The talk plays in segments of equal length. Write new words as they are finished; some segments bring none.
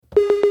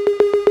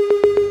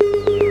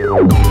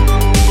This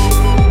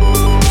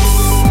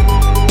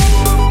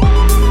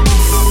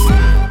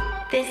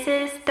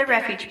is The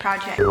Refuge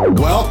Project.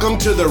 Welcome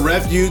to The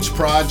Refuge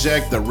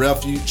Project. The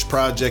Refuge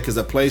Project is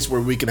a place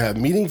where we can have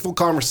meaningful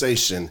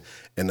conversation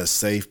in a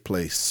safe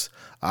place.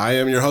 I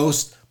am your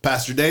host,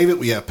 Pastor David.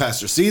 We have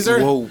Pastor Caesar.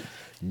 Whoa.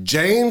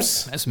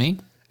 James. That's me.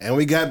 And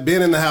we got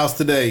Ben in the house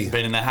today.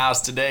 Been in the house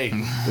today.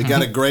 We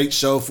got a great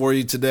show for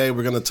you today.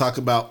 We're going to talk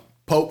about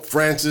Pope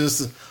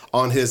Francis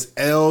on his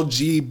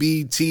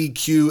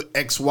LGBTQ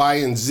X, Y,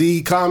 and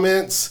Z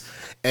comments.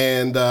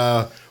 And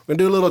we're going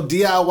to do a little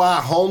DIY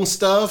home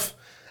stuff.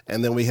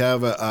 And then we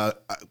have a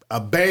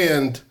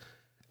band,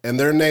 and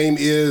their name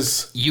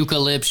is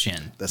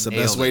Eucalyptian. That's the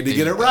best way to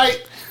get it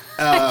right.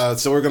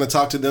 So we're going to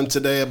talk to them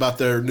today about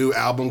their new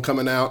album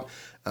coming out.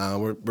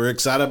 We're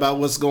excited about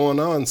what's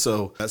going on.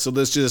 So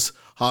let's just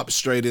hop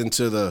straight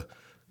into the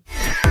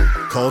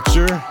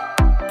Culture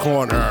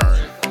Corner.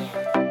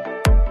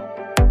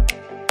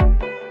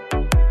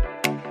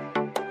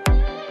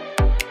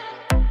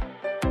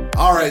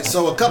 All right,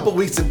 so a couple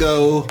weeks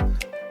ago,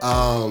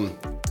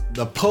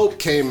 the Pope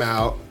came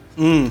out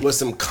with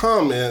some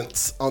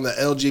comments on the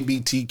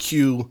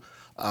LGBTQ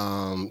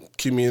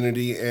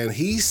community, and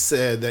he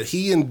said that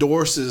he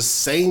endorses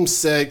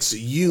same-sex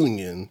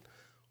union.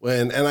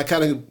 And I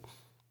kind of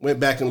went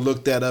back and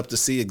looked that up to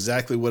see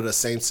exactly what a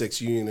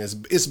same-sex union is.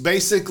 It's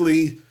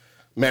basically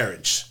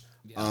marriage.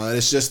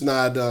 It's just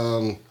not,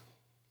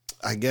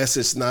 I guess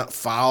it's not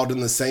filed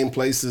in the same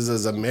places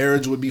as a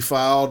marriage would be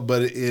filed,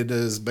 but it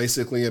is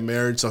basically a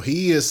marriage. So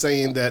he is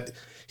saying that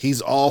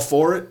he's all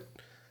for it,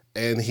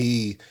 and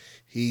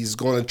he's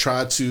going to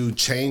try to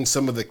change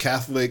some of the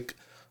Catholic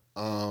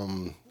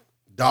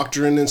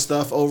doctrine and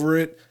stuff over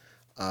it.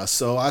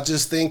 So I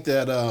just think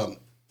that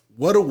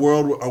what a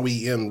world are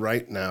we in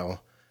right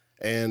now,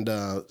 and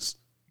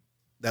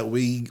that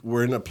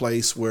we're in a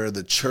place where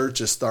the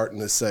church is starting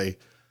to say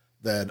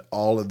that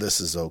all of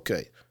this is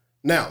okay.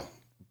 Now,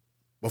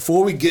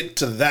 before we get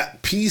to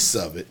that piece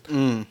of it,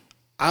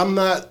 I'm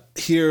not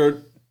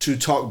here to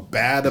talk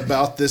bad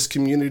about this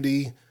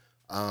community.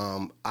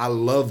 I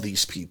love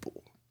these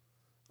people,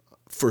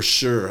 for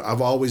sure. I've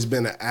always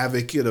been an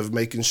advocate of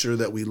making sure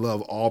that we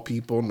love all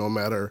people, no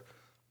matter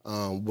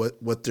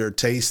what their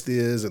taste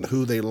is and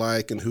who they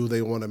like and who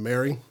they want to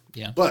marry.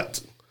 Yeah.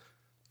 But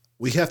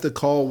we have to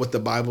call what the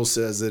Bible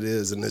says it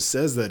is, and it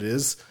says that it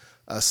is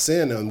a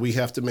sin, and we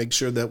have to make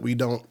sure that we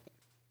don't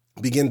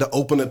begin to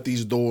open up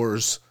these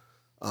doors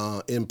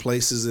in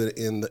places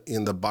in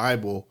the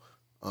Bible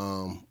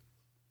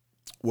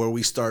where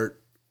we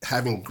start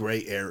having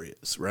gray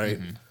areas, right?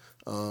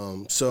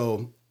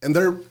 Mm-hmm.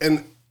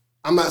 And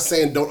I'm not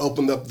saying don't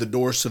open up the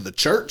doors to the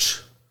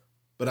church,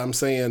 but I'm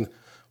saying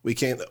we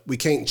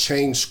can't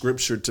change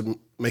scripture to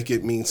make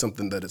it mean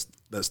something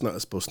that's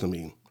not supposed to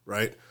mean,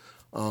 right?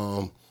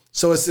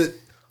 So it's that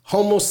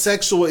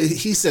homosexual.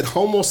 He said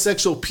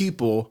homosexual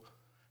people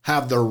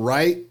have the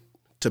right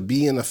to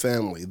be in a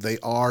family. They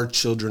are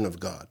children of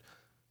God.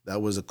 That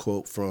was a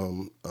quote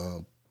from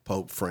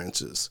Pope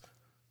Francis.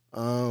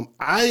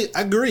 I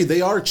agree.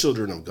 They are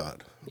children of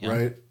God,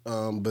 right?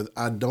 But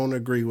I don't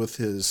agree with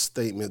his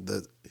statement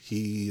that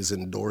he is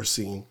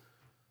endorsing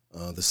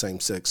the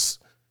same-sex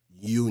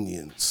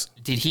unions.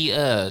 Did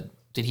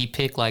he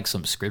pick like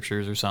some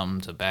scriptures or something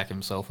to back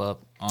himself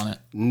up on it?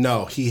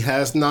 No, he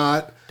has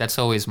not. That's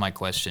always my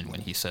question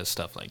when he says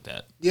stuff like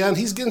that. Yeah, and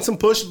he's getting some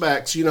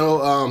pushbacks. You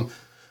know,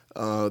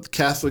 the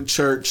Catholic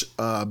Church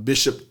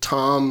Bishop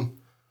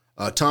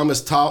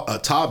Thomas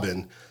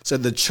Tobin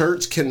said the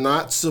church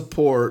cannot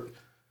support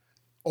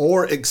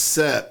or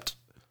accept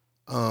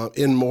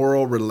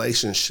immoral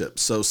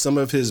relationships. So some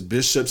of his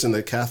bishops in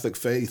the Catholic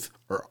faith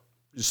are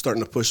just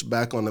starting to push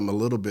back on him a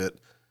little bit.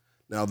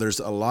 Now, there's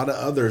a lot of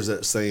others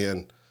that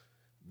saying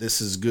this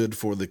is good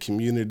for the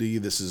community,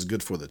 this is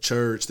good for the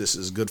church, this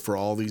is good for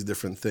all these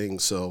different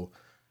things. So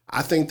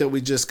I think that we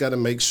just got to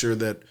make sure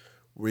that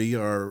we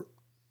are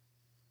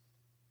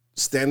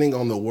standing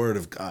on the word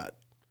of God,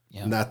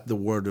 not the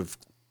word of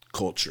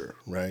culture,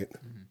 right?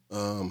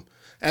 Mm-hmm.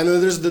 And then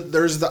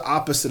there's the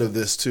opposite of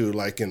this too,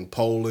 like in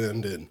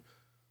Poland and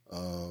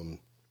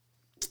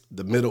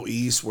the Middle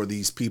East, where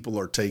these people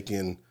are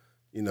taking,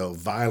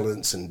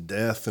 violence and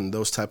death and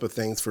those type of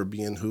things for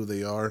being who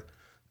they are.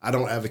 I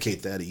don't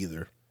advocate that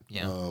either.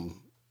 Yeah.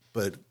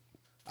 But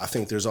I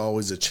think there's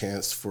always a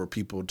chance for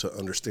people to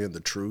understand the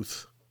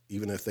truth,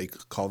 even if they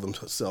call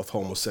themselves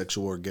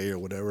homosexual or gay or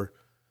whatever.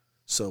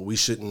 So we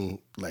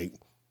shouldn't put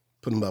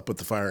them up at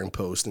the firing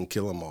post and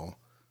kill them all.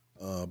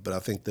 But I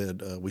think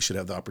that we should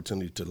have the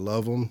opportunity to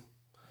love them,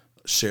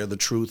 share the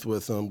truth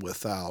with them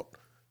without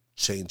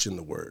changing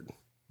the word.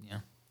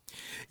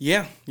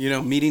 Yeah,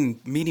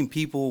 meeting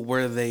people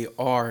where they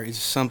are is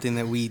something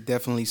that we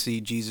definitely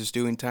see Jesus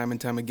doing time and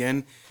time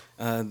again.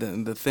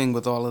 The thing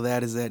with all of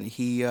that is that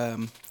he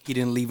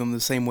didn't leave them the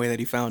same way that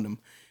he found them,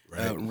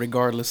 right.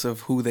 Regardless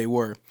of who they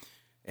were.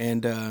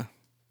 And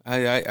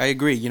I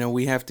agree. You know,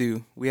 we have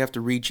to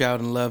reach out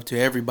and love to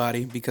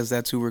everybody because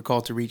that's who we're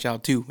called to reach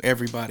out to,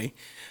 everybody.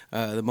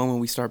 The moment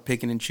we start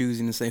picking and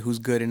choosing and say who's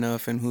good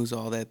enough and who's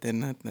all that,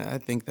 then I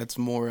think that's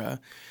more.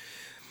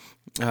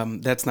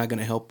 That's not going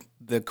to help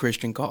the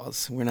Christian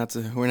cause. We're not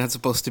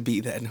supposed to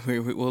be that.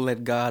 We'll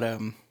let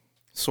God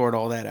sort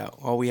all that out.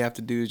 All we have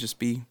to do is just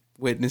be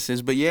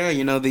witnesses. But yeah,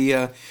 you know,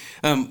 I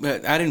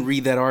didn't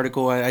read that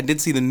article. I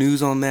did see the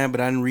news on that,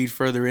 but I didn't read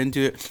further into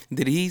it.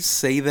 Did he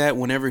say that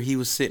whenever he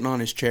was sitting on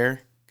his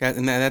chair?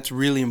 And that's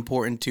really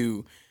important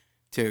to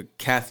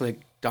Catholic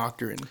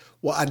doctrine.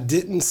 Well, I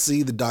didn't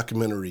see the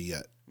documentary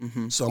yet,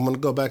 so I'm going to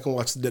go back and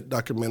watch the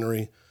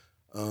documentary,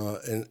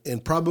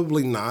 and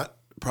probably not.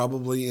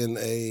 Probably in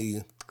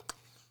a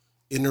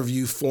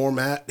interview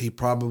format. He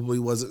probably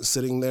wasn't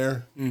sitting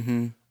there,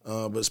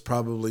 but it's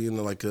probably in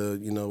like a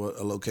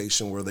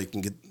location where they can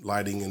get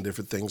lighting and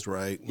different things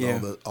right,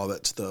 and all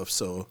that stuff.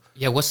 So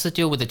yeah, what's the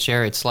deal with the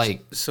chair? It's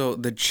like so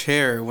the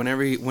chair.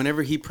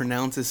 Whenever he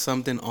pronounces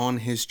something on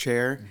his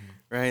chair,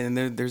 right,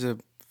 and there's a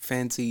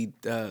fancy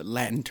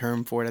Latin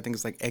term for it. I think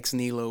it's like ex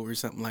nihilo or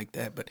something like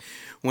that. But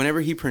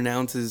whenever he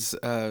pronounces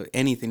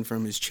anything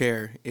from his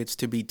chair, it's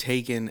to be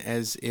taken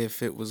as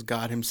if it was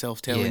God Himself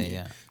telling you.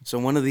 Yeah. So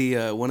one of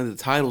the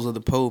titles of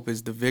the Pope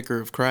is the Vicar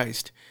of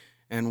Christ,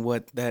 and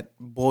what that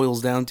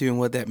boils down to and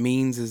what that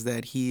means is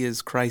that he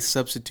is Christ's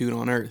substitute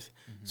on earth.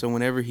 So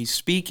whenever he's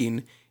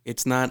speaking,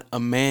 it's not a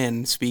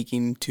man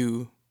speaking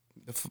to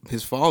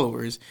his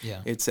followers. Yeah.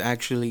 It's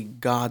actually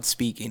God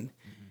speaking.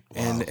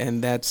 Wow.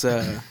 And that's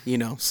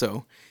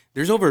so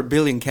there's over 1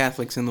 billion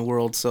Catholics in the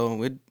world,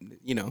 so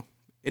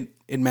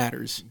it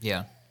matters.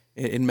 Yeah.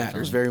 It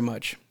matters very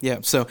much. Yeah.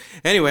 So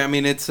anyway, I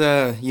mean it's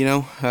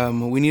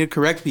we need to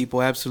correct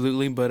people,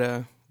 absolutely, but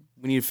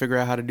we need to figure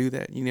out how to do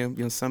that. You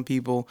know some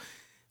people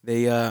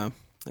they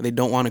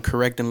don't want to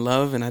correct in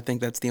love, and I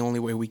think that's the only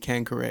way we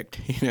can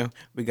correct.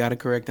 We got to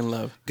correct in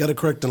love. Got to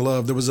correct in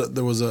love. There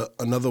was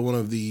another one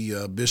of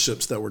the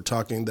bishops that were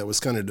talking that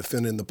was kind of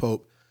defending the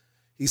Pope.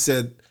 He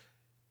said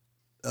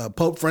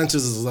Pope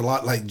Francis is a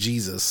lot like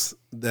Jesus,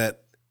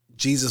 that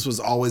Jesus was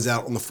always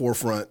out on the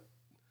forefront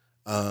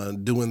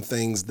doing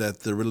things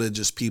that the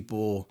religious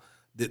people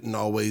didn't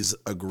always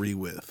agree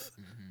with.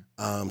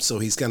 So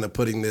he's kind of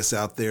putting this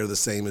out there the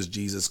same as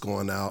Jesus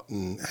going out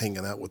and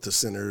hanging out with the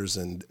sinners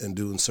and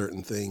doing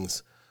certain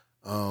things.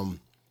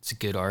 It's a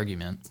good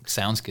argument.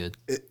 Sounds good.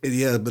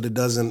 Yeah, but it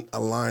doesn't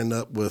align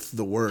up with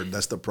the word.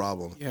 That's the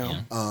problem.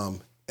 Yeah.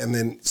 And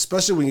then,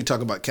 especially when you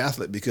talk about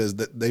Catholic, because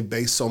they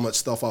base so much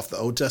stuff off the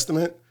Old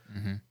Testament.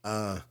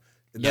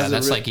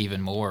 That's like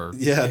even more.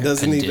 Yeah, it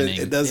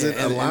doesn't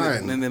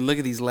align. And then look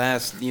at these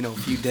last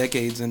few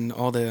decades and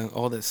all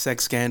the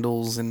sex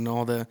scandals and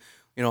all the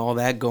all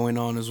that going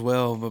on as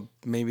well. But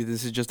maybe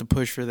this is just a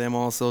push for them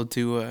also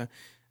to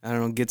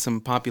get some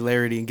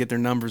popularity and get their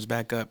numbers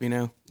back up.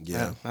 Yeah,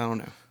 I don't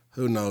know.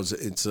 Who knows?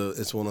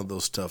 It's one of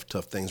those tough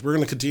things. We're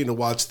going to continue to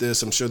watch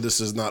this. I'm sure this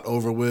is not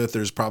over with.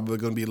 There's probably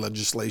going to be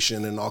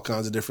legislation and all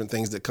kinds of different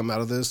things that come out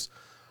of this.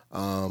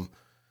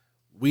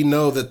 We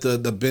know that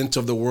the bent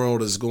of the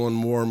world is going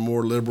more and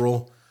more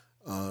liberal.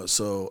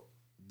 So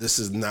this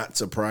is not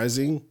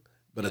surprising,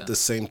 but at the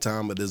same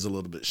time, it is a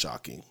little bit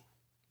shocking.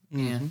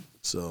 Yeah.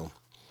 So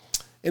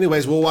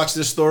anyways, we'll watch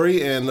this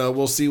story and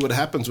we'll see what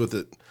happens with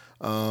it.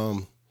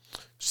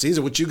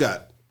 Caesar, what you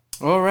got?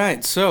 All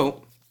right.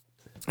 So,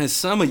 as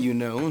some of you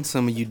know and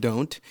some of you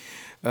don't,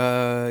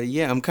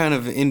 I'm kind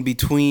of in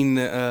between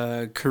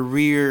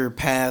career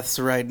paths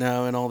right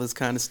now and all this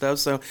kind of stuff.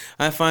 So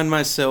I find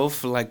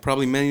myself, like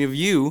probably many of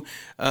you,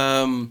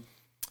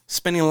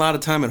 spending a lot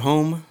of time at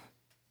home.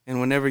 And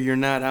whenever you're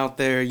not out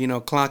there,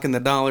 clocking the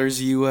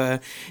dollars, you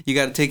got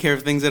to take care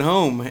of things at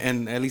home.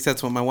 And at least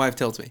that's what my wife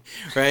tells me,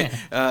 right?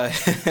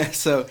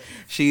 So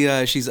she's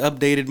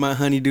updated my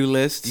honey-do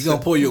list. You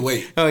gonna pull your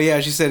weight? Oh yeah,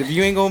 she said if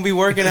you ain't gonna be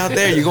working out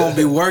there, you're gonna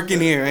be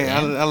working here. Hey,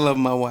 I love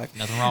my wife.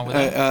 Nothing wrong with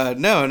that.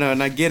 No,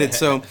 and I get it.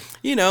 So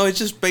it's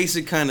just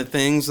basic kind of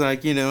things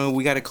like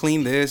we got to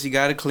clean this, you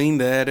got to clean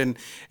that, and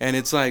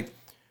it's like.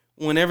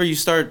 Whenever you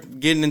start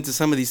getting into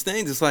some of these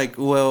things, it's like,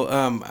 well,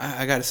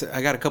 I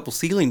got a couple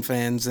ceiling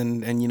fans,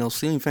 and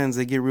ceiling fans,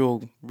 they get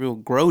real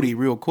grody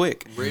real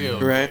quick,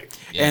 right?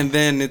 Yeah. And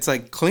then it's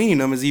like cleaning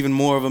them is even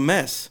more of a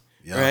mess,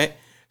 right?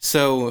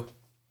 So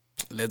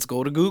let's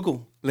go to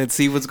Google. Let's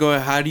see what's going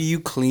on. How do you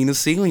clean a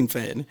ceiling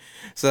fan?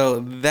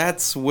 So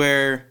that's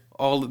where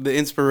all the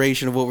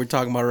inspiration of what we're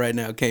talking about right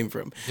now came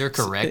from. Is there a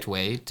correct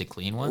way to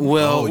clean one?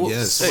 Well,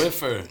 yes.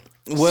 Swiffer.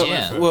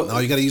 No,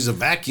 you got to use a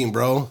vacuum,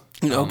 bro.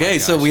 Okay,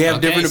 so we have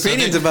different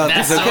opinions about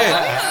this.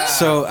 Okay,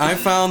 so I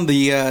found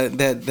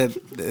that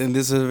and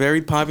this is a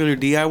very popular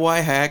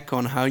DIY hack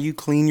on how you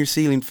clean your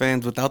ceiling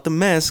fans without the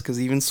mess,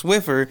 because even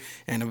Swiffer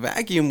and a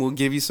vacuum will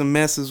give you some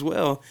mess as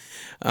well.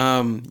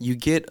 You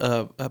get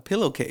a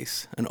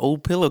pillowcase, an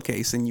old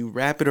pillowcase, and you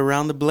wrap it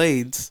around the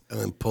blades. And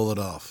then pull it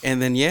off.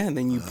 And then,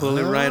 then you pull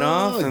it right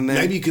off. And then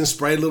maybe you can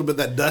spray a little bit of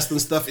that dust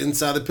and stuff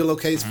inside the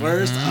pillowcase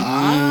first.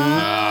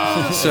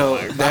 So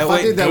that If I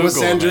way, did that with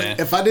Google, Sandra, man.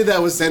 if I did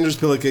that with Sandra's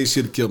pillowcase,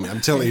 she'd kill me.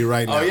 I'm telling you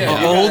right now. Oh,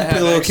 yeah. old gotta have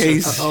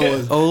pillowcase,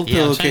 extra- old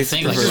Yeah, I'm trying to pillowcase.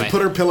 think, Like, like, just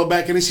put her pillow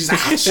back in, and she's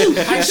like, "I shoot,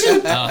 I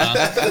shoot."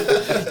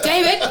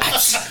 David,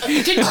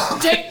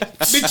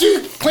 Did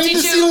you clean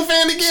the ceiling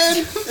fan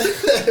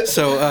again?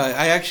 So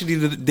I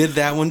actually did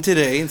that one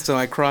today. So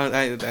I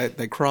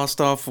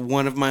crossed off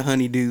one of my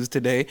honeydews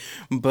today,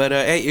 but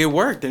hey, it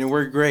worked and it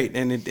worked great,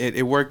 and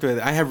it worked with.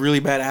 I have really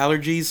bad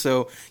allergies,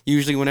 so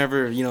usually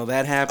whenever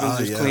that happens,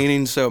 there's yeah.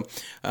 cleaning. So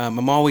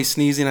I'm always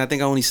sneezing. I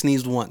think I only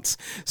sneezed once.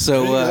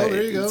 So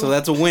there you go. so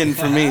that's a win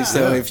for me.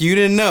 So if you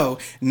didn't know,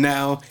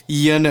 now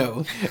you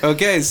know.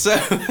 Okay, so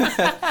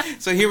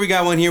so here we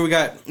got one. Here we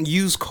got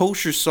use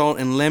kosher salt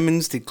and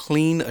lemons to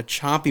clean a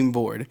chopping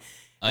board.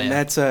 And yeah.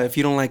 that's if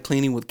you don't like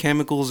cleaning with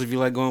chemicals, if you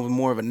like going with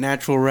more of a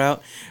natural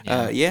route,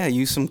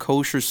 use some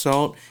kosher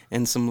salt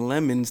and some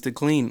lemons to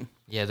clean.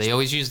 Yeah, they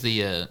always use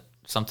the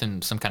some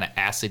kind of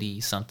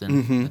acidy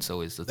something. That's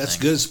always the That's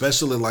thing. good,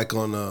 especially like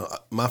on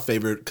my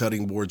favorite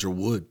cutting boards are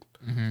wood,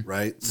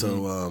 right?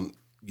 So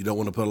you don't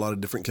want to put a lot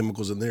of different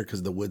chemicals in there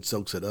because the wood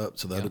soaks it up.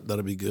 So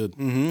that'll be good.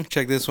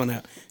 Check this one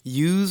out.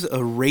 Use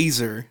a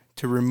razor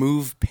to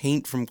remove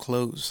paint from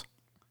clothes.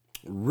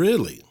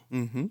 Really?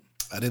 Mm-hmm.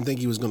 I didn't think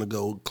he was going to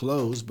go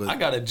clothes, but I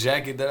got a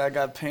jacket that I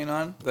got paint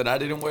on that I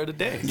didn't wear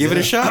today. Give it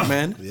a shot,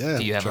 man. yeah.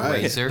 Do you have a try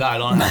it. razor? No, I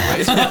don't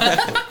have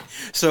a razor.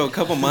 So a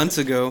couple months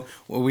ago,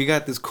 we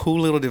got this cool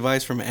little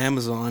device from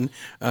Amazon.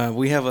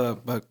 We have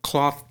a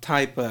cloth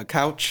type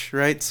couch,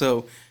 right?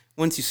 So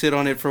once you sit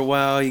on it for a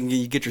while,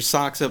 you get your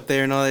socks up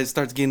there and all that. It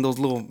starts getting those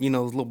little,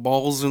 those little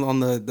balls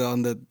on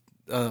the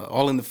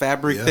all in the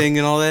fabric thing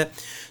and all that.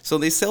 So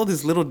they sell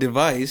this little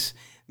device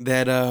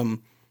that,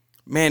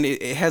 man,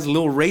 it has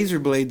little razor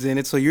blades in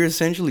it. So you're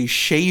essentially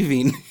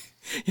shaving.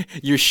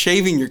 You're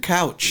shaving your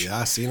couch. Yeah,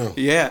 I seen him.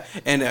 Yeah,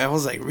 and I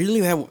was like,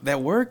 really,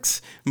 that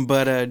works?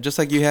 But just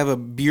like you have a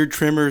beard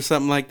trimmer or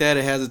something like that,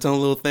 it has its own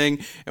little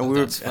thing. And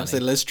I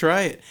said, let's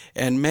try it.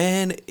 And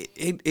man,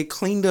 it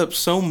cleaned up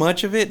so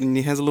much of it, and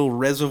it has a little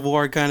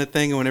reservoir kind of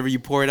thing. And whenever you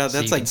pour it out,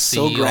 that's you like can so see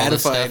all the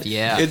gratifying. stuff,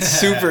 yeah. It's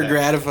super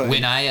gratifying.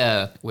 When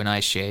I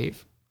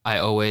shave, I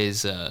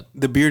always The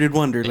bearded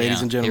wonder,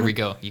 ladies and gentlemen. Here we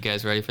go. You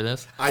guys ready for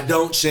this? I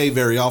don't shave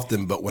very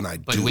often, but when I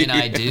But do, when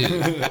I do,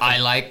 I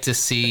like to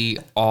see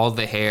all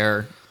the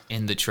hair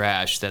in the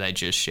trash that I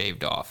just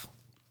shaved off.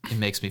 It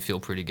makes me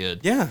feel pretty good.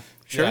 Yeah,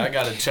 sure. Yeah, I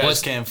got a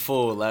trash can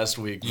full last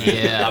week, man.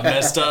 Yeah. I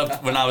messed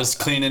up when I was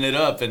cleaning it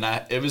up, and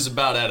it was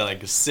about at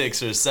like a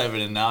 6 or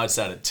 7, and now it's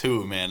at a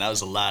 2, man. That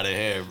was a lot of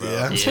hair, bro.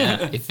 Yeah.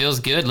 Yeah, it feels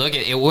good. Look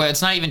at it. Well,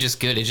 it's not even just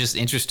good. It's just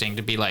interesting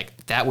to be like,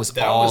 that was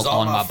That all was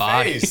on my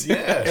body. face,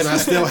 yeah. and I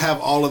still have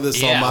all of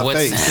this Yeah, on my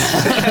what's-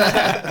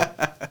 face.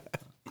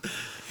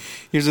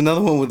 Here's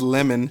another one with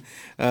lemon.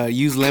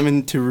 Use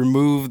lemon to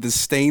remove the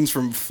stains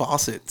from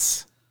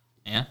faucets.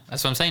 Yeah,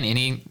 that's what I'm saying.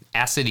 Any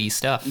acidy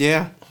stuff.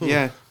 Yeah,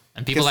 yeah.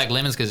 And people like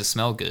lemons because it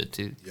smells good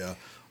too. Yeah,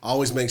 I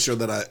always make sure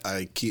that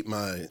I keep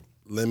my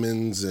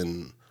lemons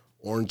and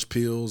orange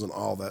peels and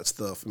all that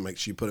stuff, and make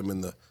sure you put them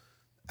in the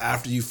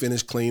after you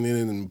finish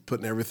cleaning and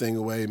putting everything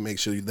away. Make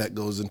sure that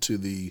goes into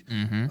the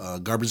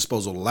garbage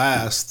disposal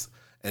last,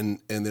 and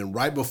then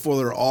right before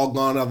they're all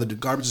gone out of the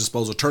garbage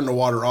disposal, turn the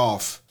water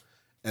off,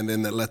 and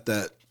then let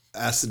that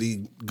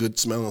acidy, good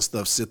smelling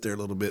stuff sit there a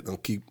little bit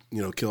and keep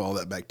kill all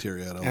that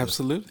bacteria out of it.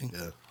 Absolutely.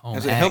 Yeah. Oh, I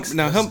said, Max,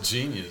 help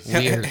Genius.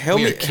 help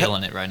we are me-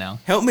 killing it right now.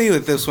 help me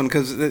with this one,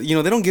 because they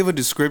don't give a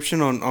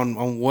description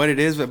on what it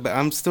is, but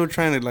I'm still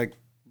trying to like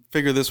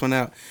figure this one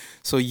out.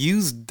 So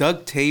use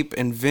duct tape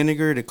and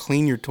vinegar to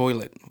clean your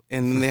toilet,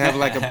 and then they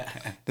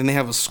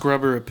have a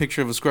scrubber, a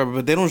picture of a scrubber,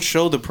 but they don't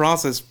show the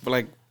process.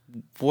 Like,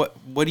 what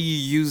do you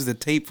use the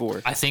tape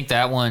for? I think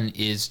that one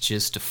is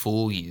just to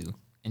fool you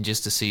and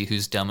just to see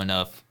who's dumb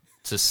enough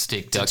to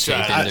stick duct tape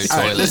in their All right,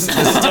 toilet. listen,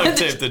 Duct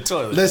tape the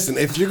toilet. Listen,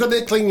 if you're going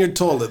to clean your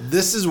toilet,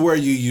 this is where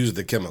you use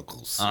the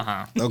chemicals.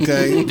 Uh-huh.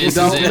 Okay? This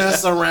Don't is it.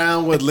 mess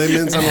around with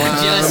lemons and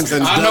limes Just-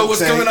 and I know duct what's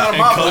tape. coming out of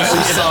my Kosher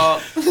mouth.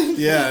 salt.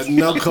 Yeah,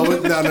 no.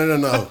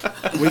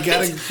 We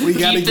gotta Keep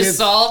the get.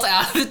 salt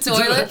out of the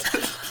toilet.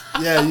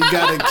 Yeah, you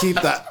gotta keep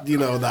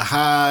the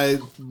high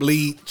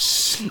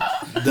bleach.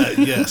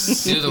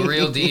 Yes. Do the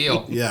real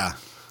deal. Yeah.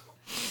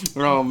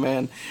 Oh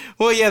man.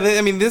 Well, yeah.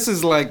 This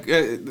is like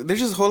there's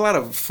just a whole lot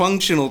of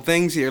functional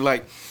things here.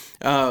 Like,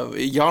 y'all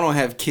don't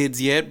have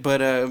kids yet, but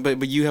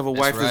you have a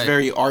wife that's right.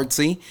 very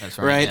artsy. That's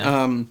right,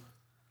 yeah.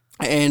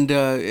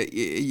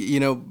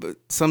 But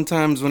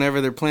sometimes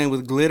whenever they're playing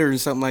with glitter and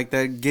something like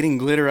that, getting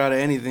glitter out of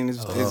anything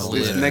is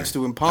glitter. next to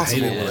I hate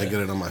impossible. it when I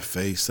get it on my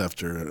face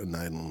after a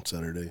night on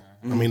Saturday.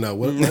 I mean, what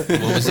What was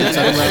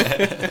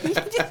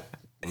that?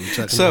 What are you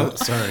talking So- about?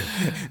 Sorry.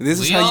 This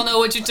is We how all know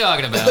what you're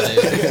talking about.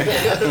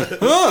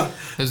 There.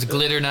 Those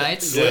glitter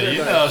nights. Yeah,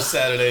 you know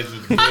Saturdays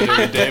with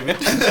glitter, David.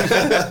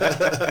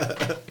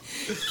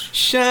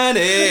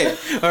 shiny.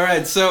 All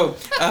right, so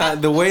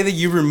the way that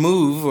you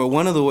remove, or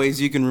one of the ways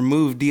you can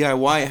remove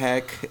DIY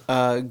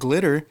hack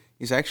glitter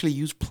is actually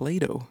use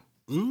Play-Doh.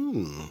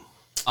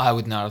 I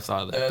would not have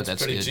thought of that, but That's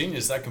that's pretty good.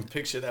 genius. I can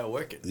picture that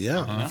working.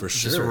 Yeah, for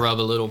Just sure. rub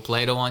a little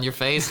Play-Doh on your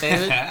face,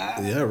 David.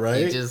 Yeah,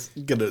 right. just-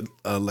 Get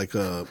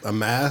a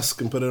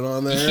mask and put it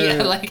on there.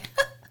 Yeah, like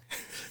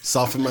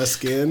Soften my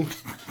skin.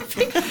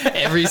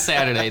 every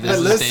Saturday, this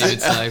is Listen.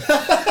 David's life.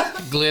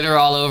 Glitter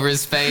all over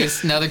his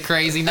face. Another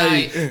crazy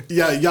night.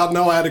 Yeah, y'all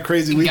know I had a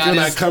crazy weekend.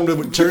 I his- come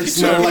to church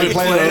smell like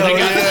Play-Doh.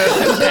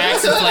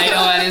 Packs of Play-Doh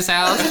at his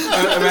house.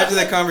 Imagine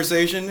that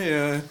conversation.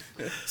 Yeah.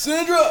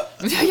 Sandra,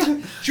 Yeah, yeah.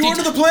 did you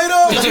order the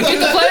Play-Doh? Did you get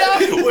the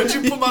Play-Doh? Where'd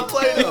you put my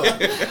Play-Doh?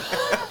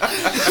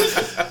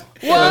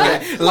 What?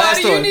 Why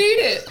last do you one. need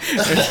it?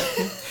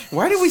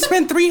 Why did we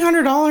spend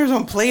 $300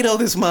 on Play-Doh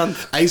this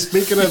month? Hey,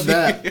 speaking of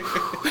that,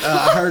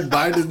 I heard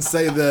Biden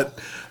say that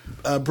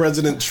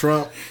President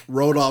Trump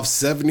wrote off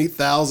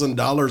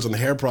 $70,000 on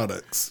hair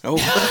products. Oh,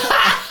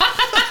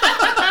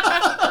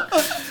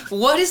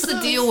 What is the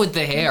deal with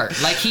the hair?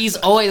 Like he's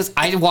always.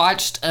 I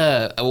watched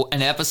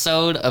an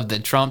episode of the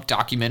Trump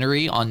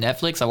documentary on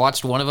Netflix. I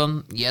watched one of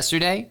them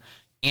yesterday,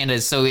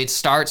 and so it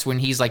starts when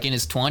he's like in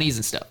his 20s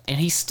and stuff, and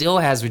he still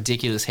has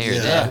ridiculous hair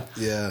then.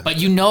 Yeah. But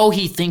you know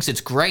he thinks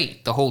it's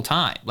great the whole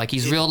time. Like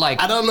he's real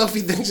like. I don't know if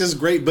he thinks it's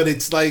great, but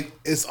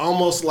it's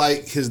almost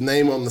like his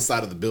name on the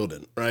side of the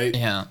building, right?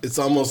 Yeah. It's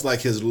almost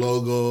like his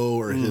logo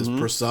or his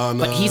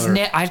persona. But he's or-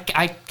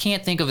 I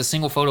can't think of a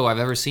single photo I've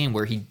ever seen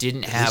where he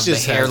didn't have the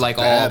just hair has like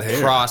all bad hair.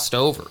 crossed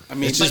over. I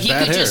mean, It's but just he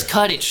bad could hair. just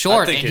cut it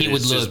short I and think he it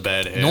would is just look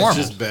bad hair. normal. It's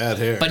just bad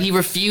hair. But he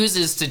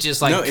refuses to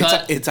just like no,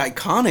 cut. it's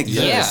iconic.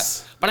 Though. Yeah.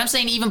 Yes. But I'm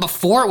saying even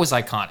before it was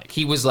iconic,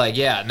 he was like,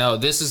 yeah, no,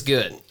 this is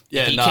good.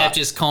 Yeah, he nah. kept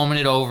just combing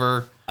it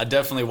over. I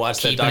definitely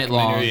watched that Keeping it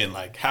documentary, long. and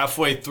like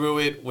halfway through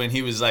it, when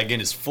he was like in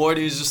his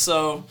 40s or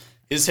so,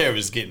 his hair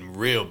was getting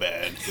real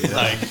bad.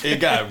 Like it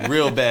got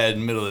real bad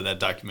in the middle of that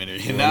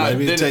documentary. And now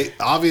Maybe then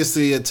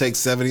obviously it takes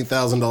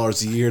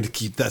 $70,000 a year to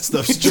keep that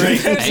stuff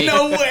straight. Hey,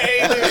 no way.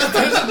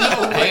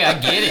 hey, I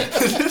get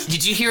it.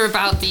 Did you hear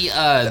about the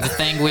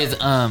thing with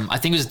I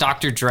think it was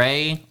Dr.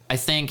 Dre? I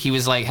think he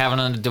was like having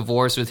a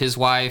divorce with his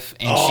wife,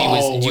 and she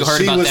was. You heard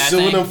she about was that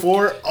suing thing? him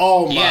for it?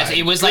 Oh my Yes,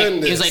 it was like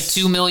goodness.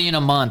 $2 million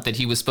a month that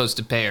he was supposed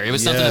to pay her. It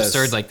was something Yes,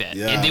 absurd like that.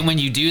 yeah. And then when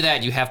you do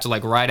that, you have to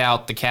like write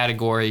out the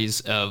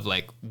categories of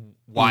like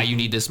why you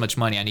need this much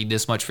money. I need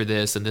this much for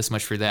this and this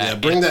much for that. Yeah,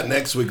 bring that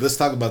next week. Let's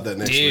talk about that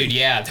next Dude, week.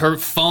 yeah, her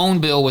phone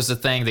bill was the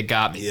thing that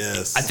got me.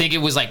 Yes. I think it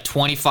was like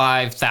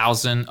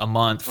 $25,000 a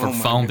month for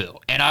phone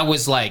bill, and I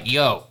was like,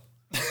 "Yo,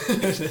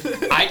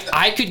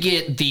 I could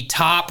get the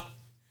top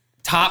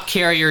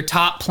carrier,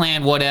 top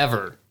plan,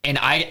 whatever, and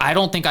I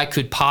don't think I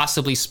could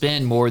possibly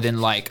spend more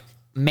than like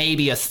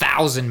maybe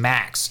 1,000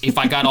 max if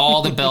I got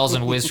all the bells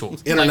and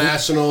whistles.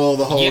 International,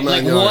 the whole Yeah,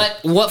 nine like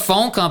yards. what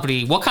phone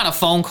company? What kind of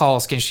phone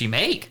calls can she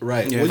make?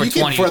 Right. Yeah. Well, For you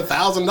get 20. for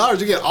 $1,000,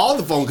 you get all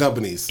the phone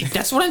companies.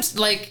 That's what I'm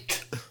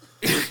like.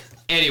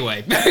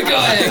 Anyway, go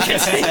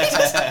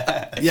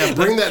ahead. Yeah,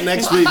 bring that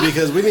next week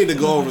because we need to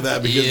go over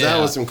that because that Yeah.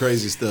 was some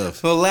crazy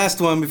stuff. Well, last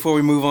one before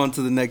we move on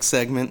to the next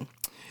segment.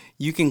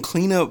 You can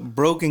clean up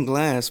broken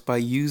glass by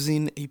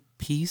using a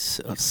piece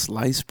of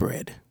sliced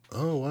bread.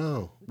 Oh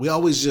wow. We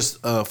always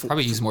just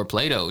Probably use more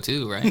Play-Doh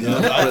too, right? I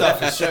thought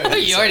for sure.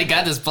 You already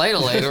got this Play-Doh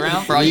laying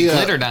around for all you Yeah.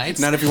 glitter nights.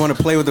 Not if you want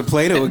to play with the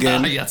Play-Doh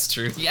again. Oh, yeah, that's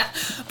true. Yeah.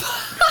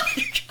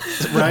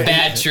 right.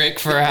 Bad trick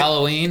for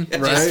Halloween.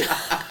 Right.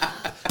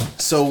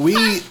 So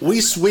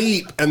we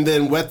sweep and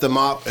then wet the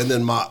mop and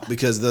then mop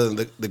because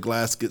the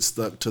glass gets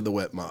stuck to the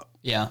wet mop.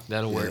 Yeah,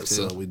 that'll work Yeah,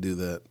 too. so we do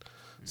that.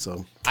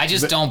 So I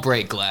just don't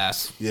break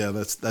glass. yeah,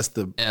 that's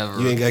the Ever.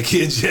 you ain't got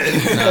kids yet.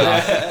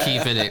 No,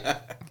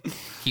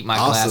 keep my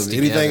glass Awesome.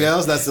 together. Anything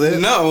else? That's it.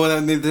 No, well,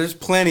 I mean, there's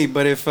plenty,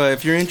 but if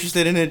you're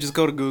interested in it, just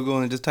go to Google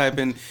and just type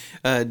in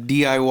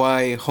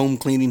DIY home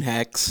cleaning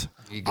hacks.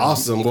 There you go.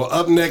 Awesome. Well,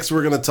 up next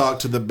we're gonna talk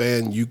to the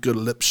band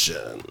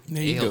Eucalyptian.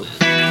 There you Nailed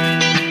go.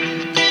 it.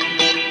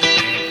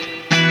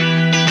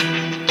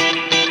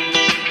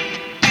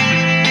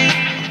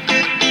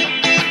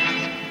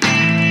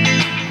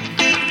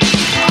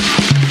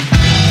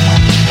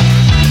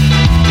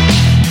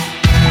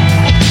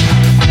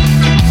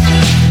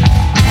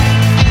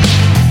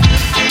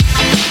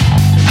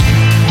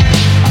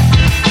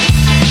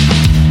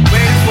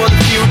 Waiting for the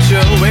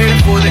future, waiting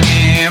for the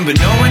end, but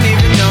no one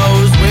even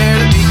knows where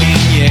to begin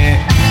yet.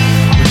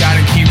 We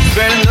gotta keep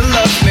spreading the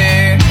love,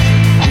 man.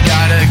 We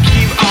gotta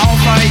keep on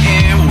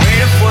fighting. We're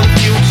waiting for the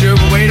future,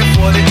 we're waiting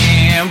for the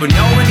end, but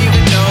no one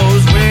even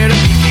knows where to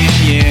begin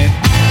yet.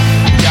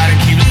 We gotta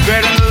keep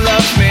spreading the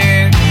love,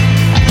 man.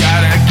 We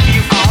gotta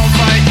keep on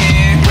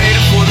fighting.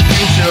 Waiting for the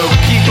future, we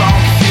keep on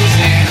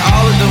confusing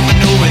all of the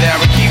maneuver that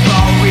we keep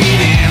on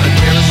reading. Like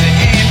where is the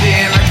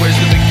ending? Like where's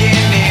the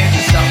beginning?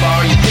 Just stop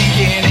all you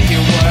thinking and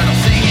hear what I'm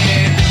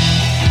singing.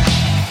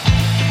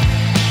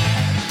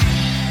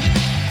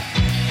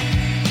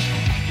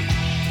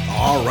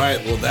 All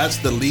right. Well, that's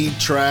the lead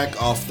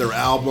track off their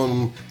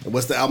album.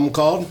 What's the album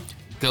called?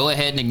 Go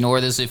ahead and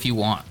ignore this if you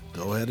want.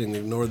 Go ahead and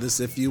ignore this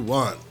if you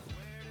want.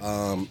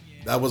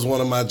 That was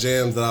one of my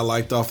jams that I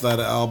liked off that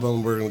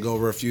album. We're gonna go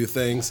over a few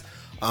things.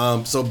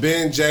 So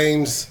Ben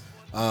James,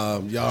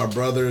 Y'all are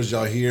brothers.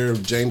 Y'all here.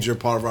 James, you're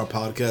part of our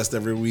podcast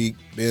every week.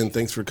 Ben,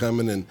 thanks for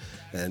coming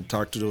and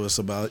talk to us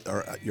about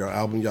your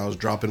album y'all's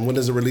dropping. When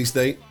is the release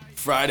date?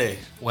 Friday.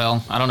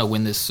 Well, I don't know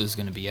when this is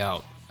going to be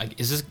out. Like,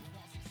 is this?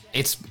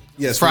 It's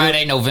Yes,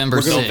 Friday, November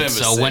we're gonna- 6th. November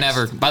So 6th.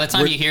 whenever, by the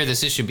time you hear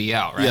this, it should be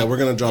out, right? Yeah, we're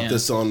gonna drop Yeah.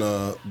 this on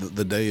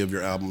the day of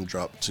your album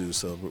drop too.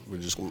 So we're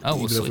just gonna, Oh,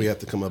 well, even if we sweet. have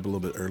to come up a little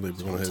bit early,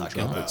 we're gonna head and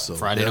drop it. So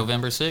Friday, yeah.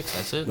 November 6th.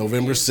 That's it.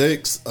 November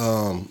 6th.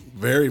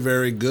 Very,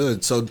 very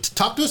good. So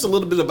talk to us a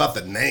little bit about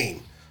the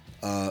name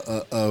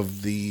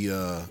of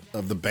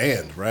the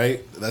band,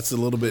 right? That's a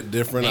little bit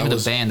different. Name of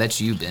the band. That's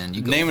you, Ben.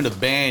 You go. Name of the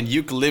band,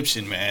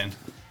 Eucalyptian, man.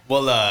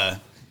 Well,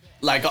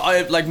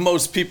 like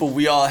most people,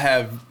 we all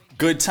have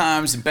good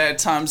times and bad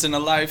times in our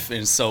life.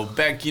 And so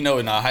back, in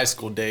our high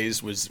school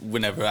days was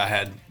whenever I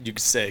had, you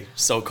could say,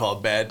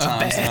 so-called bad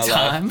times in bad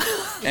our time.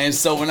 life. And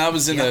so when I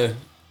was in a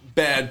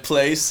bad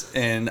place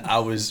and I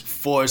was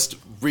forced to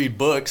read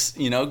books,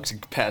 to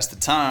pass the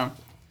time,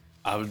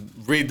 I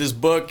would read this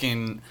book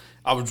and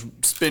I was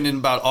spending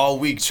about all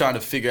week trying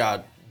to figure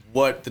out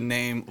what the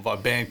name of our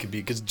band could be,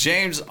 because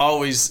James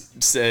always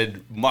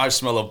said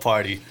Marshmallow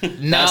Party.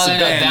 That's the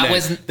band that name.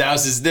 wasn't. That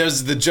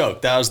was the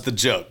joke. That was the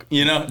joke.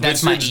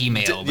 That's my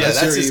email, Yeah, but- that's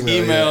his your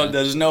email, email. yeah.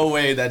 There's no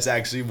way that's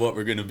actually what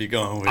we're gonna be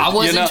going with. I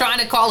wasn't you know? trying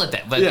to call it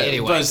that, but Yeah,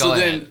 anyway, but go so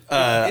ahead.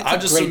 then I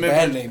just remember.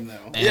 band name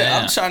though. Yeah,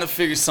 I'm trying to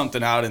figure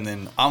something out, and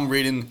then I'm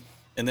reading,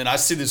 and then I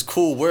see this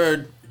cool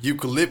word,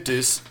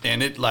 eucalyptus,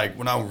 and it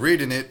when I'm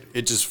reading it,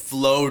 it just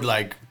flowed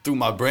through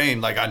my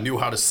brain, I knew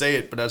how to say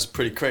it, but that's a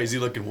pretty crazy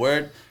looking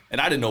word, and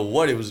I didn't know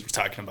what it was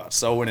talking about.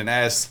 So I went and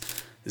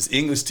asked this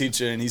English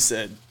teacher, and he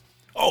said,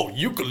 "Oh,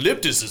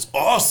 eucalyptus is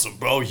awesome,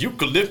 bro.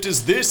 Eucalyptus,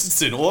 this,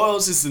 it's in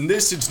oils, it's in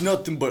this, it's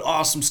nothing but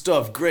awesome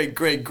stuff. Great,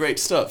 great, great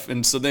stuff."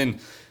 And so then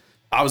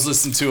I was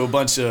listening to a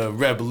bunch of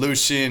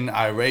Revolution,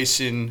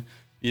 Iration,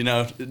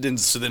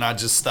 so then I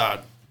just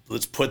thought,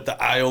 let's put the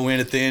IO in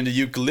at the end of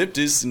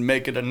eucalyptus and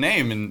make it a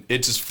name, and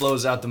it just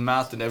flows out the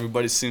mouth and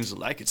everybody seems to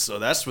like it. So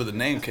that's where the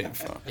name came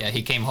from. Yeah,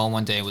 he came home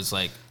one day and was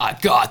like, "I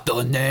got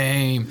the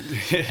name."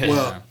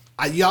 Well,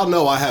 y'all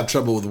know I have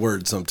trouble with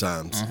words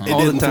sometimes. It All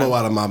the didn't time. flow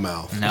out of my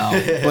mouth. No.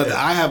 But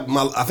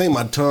I think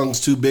my tongue's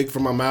too big for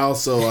my mouth,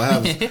 so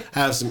I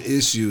have some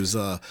issues.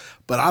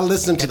 But I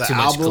listened to Got the too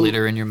much album.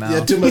 glitter in your mouth.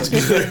 Yeah, too much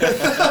glitter.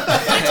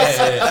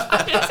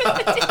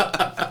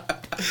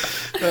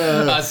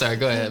 Oh, sorry,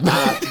 go ahead.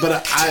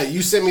 But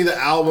you sent me the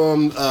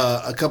album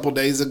a couple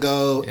days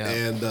ago, Yeah.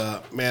 and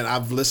man,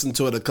 I've listened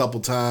to it a couple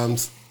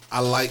times. I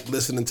like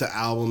listening to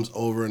albums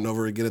over and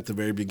over again at the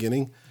very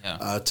beginning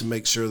to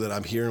make sure that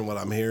I'm hearing what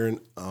I'm hearing.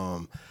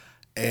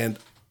 And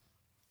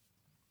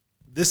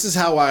this is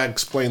how I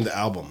explain the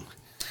album.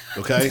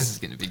 Okay, This is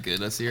going to be good.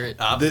 Let's hear it.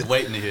 I've been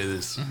waiting to hear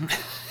this.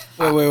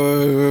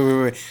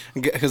 Wait.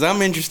 Because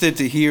I'm interested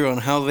to hear on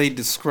how they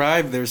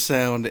describe their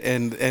sound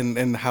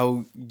and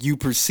how you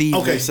perceive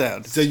okay. their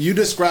sound. So you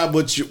describe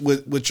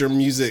what your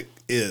music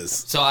is.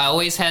 So I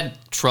always had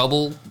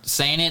trouble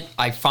saying it.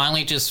 I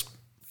finally just,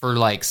 for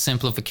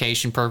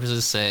simplification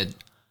purposes, said,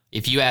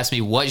 if you ask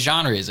me what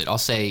genre is it, I'll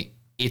say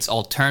it's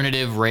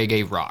alternative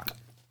reggae rock.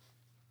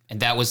 And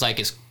that was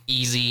as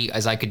easy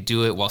as I could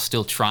do it while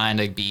still trying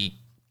to be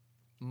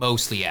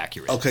mostly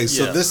accurate. Okay,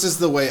 so Yeah. this is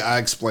the way I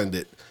explained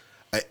it.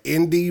 An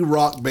indie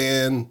rock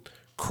band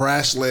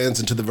crash lands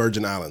into the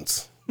Virgin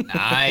Islands.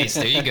 Nice.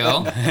 There you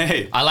go.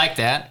 Hey, I like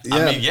that. Yeah.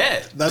 I mean,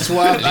 yeah. That's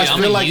why I I'm feel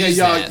gonna like use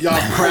y'all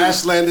that.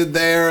 crash landed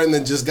there and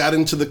then just got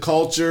into the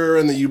culture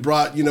and then you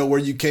brought, where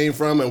you came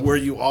from and where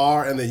you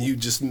are and then you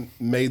just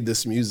made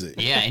this music.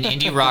 Yeah, an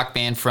indie rock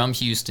band from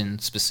Houston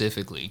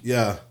specifically.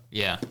 Yeah.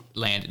 Yeah,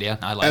 landed. Yeah,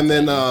 I like And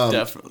that. then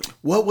Definitely.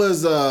 what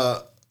was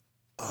what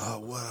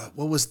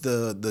was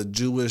the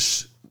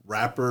Jewish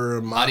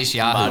rapper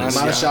Matisyahu.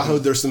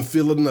 Matisyahu? There's some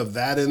feeling of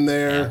that in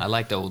there. I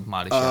like the old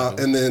Matisyahu.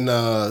 And then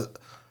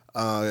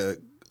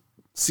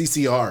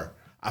CCR.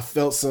 I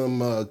felt some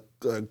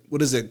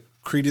what is it?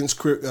 Credence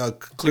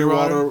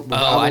Clearwater.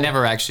 Oh, I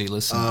never actually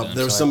listened to them.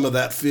 There's so some of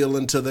that feel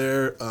into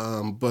there,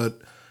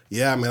 but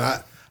yeah, I mean,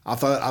 I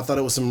thought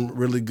it was some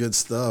really good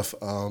stuff.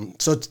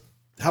 So,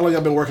 how long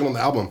y'all been working on the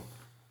album?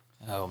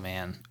 Oh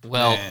man.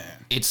 Well,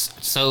 it's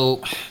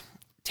so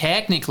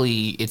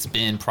technically it's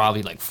been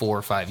probably 4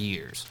 or 5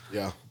 years.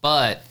 Yeah,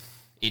 But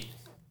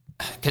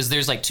because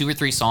there's 2 or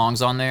 3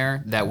 songs on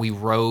there that we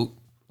wrote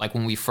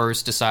when we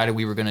first decided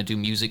we were going to do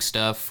music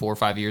stuff 4 or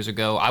 5 years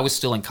ago. I was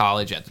still in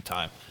college at the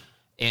time,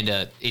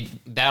 and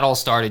that all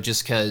started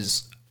just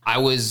because I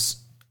was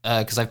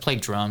because I've played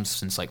drums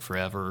since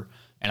forever,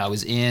 and I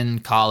was in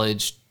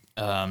college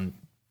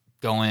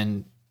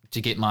going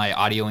to get my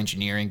audio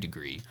engineering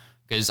degree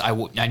because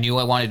I knew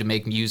I wanted to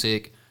make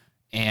music,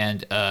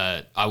 and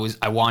I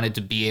wanted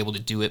to be able to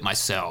do it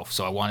myself.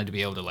 So I wanted to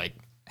be able to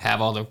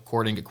have all the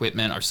recording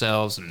equipment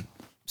ourselves and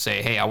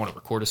say, hey, I want to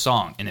record a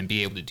song, and then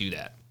be able to do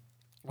that.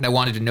 And I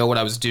wanted to know what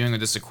I was doing with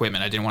this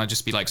equipment. I didn't want to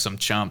just be some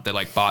chump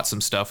that bought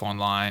some stuff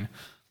online,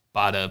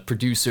 bought a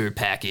producer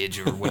package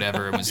or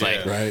whatever. It was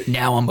Right.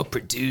 now I'm a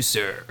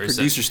producer. Or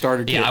Producer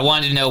starter Yeah, kit. I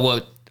wanted to know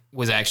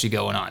was actually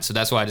going on. So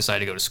that's why I decided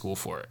to go to school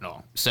for it and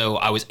all. So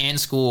I was in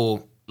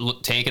school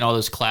taking all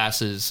those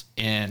classes,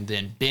 and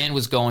then Ben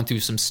was going through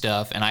some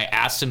stuff, and I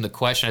asked him the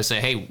question. I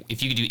said, hey,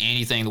 if you could do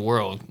anything in the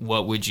world,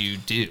 what would you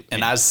do?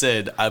 And I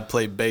said, I'd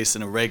play bass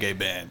in a reggae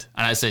band.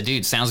 And I said,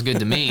 dude, sounds good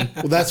to me.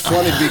 Well, that's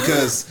funny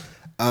because,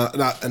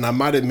 and I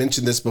might have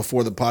mentioned this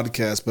before the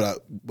podcast, but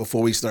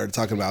before we started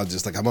talking about,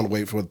 just like I'm gonna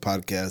wait for the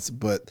podcast.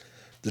 But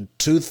the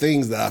two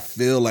things that I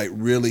feel like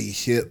really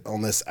hit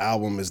on this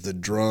album is the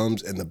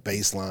drums and the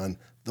bass line.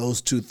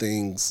 Those two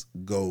things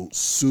go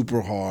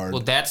super hard.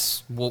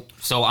 Well,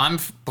 so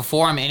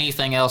before I'm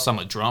anything else, I'm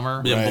a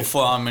drummer. Yeah, Right.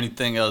 before I'm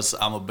anything else,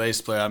 I'm a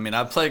bass player. I mean,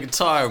 I play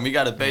guitar, and we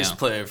got a bass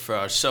player for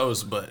our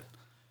shows, but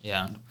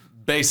Yeah.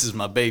 bass is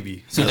my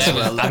baby. So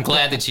I'm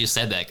glad that you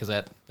said that, because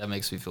that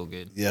makes me feel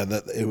good. Yeah,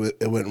 that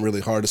it went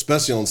really hard,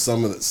 especially on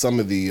some of the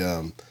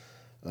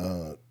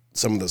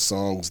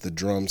songs. The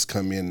drums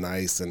come in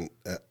nice, and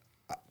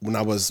when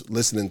I was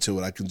listening to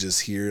it, I could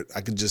just hear it. I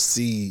could just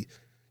see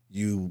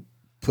you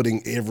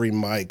putting every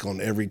mic on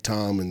every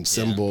tom and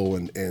cymbal,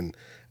 and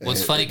Well,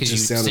 it's funny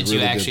because since you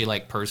actually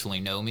like personally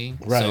know me,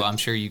 Right. so I'm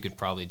sure you could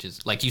probably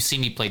just like you see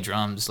me play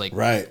drums like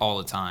Right. all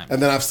the time.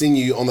 And then I've seen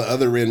you on the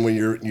other end when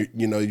you're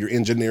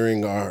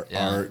engineering our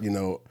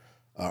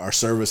our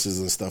services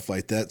and stuff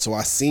like that. So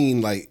I seen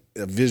like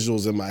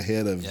visuals in my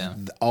head of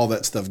all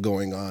that stuff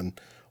going on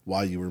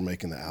while you were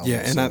making the album. Yeah,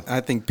 and So-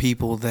 I think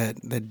people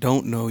that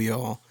don't know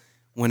y'all,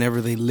 whenever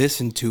they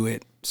listen to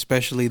it,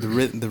 especially the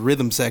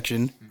rhythm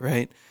section,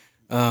 right?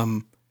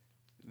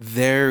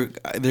 They're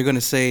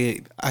gonna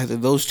say either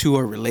those two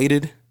are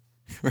related,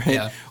 right?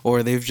 Yeah.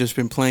 Or they've just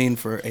been playing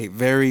for a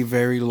very,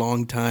 very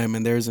long time,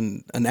 and there's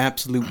an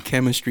absolute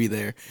chemistry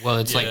there. Well,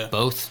 it's like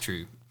both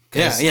true.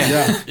 Yeah.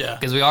 Yeah.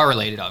 Because we are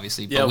related,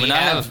 obviously. But Yeah, we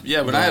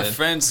when I have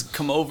friends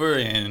come over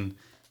and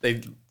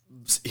they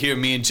hear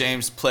me and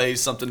James play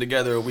something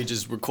together, or we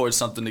just record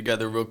something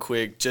together real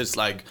quick, just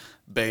like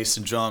bass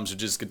and drums or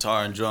just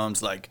guitar and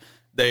drums, like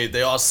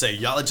they all say,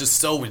 y'all are just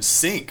so in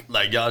sync.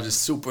 Like y'all are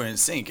just super in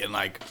sync. And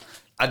like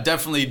I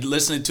definitely,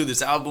 listening to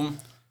this album,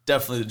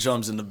 definitely the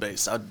drums and the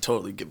bass. I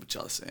totally get what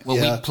y'all are saying. Well,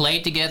 Yeah. we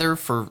played together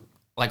for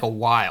like a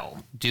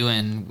while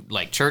doing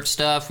like church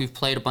stuff. We've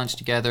played a bunch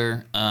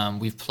together.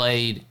 We've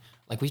played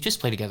we just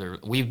play together.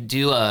 We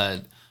do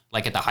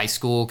like at the high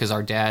school, because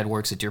our dad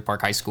works at Deer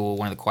Park High School,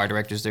 one of the choir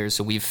directors there.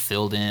 So we've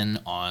filled in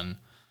on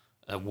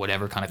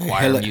whatever kind of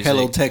choir music.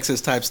 Hello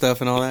Texas type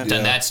stuff and all that.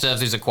 Done that stuff.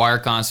 There's a choir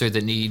concert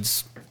that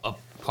needs a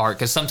part,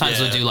 because sometimes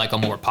they'll do like a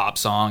more pop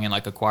song in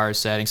like a choir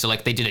setting. So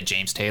like they did a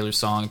James Taylor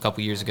song a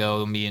couple years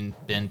ago. Me and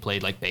Ben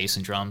played like bass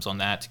and drums on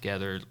that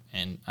together,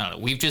 and I don't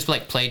know. We've just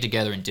like played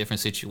together in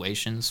different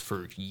situations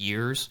for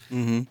years,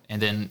 and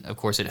then of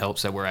course it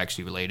helps that we're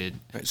actually related.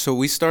 So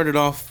we started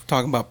off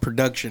talking about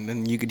production,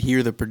 and you could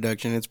hear the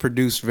production. It's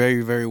produced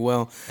very, very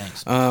well.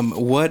 Thanks.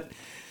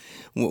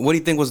 What do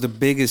you think was the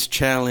biggest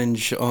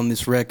challenge on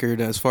this record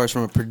as far as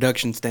from a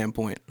production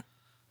standpoint?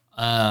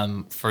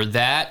 For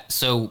that,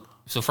 so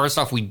first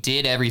off, we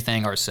did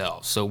everything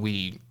ourselves. So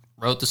we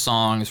wrote the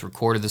songs,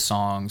 recorded the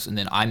songs, and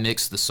then I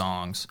mixed the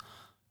songs.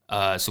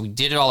 So we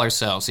did it all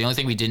ourselves. The only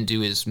thing we didn't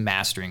do is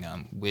mastering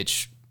them,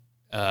 which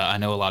I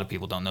know a lot of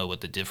people don't know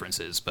what the difference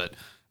is, but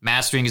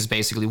mastering is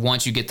basically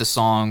once you get the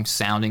song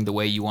sounding the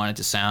way you want it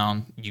to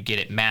sound, you get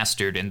it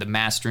mastered, and the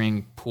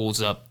mastering pulls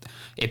up.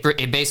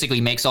 It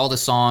basically makes all the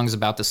songs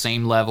about the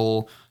same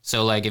level.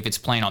 So like if it's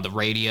playing on the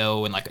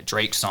radio and like a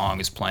Drake song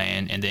is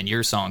playing, and then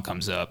your song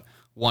comes up,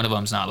 one of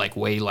them's not like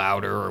way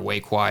louder or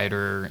way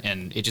quieter,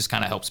 and it just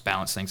kind of helps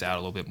balance things out a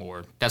little bit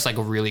more. That's like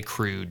a really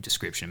crude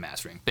description of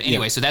mastering. But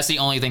anyway, so that's the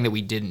only thing that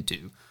we didn't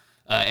do.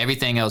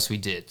 Everything else we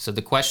did. So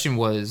the question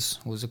was,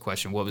 what was the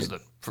question? What was the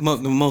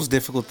most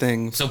difficult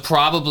thing? So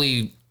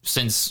probably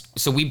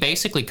so we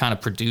basically kind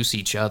of produce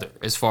each other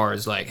as far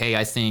as like, hey,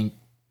 I think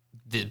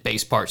the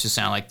bass part should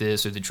sound like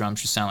this, or the drums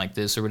should sound like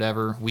this, or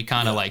whatever. We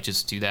kind of like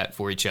just do that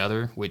for each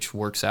other, which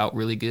works out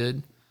really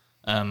good.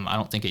 I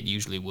don't think it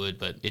usually would,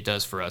 but it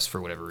does for us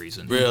for whatever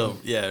reason.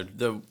 Yeah.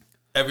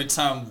 Every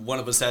time one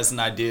of us has an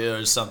idea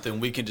or something,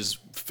 we can just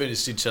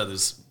finish each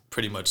other's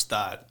pretty much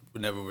thought.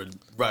 Whenever we're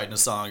writing a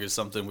song or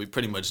something, we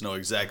pretty much know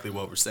exactly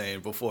what we're saying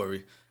before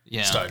we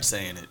start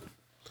saying it.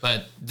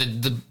 But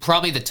the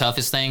probably the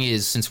toughest thing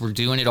is, since we're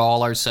doing it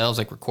all ourselves,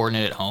 like recording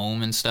it at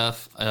home and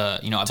stuff.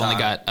 I've only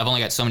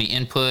got so many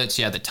inputs.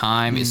 Yeah, the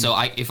time. So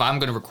if I'm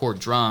gonna record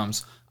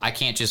drums, I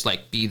can't just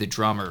like be the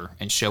drummer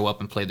and show up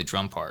and play the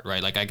drum part,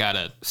 right? Like I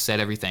gotta set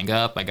everything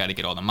up. I gotta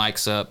get all the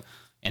mics up,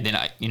 and then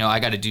I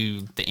gotta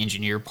do the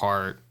engineer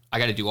part. I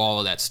got to do all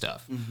of that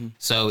stuff.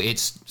 So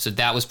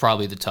that was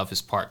probably the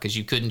toughest part, because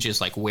you couldn't just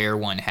like wear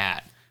one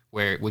hat.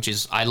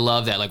 I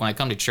love that. Like when I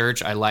come to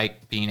church, I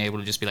like being able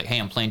to just be like, hey,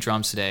 I'm playing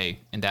drums today,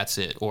 and that's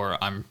it. Or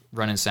I'm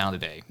running sound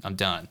today, I'm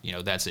done.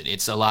 That's it.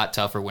 It's a lot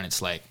tougher when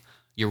it's like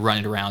you're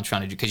running around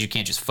trying to do, because you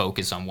can't just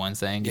focus on one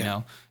thing. You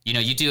know,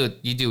 you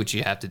do what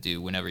you have to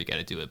do whenever you got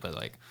to do it. But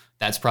like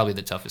that's probably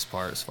the toughest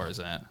part as far as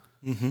that.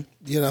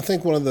 I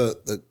think one of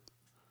the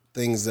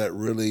things that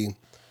really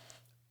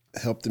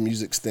help the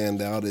music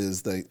stand out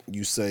is that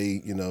you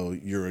say, you know,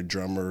 you're a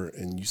drummer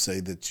and you say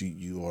that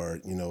you are,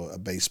 you know, a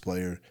bass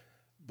player.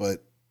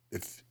 But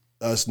if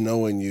us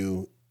knowing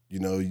you, you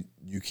know,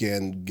 you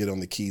can get on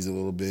the keys a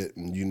little bit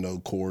and you know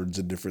chords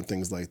and different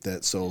things like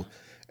that. So,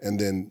 and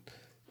then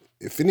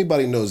if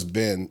anybody knows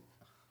Ben,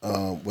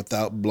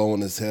 without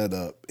blowing his head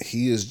up,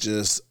 he is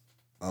just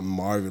a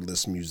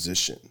marvelous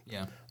musician.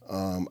 Yeah.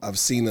 I've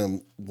seen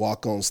him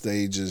walk on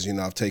stages. You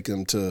know, I've taken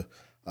him to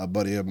a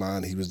buddy of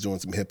mine. He was doing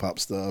some hip hop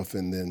stuff,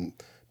 and then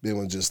Ben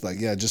was just like,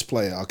 "Yeah, just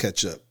play. I'll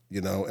catch up."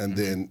 You know, and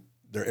then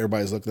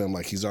everybody's looking at him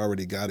like he's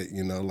already got it.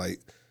 You know,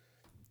 like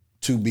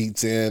 2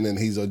 beats in, and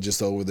he's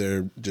just over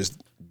there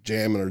just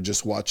jamming or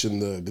just watching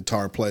the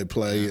guitar player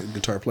play,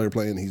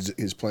 and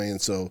he's playing.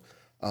 So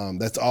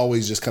that's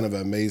always just kind of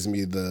amazed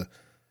me, the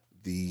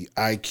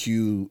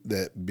IQ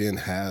that Ben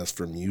has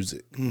for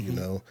music. You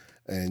know.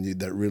 And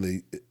that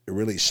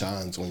really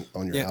shines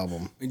on your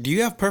album. Do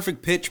you have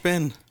perfect pitch,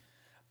 Ben?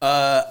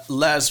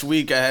 Last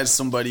week I had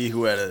somebody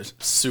who had a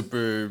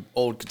super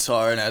old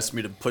guitar and asked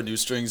me to put new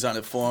strings on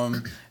it for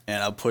him,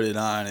 and I put it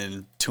on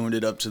and tuned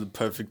it up to the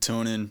perfect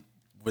tuning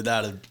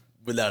without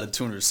a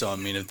tuner. So I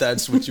mean, if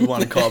that's what you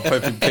want to call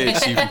perfect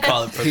pitch, you can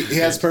call it perfect. He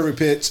has perfect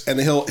pitch, and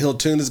he'll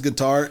tune his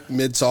guitar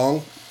mid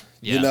song.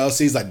 Yeah. You know,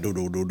 so he's like do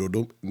do do do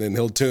do, and then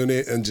he'll tune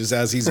it, and just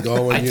as he's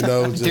going, you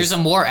know, There's a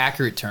more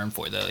accurate term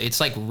for it, though. It's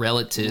like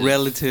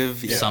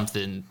relative yeah.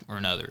 something or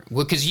another.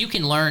 Well, because you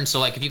can learn. So,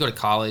 like, if you go to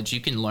college,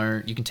 you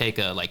can take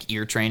a like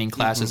ear training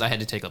classes. I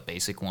had to take a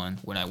basic one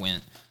when I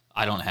went.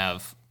 I don't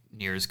have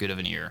near as good of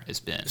an ear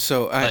as Ben.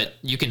 But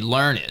you can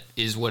learn it.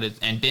 Is what it.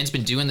 And Ben's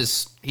been doing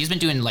this. He's been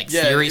doing like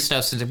theory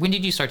stuff since. When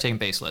did you start taking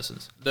bass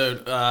lessons?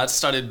 Dude, I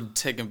started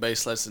taking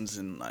bass lessons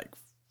in like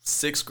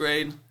 6th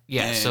grade.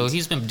 Yeah, so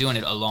he's been doing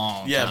it a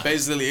long time.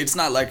 Basically, it's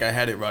not like I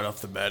had it right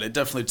off the bat. It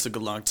definitely took a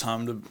long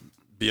time to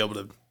be able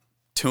to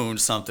tune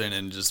something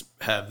and just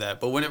have that.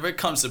 But whenever it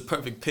comes to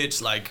perfect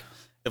pitch, like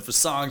if a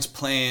song's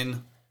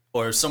playing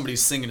or if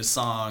somebody's singing a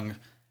song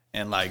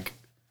and like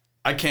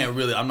I'm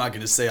not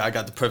going to say I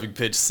got the perfect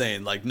pitch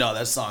saying like, no,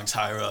 that song's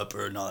higher up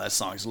or no, that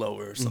song's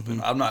lower or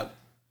something.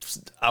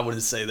 I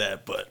wouldn't say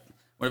that. But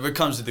whenever it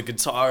comes to the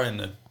guitar and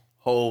the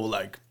whole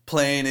like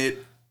playing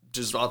it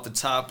just off the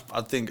top,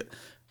 I think...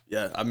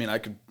 Yeah, I mean, I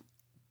could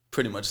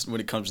pretty much, when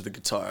it comes to the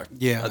guitar,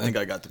 I think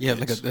I got the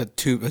pitch.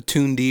 Like a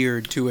tuned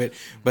ear to it.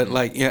 But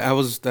like,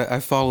 I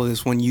follow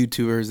this one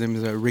YouTuber. His name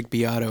is Rick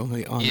Beato.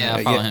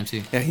 I follow him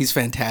too. Yeah, he's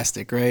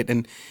fantastic, right?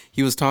 And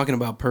he was talking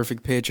about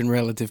perfect pitch and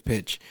relative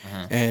pitch.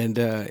 And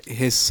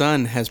his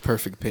son has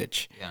perfect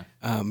pitch.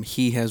 Yeah.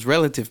 He has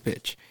relative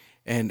pitch.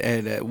 And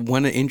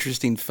one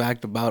interesting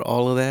fact about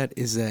all of that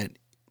is that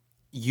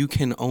you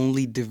can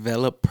only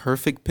develop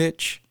perfect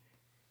pitch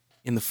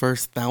in the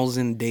first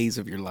 1,000 days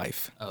of your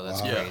life. Oh, that's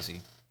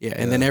crazy. Yeah,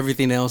 and then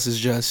everything else is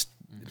just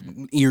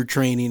ear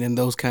training and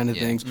those kind of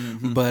things.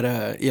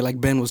 But like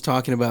Ben was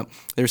talking about,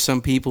 there's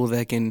some people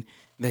that can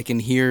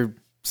hear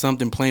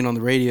something playing on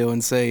the radio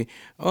and say,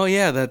 "Oh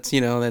yeah, that's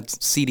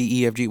C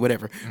D E F G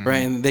whatever,"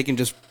 right? And they can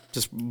just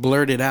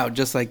blurt it out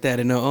just like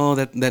that and know, oh,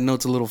 that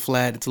note's a little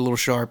flat, it's a little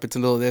sharp, it's a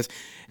little this,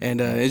 and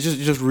it's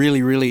just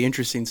really really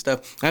interesting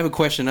stuff. I have a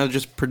question, another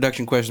just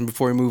production question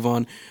before we move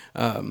on.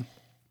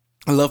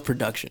 I love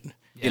production.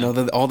 Yeah. You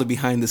know, all the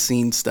behind the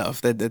scenes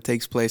stuff that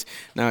takes place.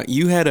 Now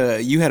you had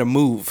a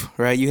move,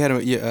 right?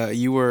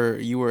 You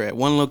were at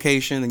one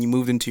location, then you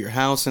moved into your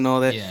house and all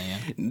that.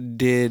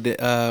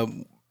 Yeah.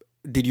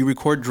 Did you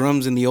record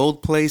drums in the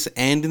old place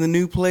and in the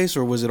new place,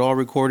 or was it all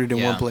recorded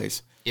in one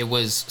place? It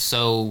was,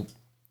 so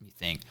you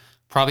think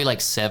probably like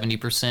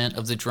 70%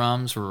 of the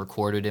drums were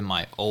recorded in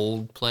my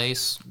old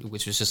place,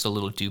 which was just a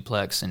little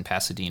duplex in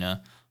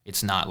Pasadena.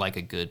 It's not like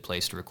a good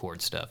place to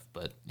record stuff,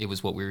 but it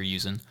was what we were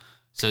using.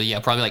 So yeah,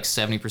 probably like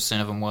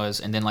 70% of them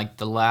was. And then like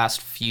the last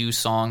few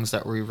songs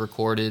that we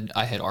recorded,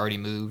 I had already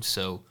moved.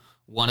 So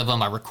one of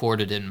them I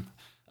recorded in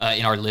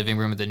our living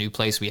room at the new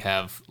place. We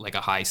have like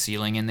a high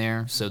ceiling in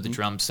there. So the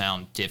drums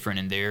sound different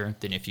in there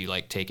than if you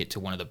like take it to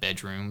one of the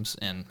bedrooms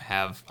and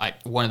have,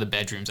 one of the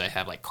bedrooms I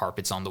have like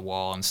carpets on the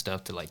wall and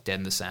stuff to like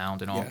deaden the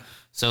sound and all. Yeah.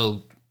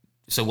 So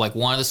like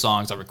one of the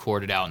songs I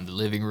recorded out in the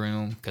living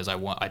room because I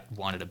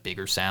wanted a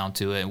bigger sound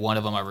to it. And one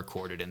of them I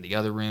recorded in the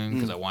other room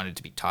because I wanted it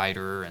to be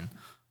tighter, and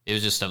it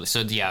was just stuff.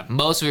 So yeah,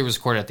 most of it was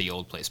recorded at the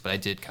old place, but I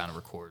did kind of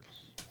record.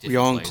 Were you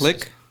on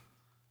Click?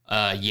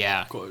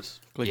 Yeah, of course.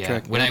 Click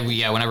track. When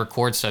I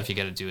record stuff, you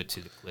got to do it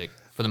to the Click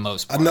for the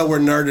most part. I know we're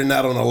nerding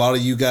out on a lot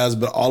of you guys,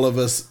 but all of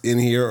us in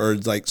here are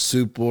like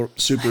super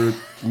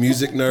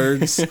music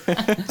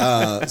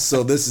nerds.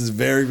 So this is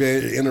very,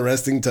 very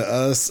interesting to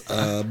us.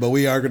 But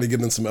we are going to get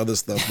into some other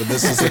stuff. But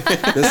this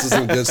is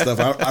some good stuff.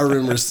 I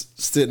remember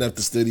sitting at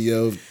the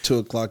studio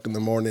 2:00 in the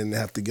morning and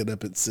have to get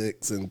up at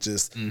 6 and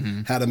just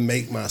how to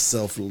make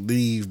myself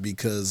leave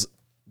because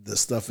the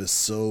stuff is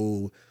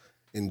so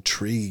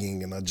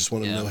intriguing, and I just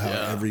want to know how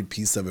every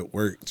piece of it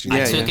works.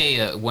 I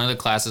took one of the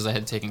classes I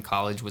had to take in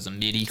college was a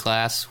MIDI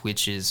class,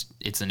 which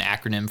it's an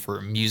acronym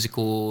for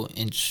Musical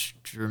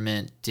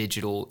Instrument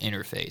Digital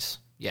Interface.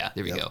 Yeah,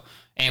 there we go.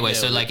 Anyway,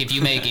 so like if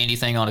you make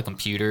anything on a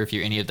computer, if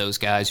you're any of those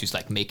guys who's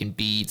like making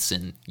beats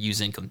and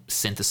using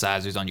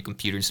synthesizers on your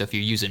computer and stuff,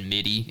 you're using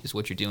MIDI is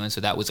what you're doing.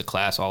 So that was a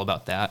class all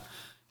about that.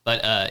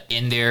 But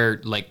in there,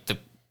 like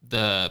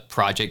the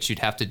projects you'd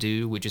have to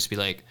do would just be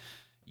like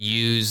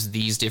use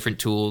these different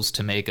tools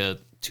to make a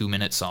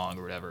 2-minute song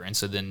or whatever. And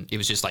so then it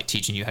was just like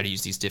teaching you how to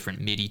use these different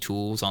MIDI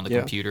tools on the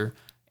computer.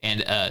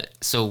 And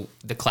so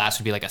the class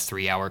would be like a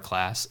 3-hour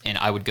class, and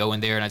I would go in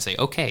there and I'd say,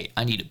 okay,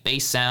 I need a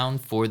bass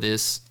sound for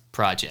this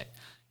project.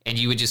 And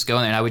you would just go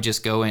in and I would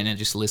just go in and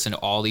just listen to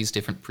all these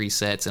different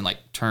presets and like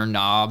turn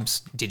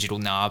knobs, digital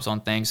knobs on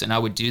things. And I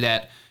would do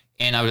that.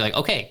 And I would be like,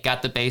 okay,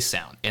 got the bass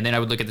sound. And then I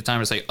would look at the timer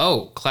and say,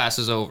 oh, class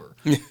is over.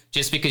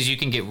 Just because you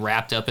can get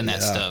wrapped up in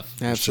that stuff.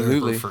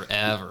 Absolutely. For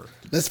forever.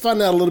 Let's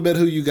find out a little bit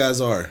who you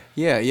guys are.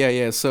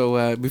 Yeah.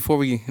 So before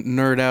we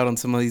nerd out on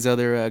some of these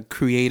other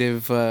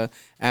creative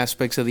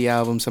aspects of the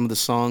album, some of the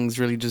songs,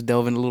 really just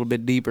delving a little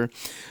bit deeper,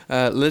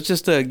 let's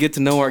just get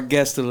to know our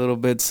guest a little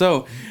bit.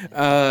 So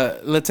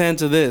let's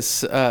answer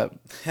this.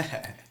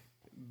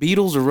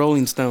 Beatles or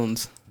Rolling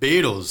Stones?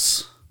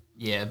 Beatles.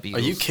 Yeah, Beatles. Are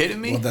you kidding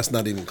me? Well, that's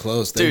not even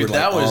close. They Dude, were like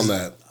that was on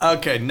that.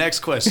 Okay, next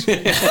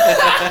question.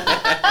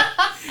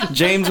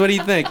 James, what do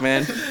you think,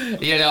 man?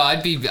 Yeah, no,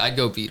 I'd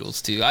go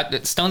Beatles too.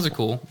 Stones are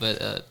cool,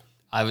 but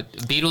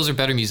Beatles are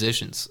better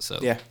musicians. So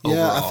Yeah.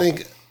 Yeah, overall.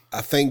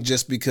 I think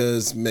just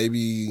because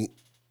maybe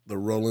the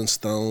Rolling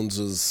Stones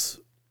is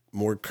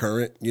more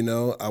current,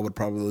 I would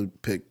probably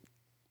pick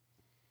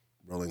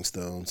Rolling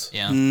Stones.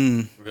 Yeah.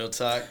 Real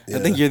talk. I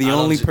think you're the I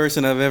only don't-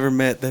 person I've ever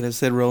met that has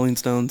said Rolling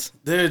Stones.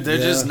 They're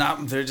just Yeah.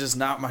 not. They're just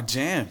not my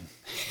jam.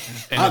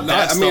 And I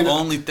that's mean, the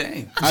only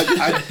thing.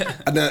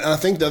 I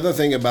think the other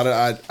thing about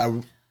it,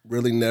 I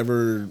really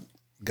never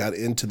got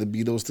into the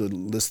Beatles to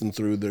listen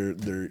through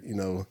their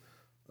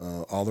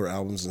all their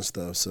albums and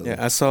stuff. So Yeah,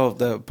 I saw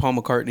the Paul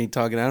McCartney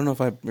talking. I don't know if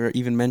I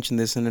even mentioned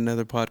this in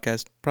another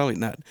podcast. Probably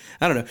not.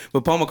 I don't know.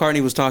 But Paul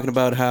McCartney was talking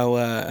about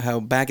how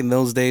back in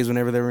those days,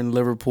 whenever they were in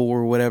Liverpool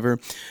or whatever,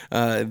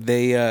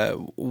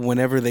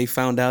 whenever they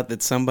found out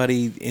that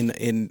somebody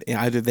in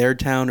either their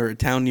town or a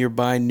town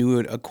nearby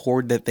knew a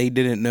chord that they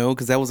didn't know,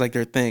 because that was like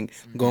their thing,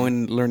 going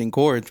and learning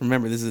chords.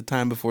 Remember, this is a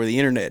time before the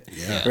internet,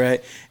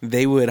 right?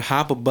 They would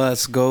hop a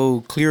bus,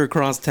 go clear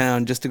across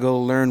town just to go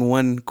learn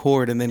one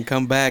chord, and then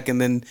come back and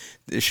then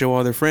show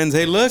all their friends,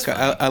 hey, look,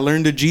 I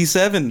learned a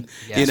G7.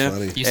 Yeah,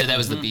 funny. You said that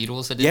was the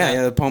Beatles that did that?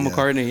 Yeah, Paul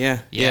McCartney,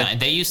 yeah. Yeah, and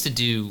they used to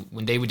do,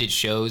 when they did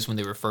shows when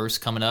they were first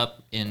coming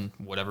up in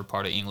whatever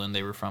part of England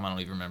they were from, I don't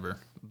even remember.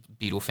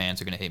 Beatle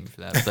fans are going to hate me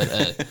for that.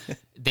 But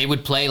they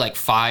would play like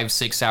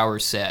 5-6 hour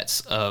sets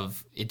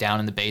of it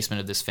down in the basement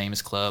of this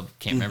famous club.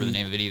 Can't remember the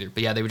name of it either.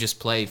 But yeah, they would just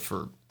play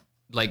for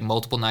like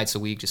multiple nights a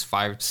week, just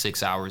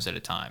 5-6 hours at a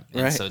time.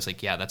 And Right. so it's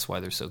like, yeah, that's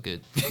why they're so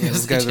good.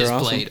 those They guys are just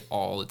awesome. played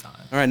all the time.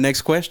 All right,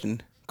 next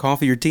question.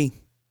 Coffee or tea?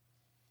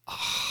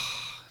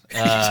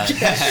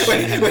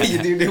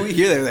 Wait, did we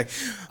hear that? Like,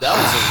 That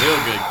was a real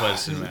good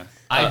question, man.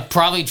 I'd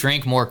probably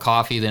drink more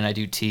coffee than I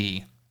do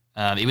tea.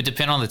 It would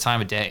depend on the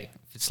time of day.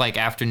 If it's like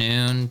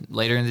afternoon,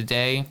 later in the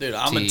day. Dude,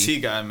 I'm a tea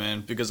guy,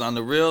 man, because on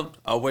the real,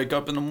 I wake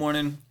up in the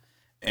morning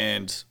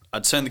and I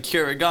turn the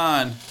Keurig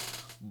on,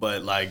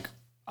 but like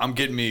I'm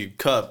getting me a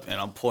cup and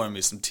I'm pouring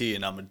me some tea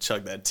and I'm gonna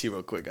chug that tea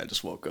real quick. I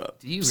just woke up.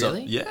 Do you So,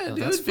 really? Yeah, Oh,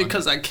 dude, that's funny.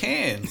 because I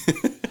can. So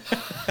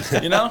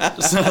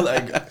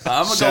like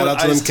I'm gonna shout go out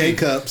with to them iced tea. K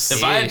cups.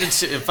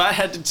 If I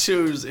had to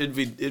choose,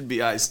 it'd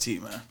be iced tea,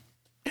 man.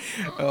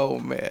 oh,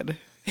 man.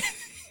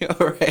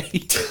 All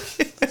right.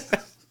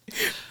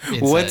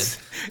 Inside.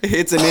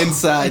 It's an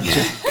inside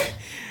joke.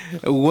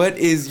 What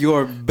is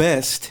your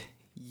best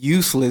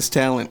useless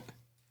talent?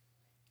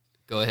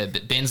 Go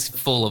ahead. Ben's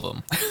full of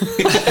them.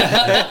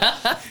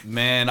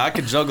 Man, I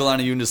could juggle on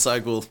a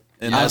unicycle,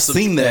 and I've that's the-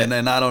 seen that.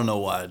 and I don't know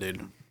why,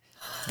 dude.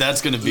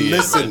 That's gonna be it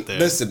Listen, right there.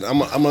 listen. I'm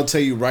gonna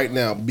tell you right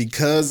now,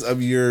 because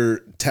of your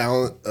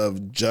talent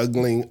of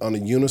juggling on a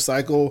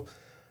unicycle,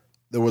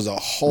 there was a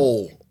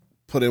hole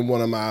put in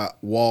one of my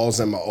walls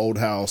in my old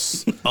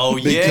house. Oh,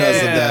 because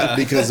of yeah. that.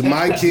 Because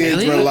my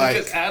kids were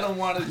like, I don't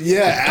want to.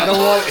 yeah, I don't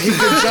want. He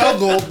could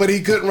juggle, but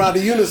he couldn't ride a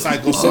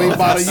unicycle, so he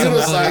bought a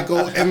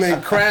unicycle and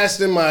then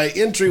crashed in my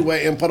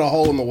entryway and put a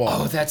hole in the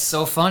wall. Oh, that's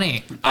so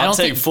funny. I I'll don't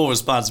take think full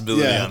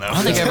responsibility Yeah. on that. I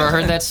don't think I ever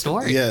heard that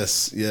story.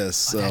 Yes, yes.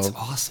 So That's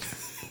awesome.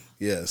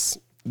 yes,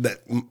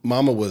 that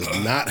Mama was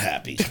not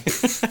happy.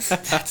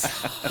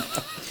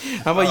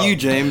 How about you,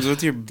 James?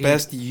 What's your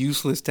best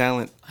useless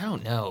talent? I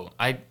don't know.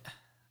 I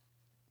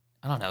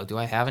don't know. Do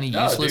I have any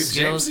No, dude, useless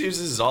James skills?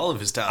 uses all of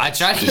his I talents.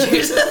 try to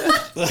use.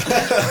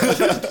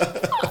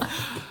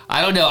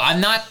 I don't know.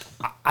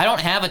 I don't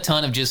have a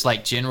ton of just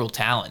like general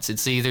talents.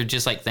 It's either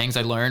just like things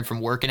I learned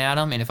from working at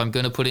them, and if I'm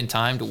going to put in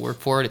time to work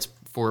for it, it's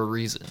for a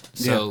reason.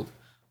 So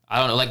I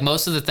don't know. Like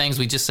most of the things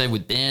we just said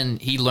with Ben,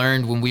 he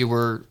learned when we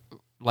were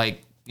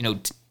like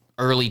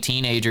early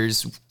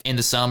teenagers in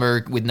the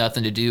summer with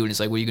nothing to do, and it's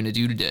like, what are you going to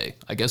do today?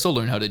 I guess I'll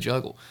learn how to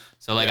juggle.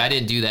 So like I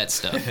didn't do that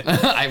stuff.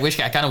 I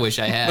kind of wish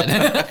I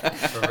had.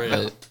 For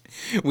real.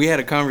 We had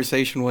a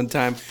conversation one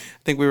time.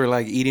 I think we were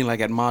like eating like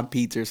at Mod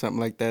Pizza or something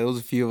like that. There was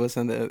a few of us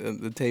on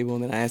the table,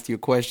 and then I asked you a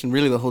question.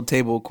 Really, the whole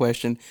table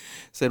question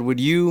said, "Would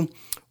you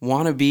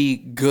want to be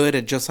good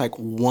at just like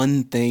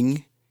one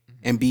thing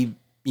and be,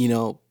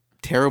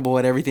 terrible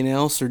at everything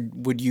else, or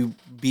would you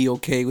be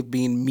okay with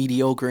being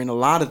mediocre in a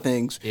lot of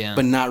things,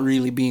 but not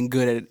really being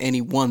good at any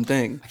one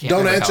thing?"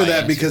 Don't answer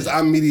that because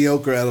I'm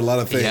mediocre at a lot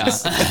of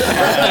things.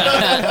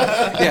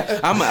 Yeah,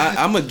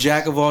 I'm a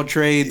jack of all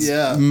trades,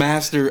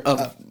 master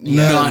of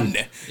none.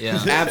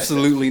 Yeah.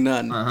 Absolutely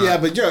none. Yeah,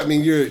 but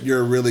you're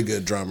a really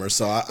good drummer,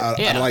 so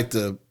I like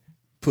to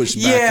push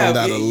back on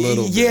that a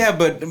little bit. Yeah,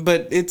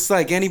 but it's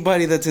like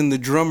anybody that's in the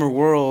drummer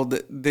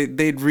world,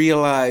 they'd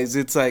realize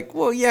it's like,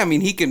 well, yeah, I mean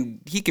he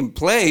can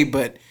play,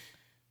 but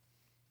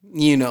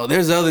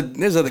there's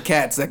other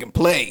cats that can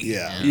play.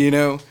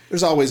 Yeah.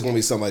 There's always going to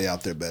be somebody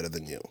out there better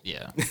than you.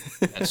 Yeah,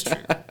 that's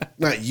true.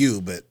 Not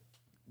you, but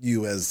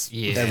you as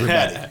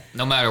everybody.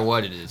 No matter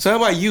what it is. So how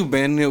about you,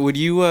 Ben? Would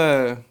you?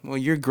 Well,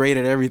 you're great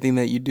at everything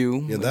that you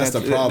do. Yeah, that's the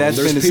problem.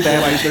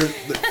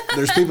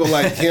 There's people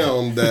like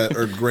him that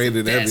are great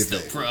at everything.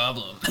 That's the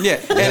problem. Yeah,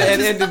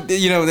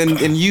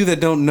 and you that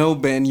don't know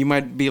Ben, you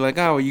might be like,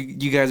 oh,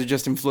 you guys are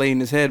just inflating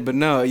his head, but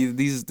no, he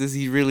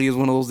really is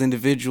one of those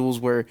individuals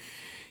where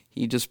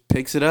he just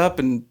picks it up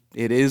and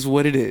it is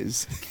what it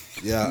is.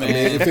 Yeah, I mean,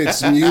 if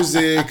it's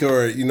music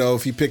or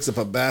if he picks up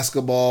a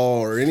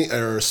basketball or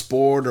a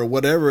sport or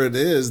whatever it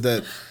is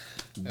that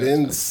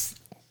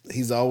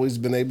he's always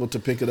been able to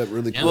pick it up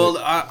really quick. Well,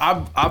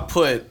 I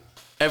put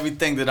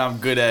everything that I'm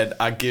good at.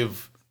 I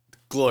give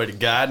glory to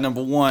God,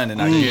 number one, and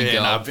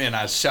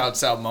I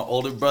shouts out my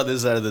older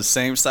brothers that are the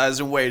same size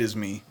and weight as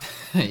me.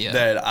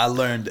 That I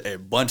learned a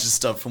bunch of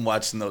stuff from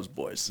watching those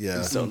boys. Yeah.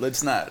 And so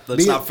let's not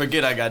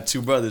forget I got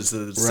two brothers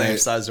that are the same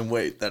size and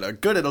weight that are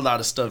good at a lot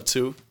of stuff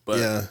too.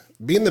 But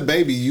being the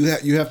baby, you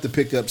have to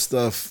pick up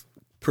stuff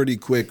pretty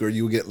quick or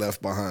you get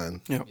left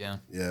behind.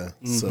 Yeah.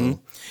 So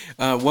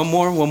one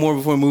more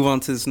before we move on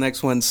to this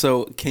next one.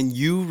 So can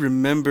you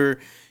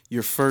remember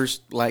your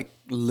first like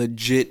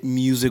legit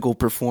musical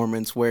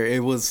performance where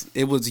it was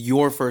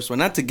your first one,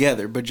 not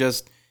together, but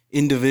just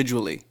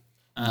individually?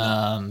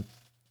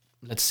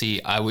 Let's see.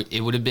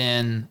 It would have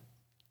been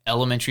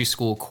elementary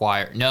school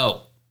choir.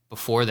 No,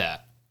 before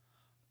that,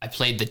 I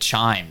played the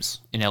chimes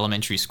in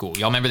elementary school.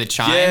 Y'all remember the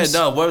chimes? Yeah,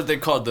 no. What were they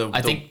called?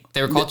 I think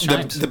they were called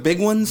chimes. The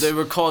big ones. They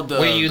were called the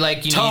where you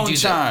tone do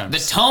chimes.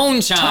 The tone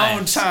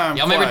chimes. Tone chime.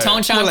 Y'all remember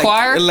tone chime like,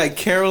 choir? Like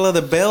Carol of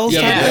the Bells.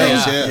 Yeah, the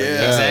Bells.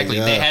 Yeah, exactly.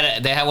 yeah.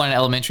 They had one in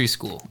elementary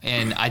school,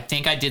 and I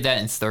think I did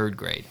that in third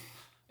grade,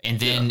 and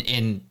then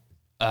in.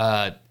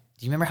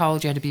 Do you remember how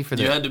old you had to be for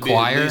the choir? You had to be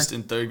at least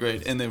in third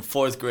grade, and then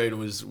fourth grade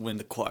was when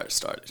the choir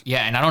started.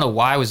 Yeah, and I don't know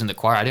why I was in the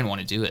choir. I didn't want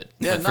to do it.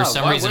 Yeah, but for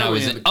some reason I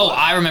was in. Oh,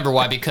 I remember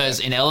why.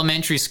 Because in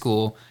elementary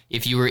school,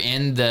 if you were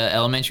in the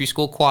elementary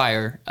school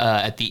choir,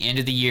 at the end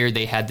of the year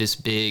they had this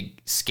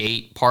big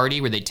skate party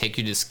where they take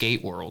you to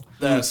Skate World.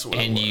 That's what.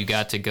 And you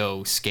got to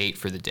go skate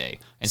for the day,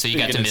 and so you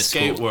got to Speaking of miss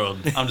Skate school. World.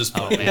 I'm just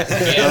playing. Yeah.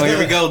 Oh, here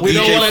we go. We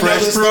don't want to know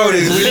the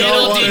stories. We don't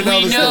Little want to did know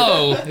we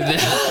the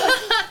stories. know.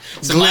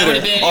 So mine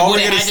would've been, All we're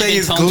going to say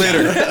is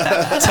glitter.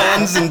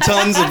 Tons and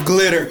tons of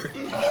glitter.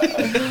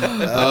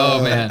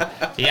 Oh, man.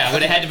 Yeah, it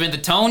would have had to be the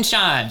tone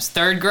chimes.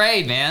 Third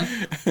grade, man.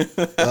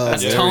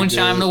 That's tone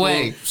chiming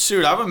away. Well,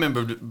 shoot, I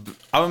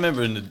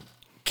remember in the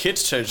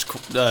kids' church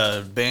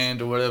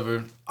band or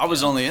whatever, I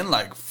was only in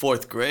like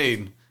fourth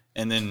grade.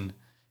 And then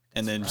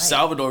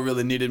Salvador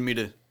really needed me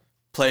to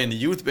play in the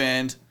youth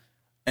band.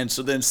 And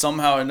so then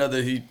somehow or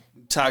another he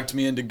talked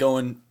me into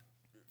going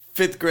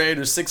fifth grade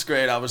or sixth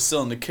grade. I was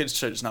still in the kids'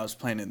 church and I was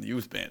playing in the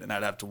youth band, and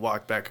I'd have to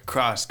walk back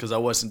across because I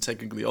wasn't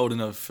technically old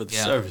enough for the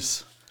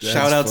service.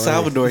 Shout out funny.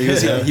 Salvador.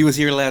 He was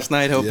here last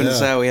night helping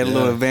us out. We had a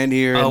little event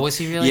here. Oh, was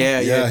he really? Yeah.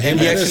 him And he and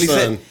his actually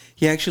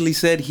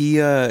son. said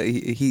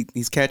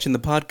he's catching the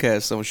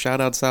podcast. So shout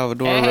out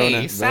Salvador. Hey,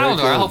 Rona.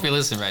 Salvador, cool. I hope you're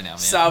listening right now, man.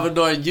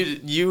 Salvador,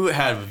 you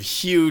have a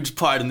huge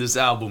part in this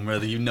album,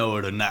 whether you know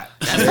it or not.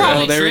 That's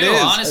probably there it true,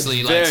 is.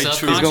 honestly. Very Like,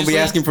 true. He's gonna be subconsciously.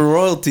 asking for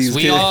royalties.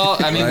 We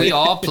kid. we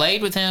all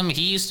played with him.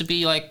 He used to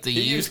be like the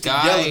He youth used to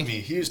guy. yell at me.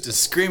 He used to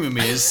scream at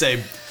me and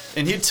say,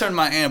 and he'd turn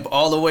my amp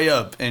all the way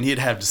up, and he'd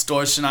have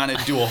distortion on it,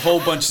 do a whole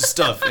bunch of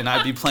stuff, and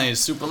I'd be playing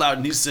super loud,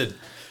 and he said,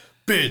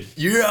 "Ben,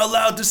 you hear how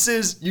loud this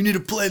is? You need to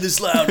play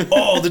this loud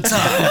all the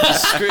time."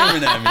 Just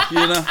screaming at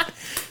me, you know?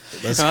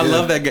 I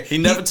love that guy. He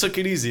never took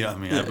it easy on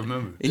me, I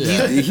remember.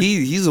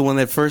 He's the one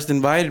that first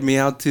invited me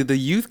out to the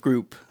youth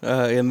group,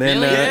 and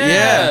then Really?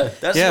 Yeah.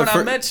 That's when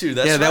I met you.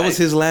 That's that right. was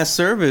his last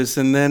service,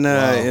 and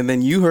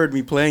then you heard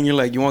me play, and you're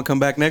like, "You want to come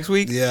back next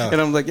week?" Yeah. and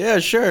I'm like, "Yeah,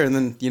 sure." And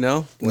then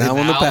now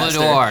I'm the pastor.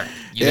 Salvador.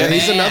 you Yeah, the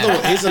he's man. another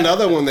one. He's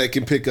another one that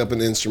can pick up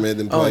an instrument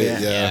and play it.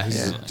 yeah. Yeah,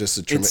 he's Yeah. just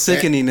a It's tremendous.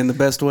 sickening in the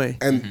best way.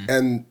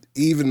 And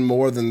even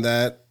more than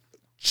that,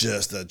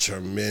 just a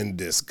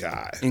tremendous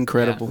guy.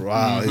 Incredible.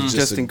 Wow, he's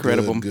Just a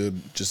incredible.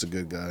 just a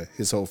good guy.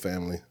 His whole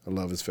family. I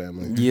love his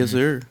family. Yes,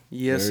 sir.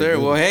 Yes, Very sir.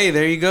 good. Well, hey,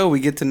 there you go. We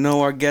get to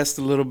know our guest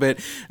a little bit.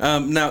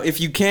 Now, if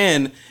you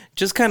can,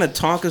 just kind of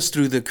talk us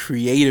through the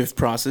creative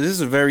process. This is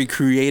a very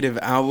creative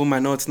album. I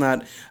know it's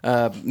not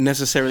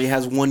necessarily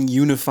has one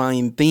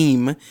unifying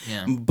theme,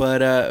 Yeah.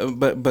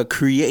 but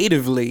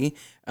creatively,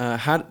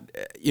 how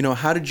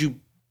did you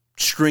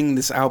string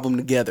this album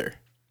together?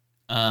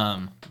 Do you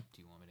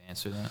want me to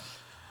answer that?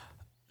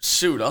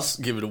 Shoot, I'll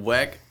give it a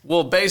whack.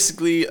 Well,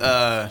 basically,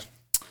 I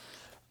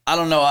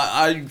don't know.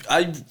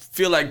 I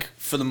feel like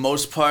for the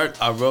most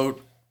part, I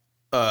wrote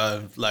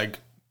like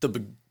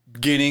the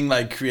beginning,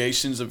 like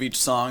creations of each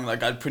song.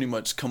 Like I'd pretty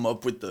much come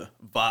up with the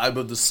vibe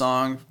of the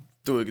song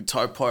through a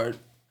guitar part,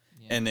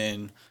 and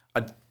then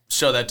I'd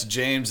show that to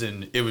James,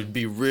 and it would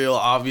be real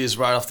obvious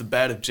right off the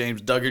bat if James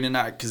dug it or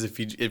not. Because if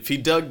he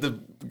dug the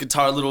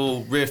guitar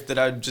little riff that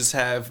I'd just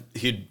have,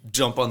 he'd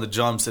jump on the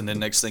drums, and then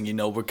next thing you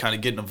know, we're kind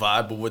of getting a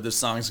vibe of where the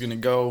song's gonna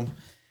go.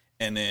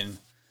 And then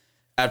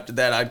after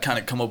that, I'd kind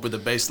of come up with a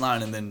bass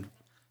line, and then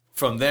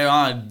from there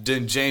on,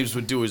 then James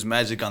would do his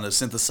magic on the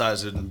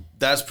synthesizer, and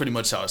that's pretty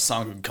much how a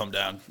song would come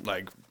down.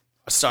 Like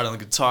I start on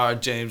the guitar,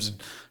 James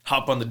would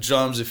hop on the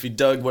drums if he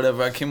dug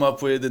whatever I came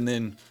up with, and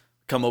then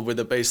come up with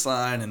a bass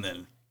line, and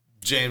then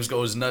James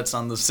goes nuts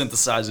on the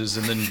synthesizers,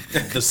 and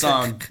then the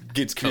song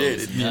gets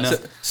created. You know?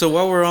 So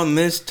while we're on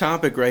this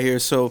topic right here,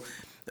 so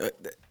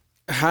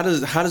how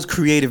does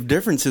creative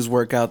differences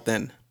work out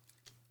then?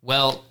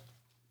 Well,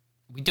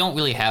 we don't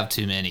really have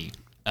too many.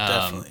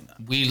 Definitely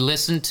not.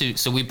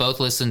 We both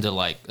listen to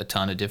like a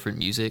ton of different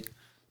music.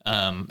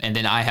 And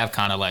then I have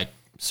kind of like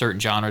certain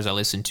genres I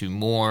listen to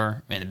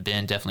more, and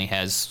Ben definitely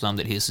has some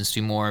that he listens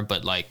to more,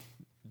 but like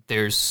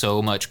there's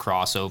so much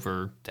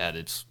crossover that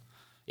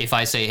if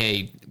I say,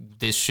 hey,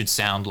 this should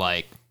sound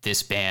like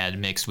this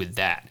band mixed with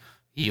that,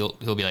 he'll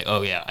be like,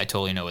 oh yeah, I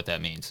totally know what that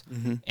means.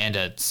 Mm-hmm.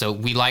 And so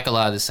we like a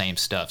lot of the same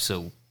stuff.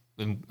 So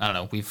I don't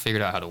know, we've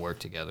figured out how to work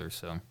together.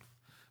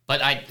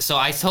 But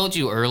I told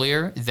you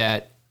earlier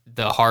that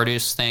the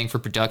hardest thing for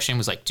production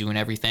was like doing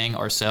everything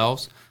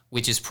ourselves,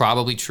 which is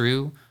probably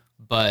true,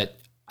 but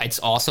it's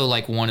also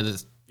like one of the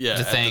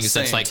things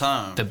that's like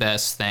the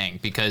best thing,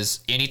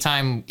 because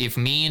anytime if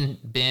me and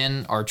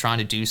Ben are trying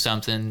to do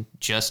something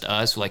just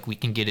us, like we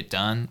can get it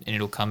done and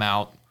it'll come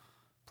out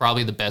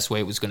probably the best way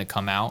it was going to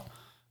come out.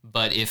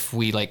 But if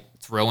we like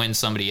throw in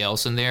somebody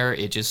else in there,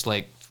 it just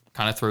like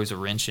kind of throws a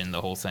wrench in the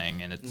whole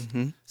thing. And it's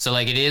so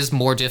like it is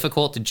more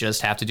difficult to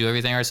just have to do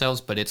everything ourselves,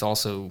 but it's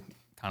also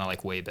kind of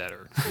like way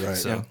better. Right.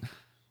 So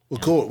Well,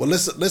 cool. Well,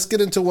 let's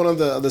get into one of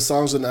the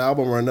songs on the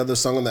album, or another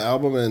song on the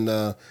album, and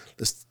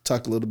let's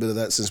talk a little bit of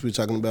that since we're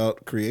talking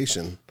about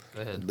creation.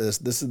 go ahead. This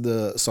is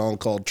the song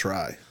called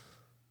 "Try."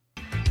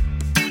 You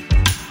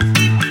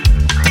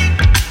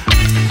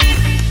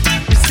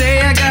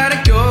say I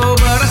gotta go,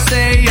 but I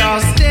say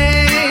I'll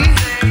stay.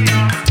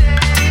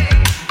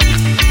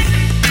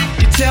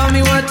 You tell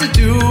me what to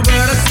do, but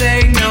I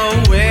say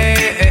no way.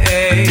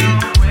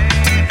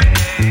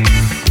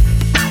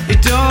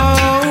 It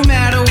don't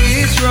matter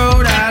which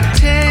road I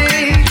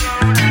take.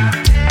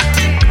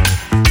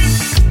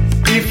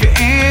 If it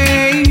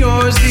ain't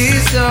yours,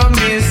 it's a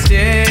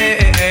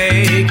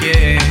mistake.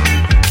 Yeah.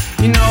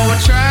 You know I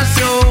try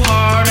so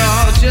hard,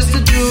 all just to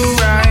do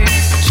right.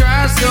 I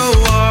try so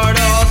hard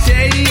all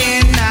day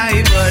and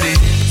night, but it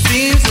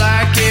seems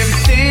like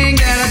everything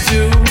that I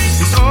do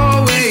is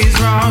always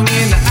wrong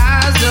in the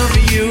eyes of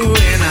you.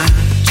 And I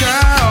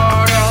try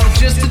hard all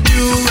just to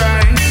do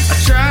right. I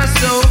try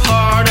so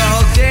hard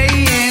all day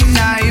and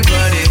night,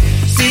 but it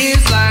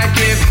seems like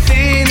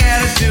everything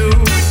that I do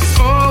is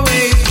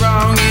always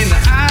wrong in the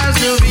eyes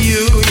of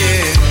you.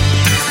 Yeah.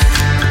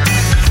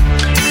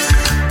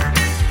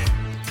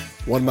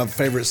 One of my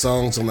favorite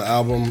songs on the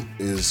album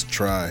is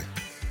 "Try."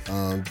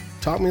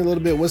 Talk me a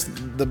little bit. What's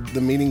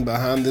the meaning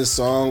behind this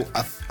song?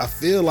 I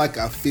feel like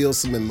I feel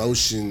some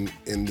emotion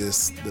in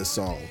this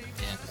song.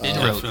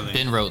 Yeah.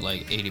 Ben wrote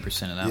like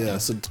 80% of that Yeah. one.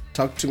 So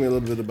talk to me a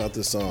little bit about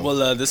this song.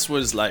 Well, this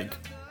was like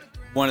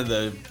one of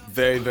the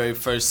very, very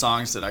first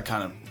songs that I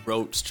kind of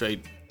wrote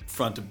straight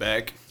front to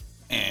back.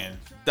 And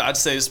I'd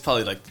say it's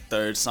probably like the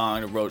third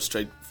song I wrote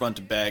straight front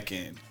to back.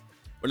 And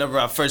whenever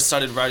I first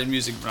started writing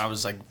music when I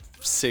was like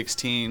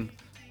 16,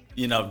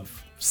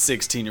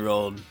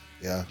 16-year-old,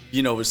 yeah.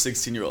 you know what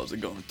 16-year-olds are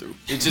going through.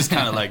 It's just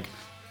kind of like,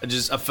 I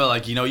felt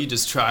like, you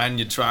just try and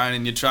you're trying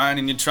and you're trying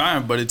and you're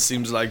trying, but it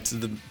seems like to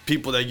the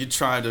people that you're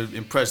trying to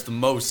impress the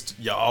most,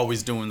 you're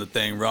always doing the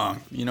thing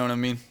wrong. You know what I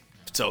mean?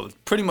 So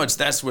pretty much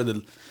that's where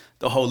the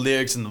whole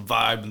lyrics and the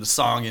vibe and the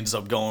song ends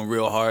up going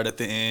real hard at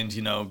the end,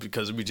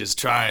 because we just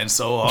trying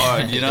so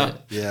hard,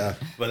 Yeah.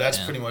 But that's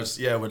pretty much,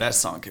 where that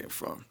song came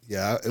from.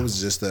 Yeah, it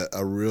was just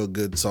a real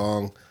good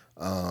song.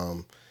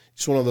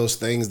 It's one of those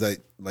things that,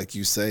 like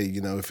you say,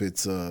 if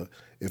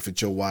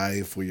it's your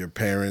wife or your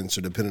parents,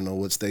 or depending on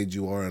what stage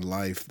you are in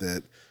life,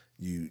 that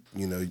you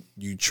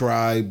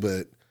try,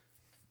 but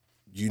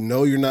you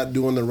know you're not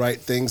doing the right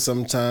thing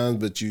sometimes,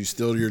 but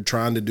you're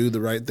trying to do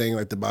the right thing,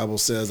 like the Bible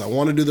says. I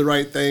want to do the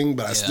right thing,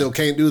 but I still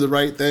can't do the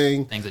right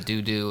thing. Things that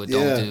do, or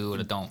don't do, or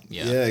don't.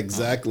 Yeah. Yeah,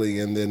 exactly.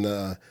 And then,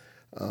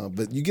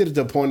 but you get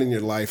to a point in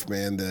your life,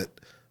 man, that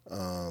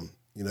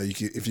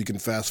if you can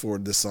fast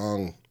forward this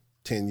song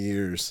 10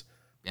 years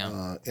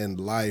in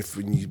life,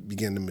 when you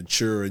begin to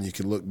mature, and you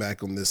can look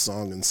back on this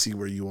song and see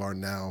where you are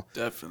now.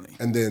 Definitely.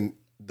 And then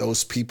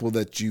those people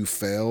that you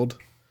failed,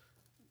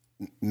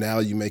 now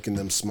you making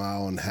them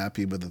smile and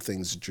happy with the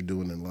things that you're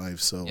doing in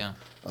life. So,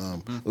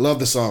 love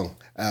the song.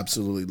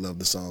 Absolutely love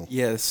the song.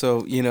 Yeah.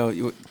 So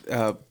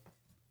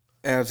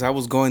as I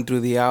was going through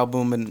the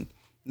album, and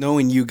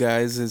knowing you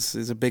guys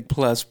is a big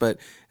plus, but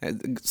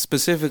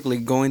specifically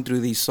going through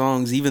these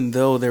songs, even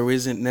though there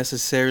isn't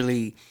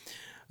necessarily,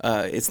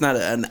 it's not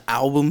an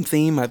album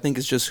theme. I think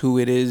it's just who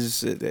it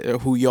is,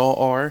 who y'all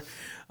are.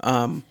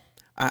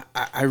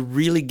 I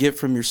really get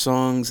from your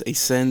songs a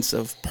sense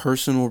of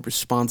personal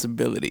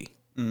responsibility.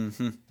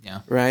 Mm-hmm.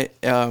 Yeah. Right.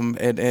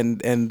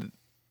 And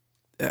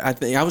I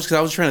think I was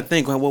trying to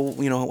think,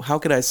 well, how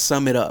could I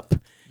sum it up?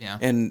 Yeah.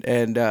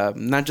 And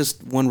not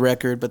just one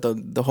record, but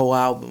the whole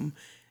album.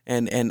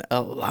 And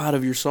a lot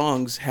of your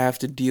songs have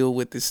to deal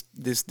with this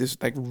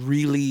like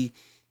really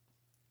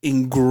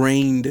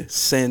ingrained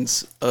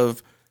sense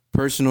of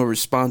personal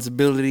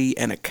responsibility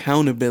and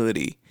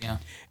accountability. Yeah.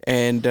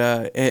 And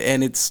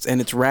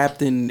it's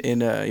wrapped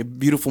in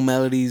beautiful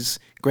melodies,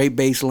 great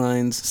bass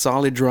lines,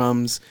 solid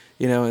drums.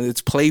 And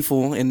it's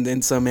playful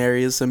in some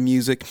areas, some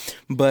music.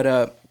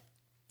 But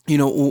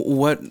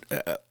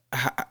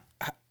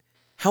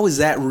how is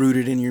that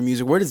rooted in your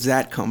music? Where does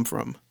that come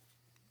from?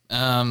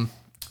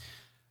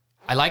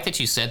 I like that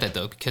you said that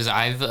though, because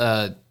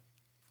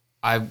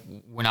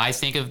when I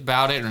think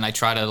about it and I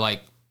try to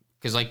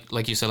because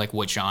like you said, like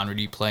what genre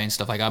do you play and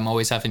stuff, like I'm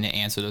always having to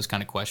answer those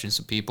kind of questions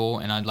to people,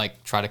 and I'd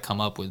like try to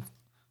come up with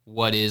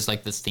what is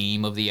like the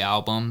theme of the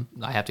album.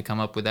 I have to come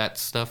up with that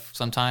stuff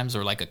sometimes,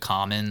 or like a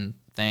common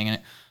thing,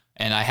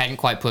 and I hadn't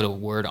quite put a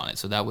word on it.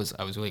 So I was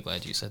really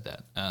glad you said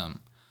that.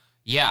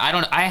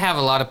 I have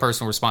a lot of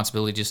personal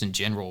responsibility just in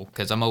general,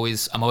 because I'm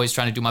always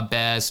trying to do my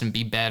best and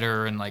be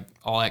better and like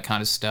all that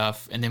kind of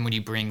stuff. And then when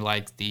you bring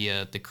like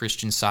the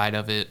Christian side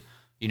of it,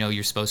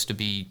 you're supposed to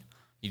be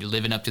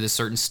living up to this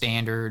certain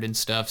standard and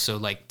stuff. So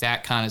like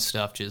that kind of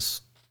stuff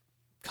just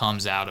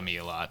comes out of me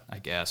a lot, I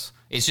guess.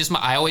 It's just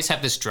I always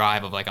have this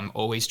drive of like, I'm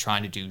always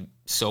trying to do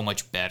so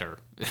much better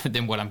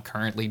than what I'm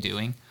currently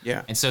doing.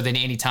 Yeah. And so then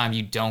anytime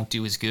you don't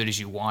do as good as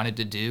you wanted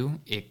to do,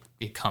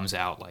 it comes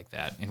out like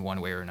that in one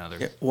way or another.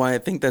 Yeah, why I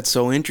think that's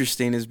so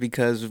interesting is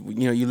because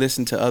you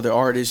listen to other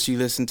artists, you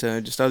listen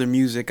to just other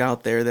music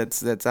out there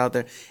that's out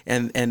there,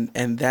 and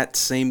that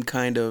same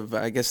kind of,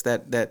 I guess,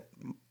 that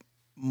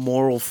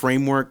moral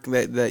framework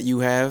that you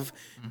have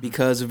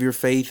because of your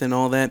faith and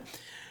all that,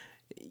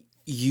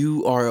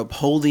 you are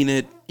upholding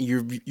it.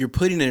 You're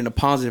putting it in a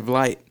positive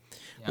light.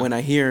 Yeah. When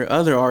I hear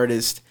other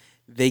artists,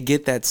 they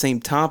get that same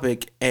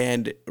topic,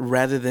 and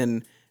rather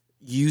than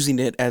using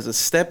it as a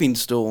stepping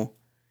stool,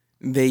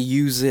 they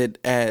use it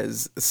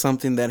as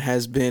something that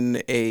has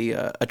been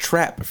a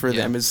trap for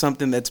them. It's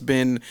something that's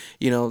been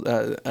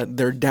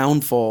their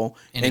downfall,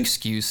 an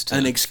excuse.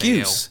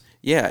 Fail.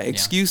 Yeah,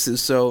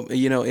 excuses. So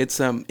it's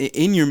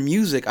in your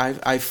music. I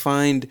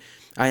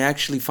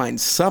actually find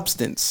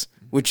substance,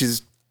 which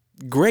is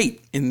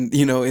great in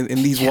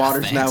these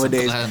waters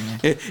nowadays.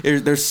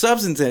 There's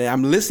substance in it.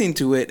 I'm listening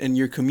to it, and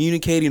you're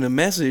communicating a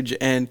message.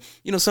 And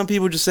some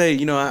people just say,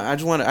 I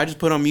just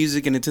put on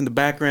music and it's in the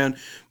background.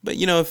 But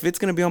if it's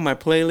gonna be on my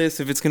playlist,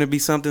 if it's gonna be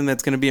something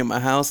that's gonna be in my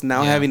house,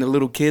 now having a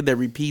little kid that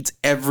repeats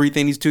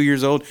everything. He's 2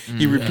 years old.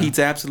 He repeats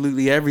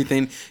absolutely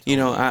everything.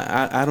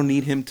 I don't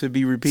need him to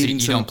be repeating.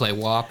 So you don't play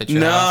WAP at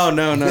your house?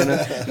 No.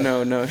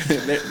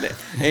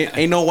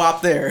 ain't no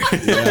WAP there.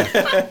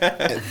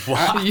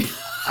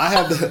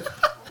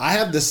 I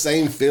have the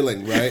same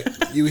feeling, right?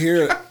 You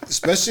hear,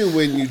 especially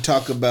when you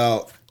talk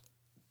about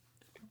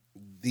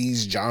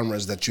these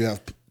genres that you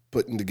have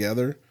putting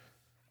together,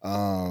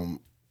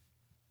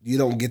 you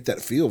don't get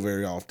that feel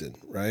very often,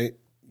 right?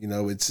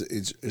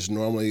 It's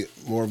normally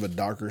more of a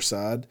darker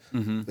side,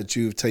 but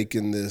you've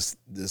taken this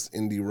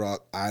indie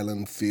rock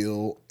island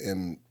feel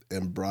and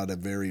brought a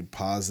very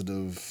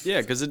positive.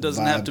 Yeah, because it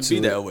doesn't have to be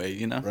that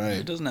way, Right.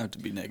 It doesn't have to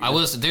be negative. I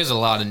will say there's a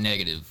lot of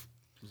negative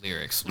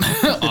lyrics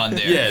on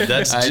there.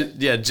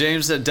 Yeah,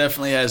 James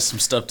definitely has some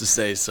stuff to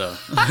say. So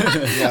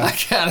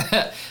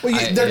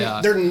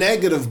they're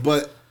negative,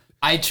 but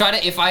I try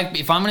to if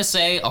I'm gonna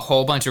say a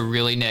whole bunch of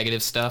really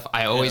negative stuff,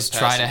 I always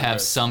try to have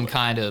some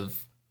kind of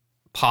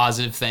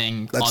positive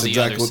thing on the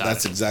other side.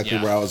 That's exactly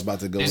where I was about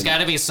to go. There's got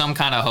to be some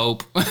kind of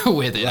hope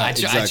with it. Right,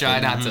 I try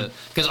not to,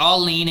 because I'll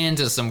lean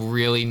into some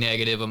really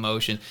negative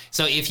emotion.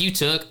 So if you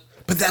took.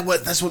 But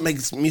that's what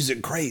makes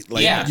music great.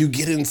 Like you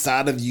get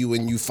inside of you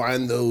and you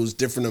find those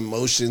different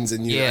emotions,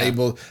 and you're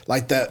able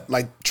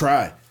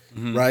try.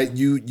 Right?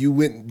 You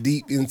went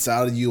deep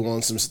inside of you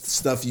on some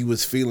stuff you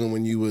was feeling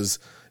when you was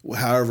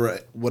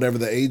whatever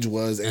the age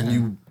was, and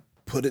you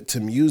put it to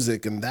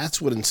music, and that's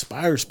what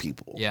inspires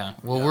people. Yeah.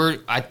 Well,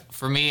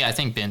 for me, I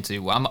think Ben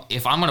too.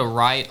 If I'm gonna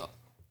write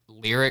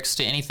lyrics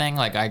to anything,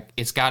 like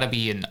it's got to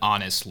be an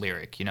honest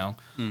lyric, you know.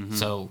 Mm-hmm.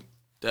 So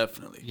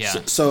Definitely. yeah.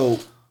 So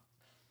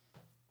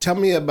tell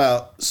me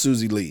about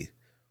Susie Lee.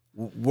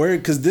 Where,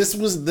 because this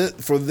was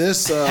for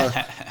this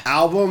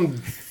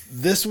album,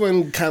 this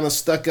one kind of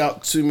stuck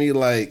out to me.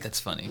 Like, That's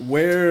funny.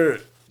 Where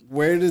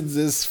did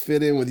this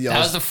fit in with y'all? That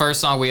was the first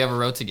song we ever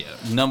wrote together.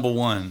 Number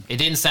one. It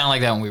didn't sound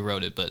like that when we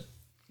wrote it, but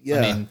Yeah.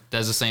 I mean,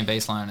 there's the same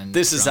bass line. And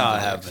This is drum how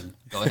it lyrics. happened.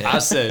 Go ahead. I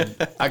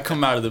said, I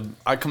come out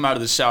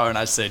of the shower and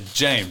I said,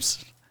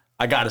 James,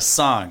 I got a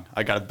song.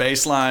 I got a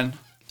bass line.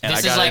 And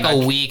This I is got like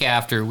and a week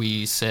after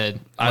we said.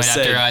 I Right said,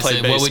 after I play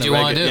said, bass "What would in you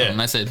a want to reggae- do?" yeah. And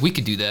I said, "We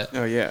could do that."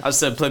 Oh yeah. I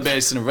said play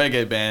bass in a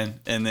reggae band,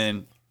 and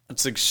then I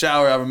took a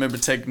shower. I remember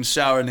taking a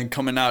shower and then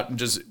coming out and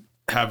just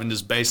having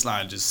this bass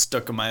line just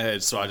stuck in my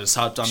head. So I just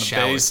hopped on the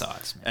Shower bass,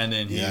 thoughts, man. and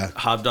then he Yeah.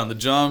 hopped on the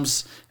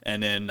drums,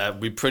 and then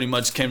we pretty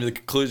much came to the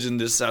conclusion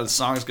this is how the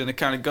song's gonna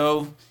kind of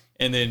go.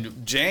 And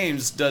then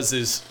James does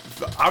this.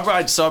 I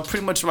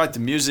pretty much write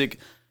the music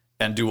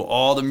and do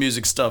all the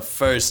music stuff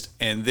first,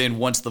 and then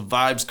once the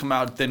vibes come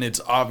out, then it's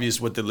obvious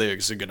what the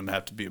lyrics are gonna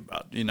have to be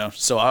about, you know.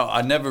 So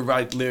I never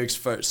write lyrics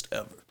first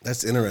ever.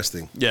 That's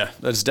interesting. Yeah,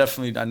 that's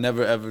definitely, I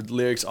never ever,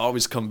 lyrics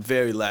always come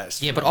very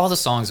last. Yeah, but all the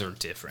songs are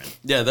different.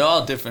 Yeah, they're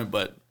all different,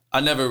 but I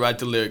never write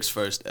the lyrics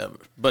first ever.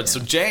 But so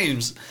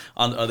James,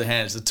 on the other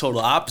hand, is the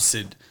total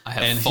opposite. I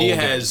have and he folders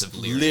has of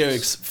lyrics.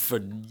 lyrics. For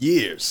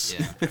years.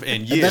 Yeah.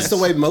 And years. And that's the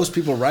way most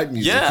people write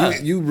music. Yeah.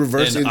 You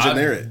reverse And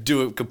engineer I it.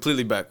 do it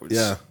completely backwards.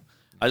 Yeah.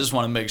 I just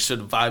want to make sure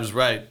the vibe's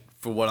right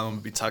for what I'm going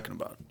to be talking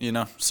about, you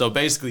know? So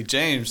basically,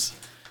 James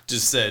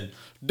just said,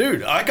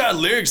 dude, I got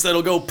lyrics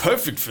that'll go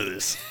perfect for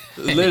this.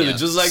 Literally, Yeah.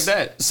 just like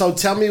that. So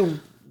tell me,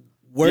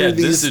 where Yeah, did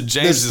this is this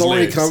James's story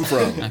lyrics. come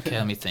from? Okay,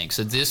 let me think.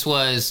 So this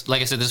was,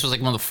 like I said, this was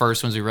like one of the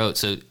first ones we wrote.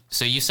 So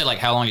you said like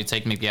how long did it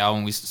take to make the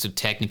album? So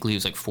technically it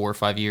was like 4 or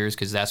 5 years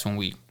because that's when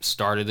we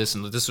started this,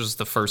 and this was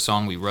the first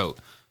song we wrote.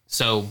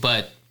 So,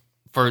 but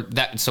for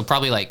that, so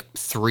probably like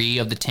 3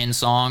 of the 10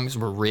 songs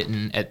were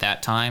written at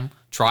that time.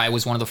 Try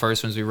was one of the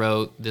first ones we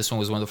wrote. This one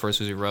was one of the first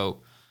ones we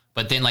wrote.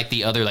 But then like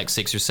the other like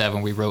 6 or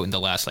 7 we wrote in the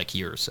last like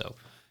year or so.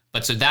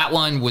 But so that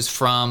one was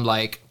from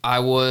like I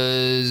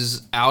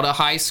was out of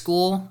high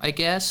school, I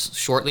guess,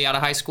 shortly out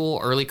of high school,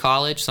 early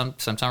college,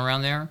 sometime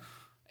around there.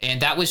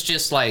 And that was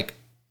just like,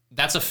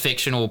 that's a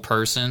fictional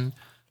person,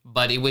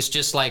 but it was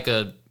just like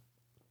a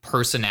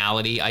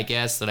personality, I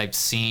guess, that I've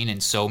seen in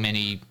so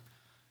many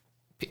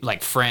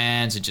like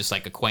friends and just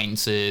like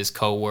acquaintances,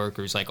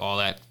 coworkers, like all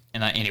that.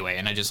 And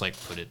I just like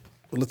put it.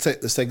 Well, let's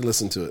take a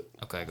listen to it.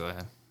 Okay, go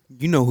ahead.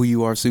 You know who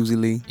you are, Susie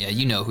Lee. Yeah,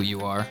 you know who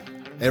you are.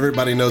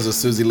 Everybody knows it's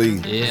Susie Lee.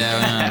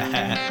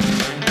 Yeah.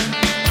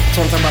 That's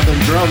what I'm talking about, them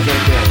drums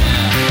right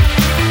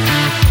there.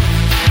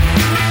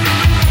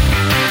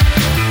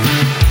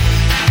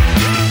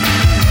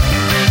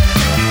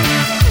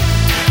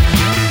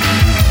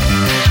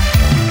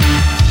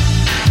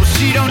 Well,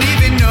 she don't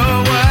even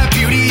know what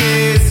beauty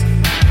is.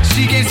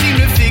 She can't seem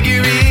to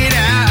figure it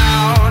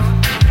out.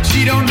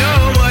 She don't know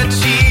what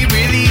she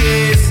really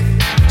is.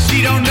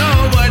 She don't know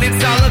what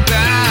it's all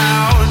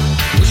about.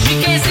 She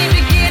can't seem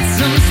to get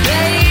some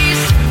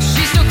space.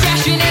 She's still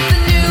crashing at the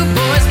new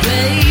boy's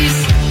place.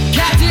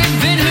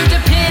 Captive in her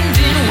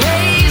dependent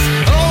ways.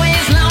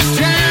 Always lost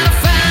trying to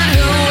find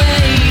her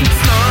way.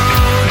 Slow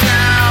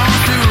down,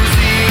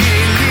 Susie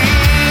Lee.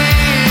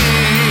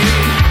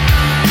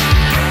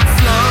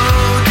 Slow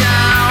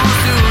down,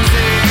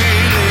 Susie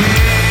Lee.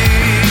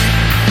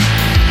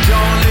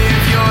 Don't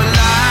live your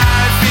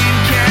life in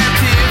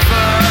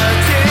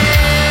captivity.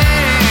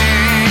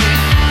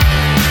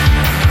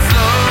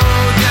 Slow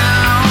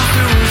down,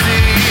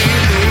 Susie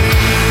Lee.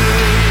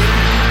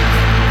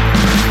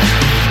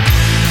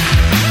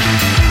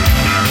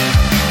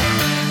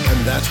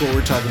 And that's what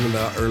we're talking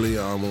about early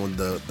on with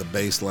the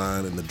bass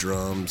line and the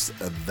drums.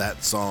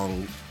 That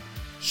song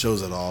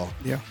shows it all.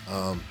 Yeah.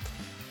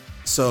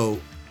 So,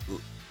 I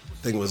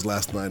think it was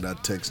last night. I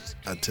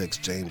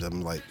text James.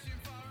 I'm like,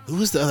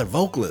 who is the other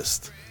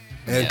vocalist?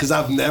 And because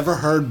I've never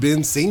heard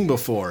Ben sing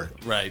before.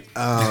 Right. He's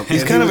And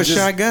kind he of a was just-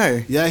 shy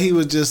guy. Yeah, he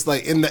was just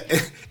like in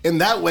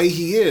that way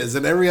he is.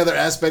 In every other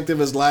aspect of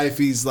his life,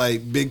 he's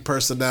like big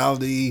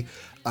personality.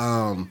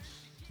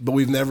 But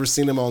we've never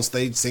seen him on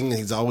stage singing.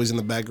 He's always in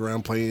the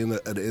background playing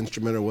an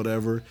instrument or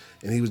whatever.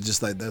 And he was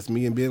just like, "That's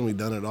me and Ben. We've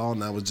done it all."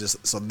 And I was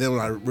just so then when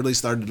I really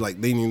started like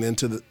leaning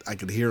into I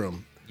could hear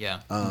him.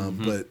 Yeah.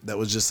 But that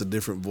was just a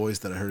different voice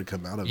that I heard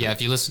come out of Yeah, it.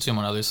 if you listen to him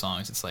on other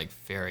songs, it's like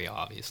very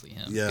obviously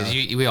him. Yeah.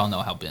 Because we all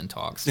know how Ben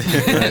talks.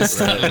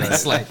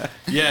 It's like,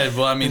 Yeah,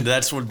 well, I mean,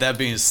 that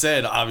being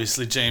said,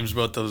 obviously James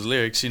wrote those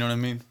lyrics, you know what I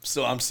mean?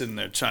 So I'm sitting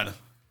there trying to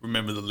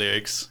remember the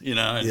lyrics, you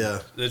know? And Yeah.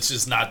 it's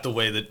just not the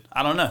way that,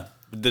 I don't know.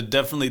 Those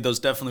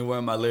definitely were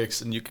my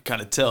lyrics, and you could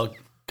kind of tell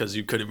because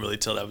you couldn't really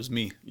tell that was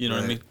me, you know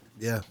what I mean?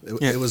 Yeah,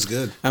 Yeah. it was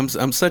good.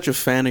 I'm such a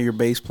fan of your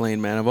bass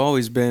playing, man. I've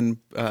always been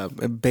a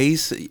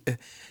bass.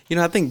 You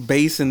know, I think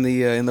bass in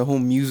the whole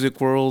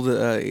music world,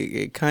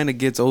 it kind of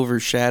gets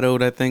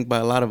overshadowed, I think, by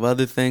a lot of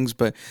other things.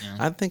 But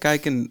I think I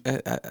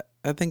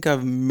think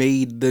I've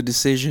made the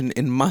decision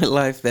in my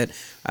life that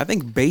I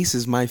think bass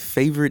is my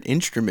favorite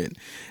instrument.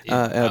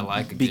 I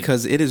like it,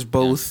 because it is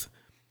both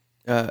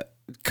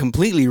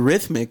completely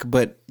rhythmic,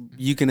 but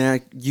you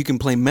can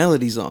play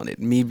melodies on it.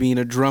 Me being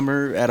a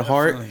drummer at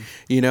heart,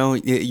 you know,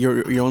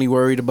 you're only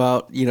worried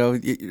about, you know,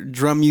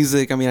 drum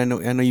music. I mean, I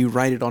know you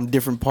write it on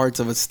different parts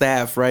of a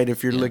staff, right?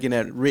 If you're looking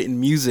at written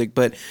music,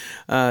 but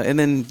and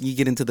then you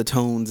get into the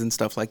tones and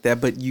stuff like that.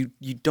 But you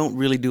don't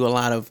really do a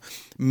lot of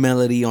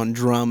melody on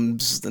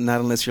drums, not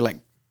unless you're like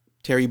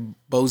Terry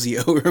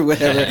Bozzio or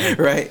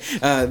whatever, right?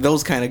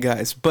 Those kind of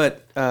guys.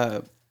 But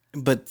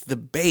the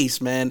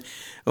bass, man,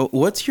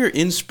 what's your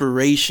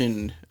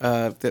inspiration?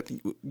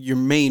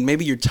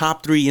 Maybe your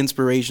top 3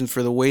 inspirations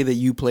for the way that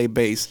you play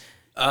bass?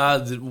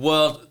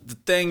 Well, the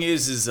thing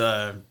is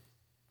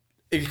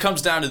it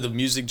comes down to the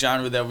music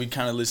genre that we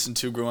kind of listened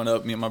to growing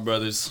up, me and my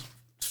brothers,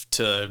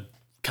 to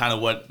kind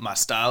of what my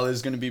style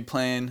is going to be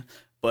playing.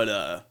 But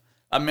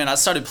I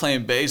started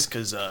playing bass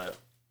because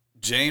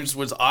James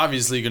was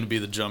obviously going to be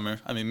the drummer.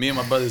 I mean, me and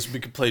my brothers, we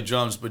could play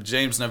drums, but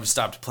James never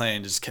stopped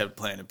playing, just kept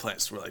playing and playing.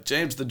 So we're like,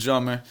 James the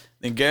drummer.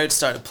 Then Garrett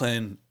started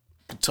playing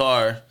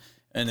guitar,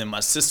 and then my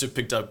sister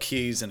picked up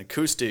keys and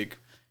acoustic,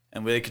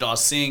 and they could all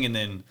sing. And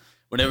then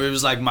whenever it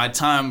was like my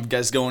time,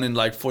 guys going in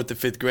like 4th or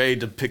 5th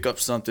grade to pick up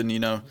something, you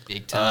know.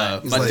 Big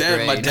time. My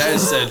dad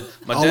said,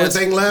 Only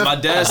thing left? my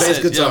dad Bass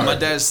said, guitar. my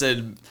dad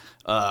said,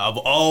 I've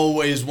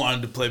always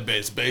wanted to play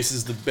bass. Bass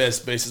is the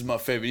best. Bass is my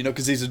favorite, you know,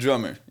 because he's a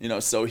drummer, you know,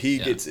 so he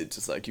gets it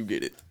just like you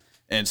get it.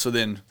 And so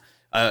then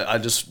I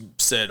just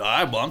said, all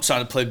right, well, I'm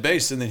trying to play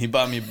bass. And then he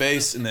bought me a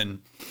bass. And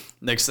then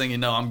next thing you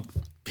know,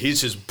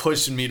 he's just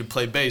pushing me to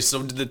play bass. So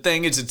the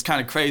thing is, it's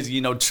kind of crazy, you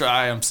know,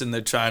 I'm sitting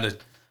there trying to,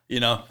 you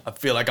know, I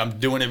feel like I'm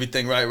doing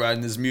everything right,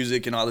 writing this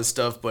music and all this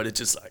stuff. But it's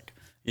just like,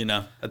 you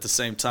know, at the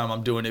same time,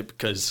 I'm doing it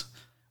because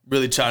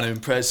really trying to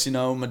impress, you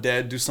know, my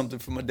dad, do something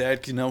for my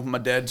dad. You know, my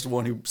dad's the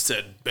one who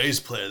said bass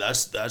player.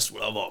 That's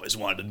what I've always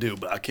wanted to do,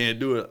 but I can't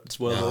do it. That's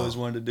what I've always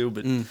wanted to do.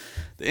 But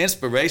the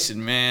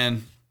inspiration,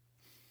 man,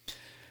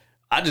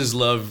 I just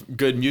love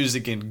good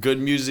music, and good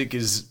music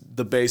is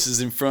the bass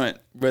is in front,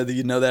 whether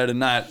you know that or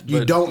not. You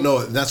But don't know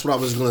it. That's what I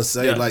was going to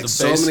say. Yeah, like the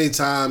so bass- many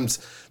times,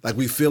 like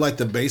we feel like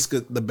the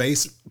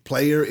bass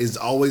player is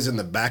always in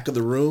the back of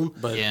the room.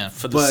 But Yeah.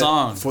 for the But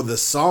song, for the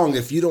song,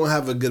 if you don't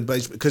have a good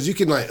bass, because you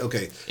can like,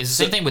 okay, It's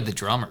the same thing with the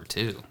drummer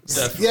too.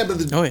 yeah,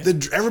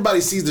 but everybody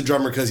sees the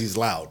drummer because he's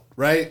loud,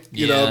 right?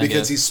 You know, Yeah,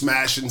 because he's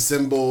smashing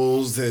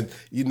cymbals and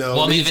you know.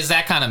 Well, I mean, if it's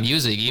that kind of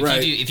music,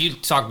 Right. if you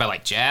talk about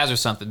like jazz or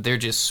something, they're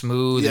just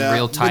smooth and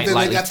real but tight, then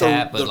lightly they got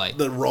tap. the, But like,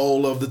 the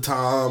roll of the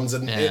toms,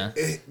 and Yeah.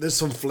 there's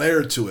some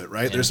flair to it,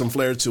 right? There's some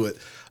flair to it.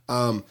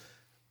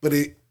 But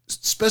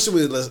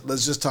especially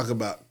let's just talk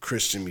about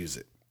Christian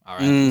music. all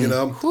right, You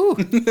know,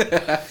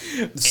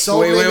 so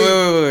Wait,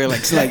 many,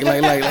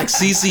 like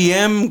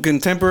CCM,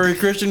 contemporary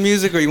Christian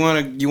music, or you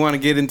want to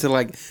get into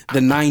like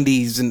the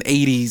 90s and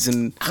 80s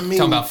and I mean,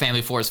 talking about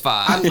Family Force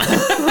 5.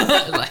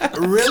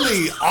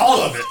 really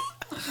all of it.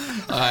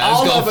 All right,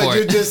 All let's of go it. for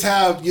You it. just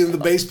have the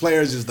bass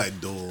players just like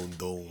doom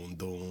doom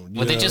doom.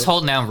 But they just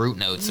holding down root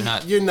notes. They're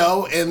not. you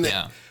know, and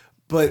Yeah.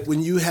 but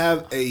when you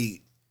have a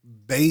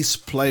bass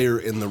player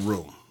in the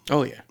room,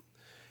 oh yeah.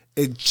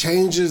 it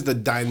changes the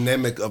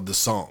dynamic of the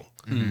song.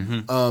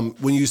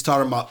 When you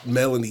start about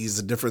melodies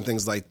and different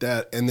things like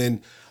that, and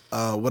then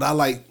what I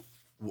like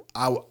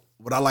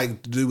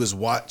to do is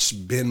watch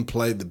Ben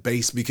play the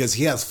bass because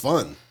he has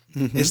fun.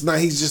 He's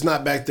just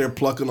not back there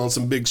plucking on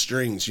some big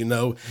strings, you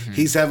know.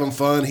 He's having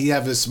fun. He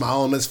have his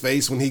smile on his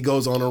face when he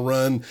goes on a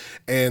run,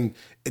 and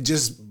it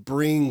just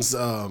brings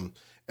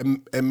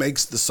it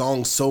makes the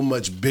song so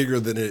much bigger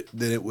than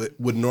it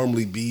would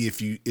normally be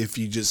if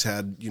you just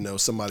had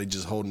somebody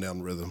just holding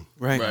down rhythm.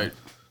 right.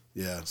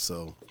 Yeah,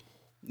 so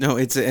No,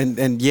 it's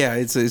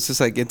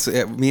just like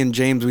me and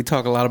James, we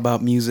talk a lot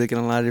about music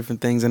and a lot of different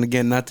things, and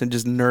again, not to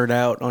just nerd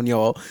out on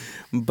y'all,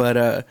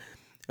 but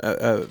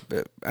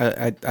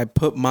I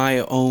put my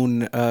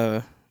own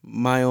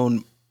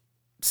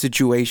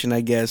situation,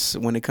 I guess,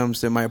 when it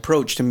comes to my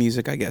approach to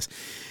music, I guess,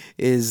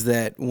 is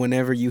that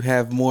whenever you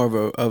have more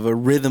of a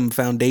rhythm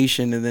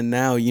foundation, and then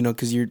now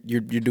because you're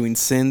doing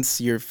synths,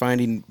 you're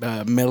finding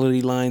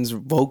melody lines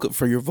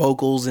for your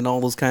vocals and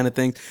all those kind of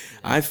things.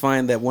 I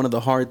find that one of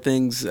the hard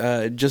things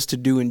just to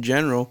do in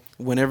general,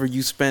 whenever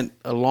you spent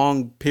a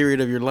long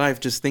period of your life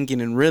just thinking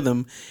in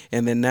rhythm,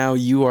 and then now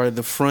you are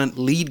the front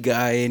lead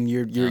guy and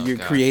you're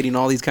gosh. creating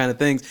all these kind of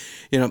things,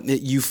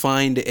 you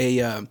find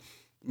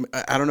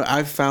I don't know.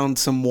 I've found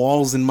some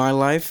walls in my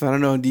life. I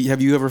don't know.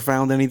 Have you ever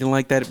found anything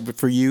like that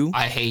for you?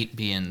 I hate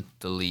being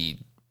the lead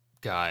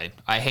guy.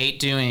 I hate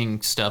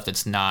doing stuff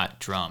that's not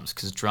drums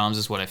because drums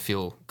is what I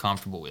feel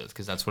comfortable with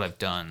because that's what I've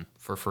done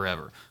for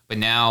forever. But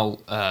now,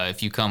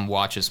 if you come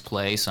watch us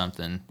play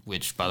something,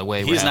 which by the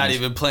way, He's not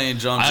even playing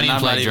drums, I don't and even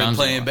I'm play not even drums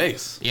playing anymore.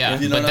 bass. Yeah,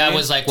 You know but what I that mean?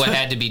 was like what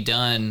had to be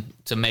done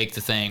to make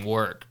the thing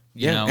work.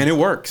 You know? And it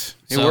works.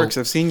 It So- works.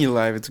 I've seen you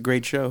live. It's a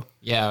great show.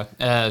 Yeah.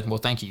 Well,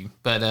 thank you.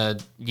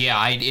 But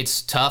yeah,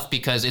 it's tough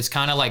because it's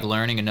kind of like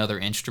learning another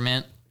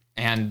instrument.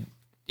 And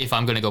if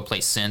I'm going to go play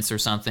synths or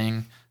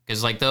something,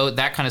 because like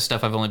that kind of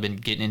stuff I've only been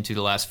getting into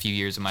the last few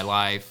years of my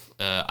life.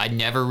 I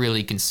never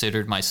really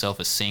considered myself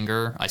a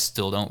singer. I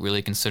still don't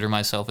really consider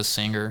myself a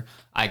singer.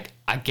 I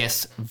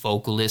guess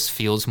vocalist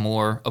feels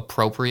more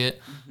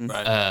appropriate.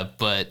 Right.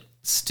 But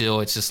still,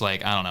 it's just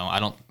like I don't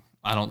know.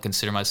 I don't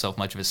consider myself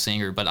much of a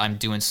singer, but I'm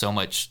doing so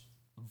much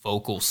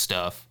vocal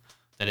stuff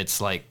that it's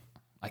like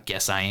I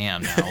guess I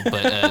am now.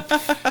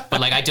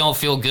 But like I don't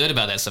feel good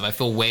about that stuff. I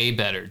feel way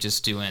better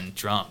just doing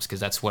drums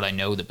because that's what I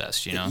know the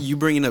best. You know. You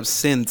bringing up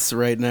synths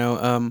right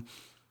now.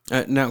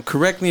 Now,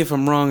 correct me if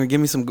I'm wrong, or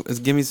give me some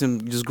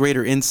just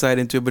greater insight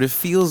into it. But it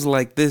feels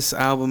like this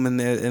album and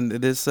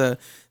this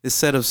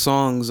set of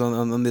songs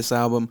on this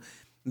album,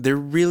 there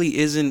really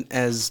isn't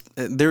as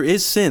there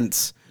is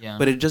synths. Yeah.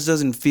 But it just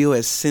doesn't feel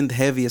as synth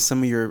heavy as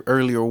some of your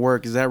earlier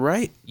work. Is that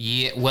right?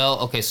 Yeah. Well,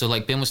 okay. So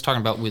like Ben was talking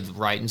about with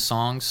writing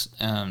songs.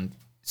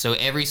 So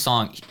every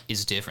song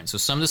is different. So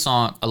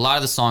a lot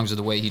of the songs are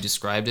the way he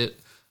described it.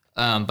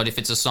 But if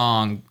it's a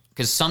song,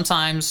 because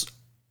sometimes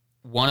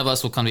one of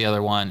us will come to the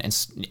other one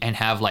and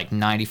have like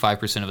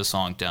 95% of a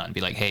song done.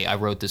 Be like, hey, I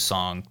wrote this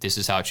song. This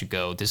is how it should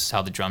go. This is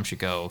how the drum should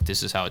go.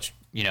 This is how it,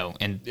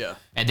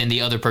 and then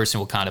the other person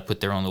will kind of put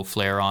their own little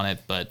flair on it,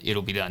 but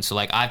it'll be done. So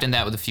like I've done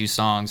that with a few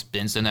songs.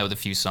 Ben's done that with a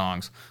few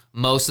songs.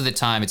 Most of the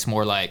time, it's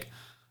more like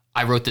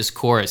I wrote this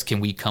chorus. Can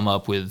we come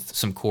up with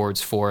some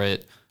chords for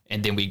it?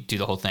 And then we do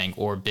the whole thing.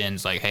 Or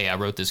Ben's like, hey, I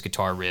wrote this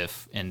guitar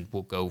riff, and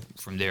we'll go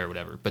from there or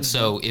whatever. But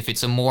so if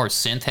it's a more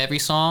synth-heavy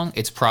song,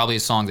 it's probably a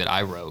song that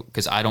I wrote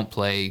because I don't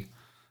play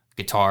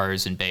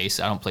guitars and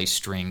bass. I don't play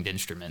stringed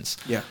instruments.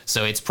 Yeah.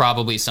 So it's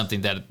probably something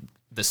that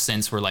the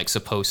synths were like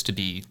supposed to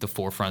be the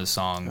forefront of the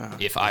song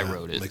if I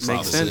wrote it. Makes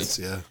Makes sense.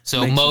 Yeah.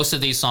 So most of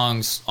these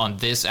songs on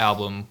this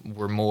album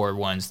were more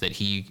ones that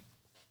he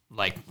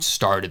like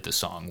started the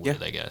song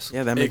with, I guess.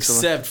 Yeah, that makes sense.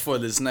 Except for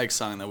this next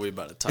song that we're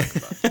about to talk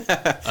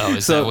about. Oh,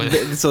 is So,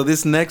 that what so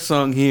this next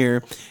song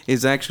here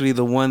is actually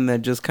the one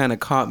that just kind of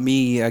caught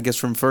me, I guess,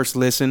 from first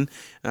listen.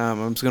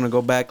 I'm just gonna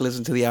go back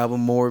listen to the album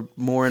more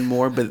and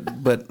more,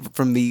 but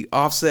from the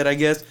offset, I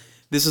guess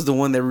this is the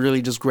one that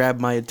really just grabbed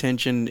my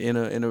attention in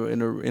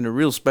a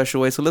real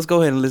special way. So let's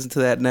go ahead and listen to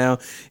that now.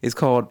 It's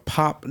called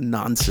Pop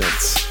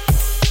Nonsense.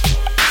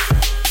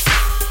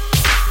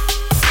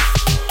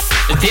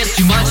 There's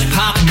too much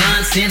pop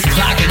nonsense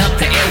clogging up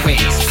the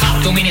airways. Pop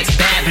don't mean it's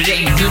bad, but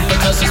it ain't good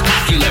because it's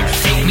popular.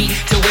 Take me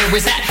to where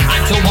it's at, I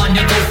don't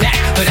wanna go back,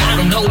 but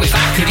I don't know if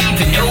I could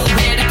even know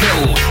where to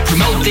go.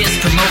 Promote this,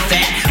 promote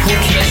that, who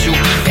cares, you'll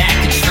be back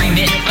and stream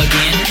it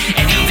again.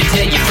 And even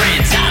tell your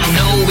friends, I don't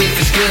know if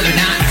it's good or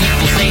not.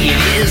 People say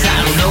it is, I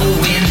don't know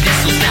when this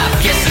will stop.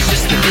 Guess it's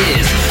just the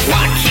biz.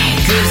 Why can't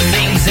good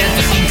things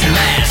ever seem to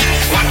last?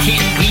 Why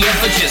can't we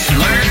ever just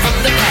learn from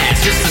the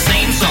past? Just the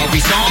same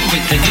sorry song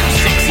with the new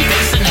sexy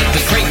face.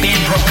 Another great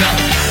band broke up.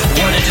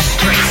 What a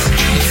disgrace.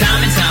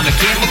 Time and time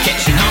again we're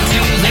catching on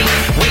too late.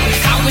 Wait,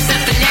 how is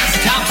that the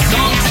next top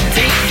song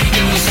today?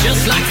 It was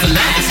just like the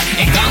last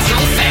and gone so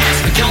fast.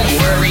 But don't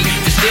worry,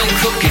 they're still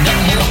cooking up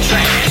more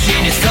trash.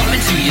 And it's coming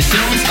to you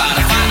soon,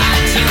 Spotify,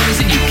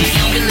 iTunes. And you can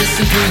even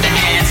listen through the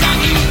ads on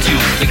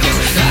YouTube. It goes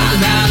la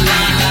la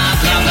la la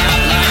blah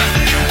blah blah.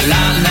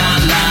 La la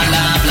la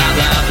la blah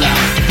blah blah.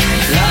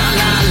 La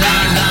la la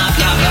la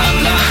blah blah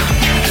blah.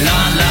 La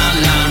la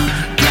la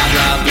blah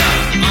blah blah.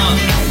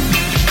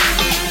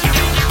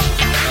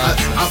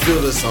 I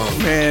feel this song.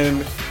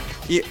 Man,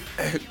 yeah,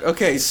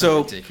 okay,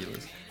 so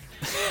ridiculous?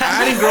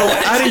 I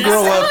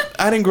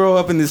didn't grow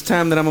up in this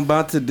time that I'm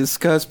about to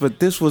discuss, but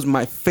this was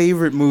my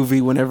favorite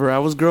movie whenever I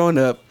was growing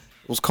up.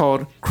 It was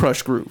called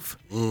Crush Groove.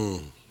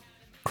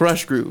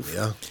 Crush Groove.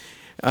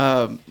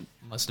 Yeah.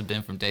 Must have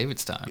been from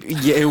David's time.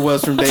 Yeah, it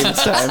was from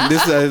David's time.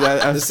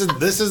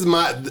 This is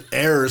my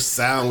era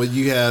sound when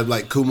you had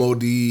like Kumo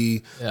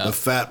D, the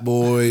Fat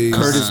Boys,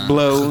 Curtis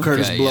Blow.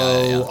 Curtis Okay,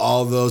 Blow, yeah.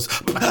 all those.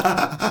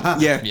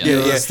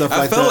 Yeah. Stuff I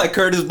like felt that. like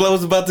Curtis Blow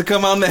was about to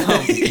come out now.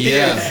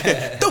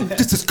 Yeah. No,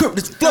 this is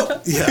Curtis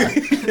Blow. Yeah.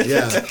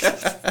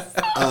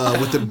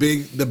 With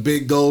the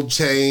big gold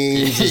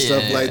chains and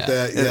stuff Yeah. like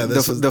that. Yeah,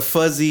 this was The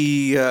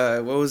fuzzy,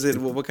 what was it?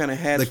 What kind of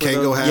hats? The were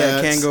Kango those?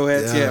 Yeah, hats. Kango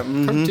hats. Yeah.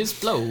 Yeah. Curtis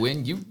Blow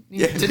when you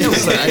need to know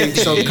that.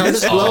 So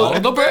Curtis Blow.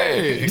 On the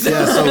brakes.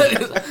 Yeah, so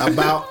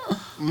about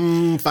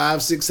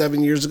 5, 6,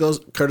 7 years ago,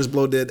 Curtis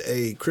Blow did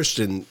a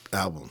Christian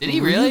album. Did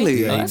he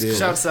really? Yeah, he did.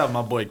 Shouts out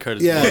my boy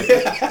Curtis.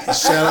 Yeah.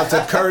 Shout out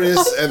to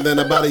Curtis, and then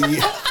about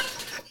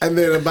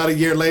a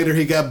year later,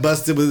 he got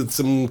busted with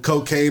some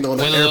cocaine on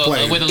an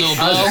airplane With a little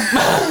blow.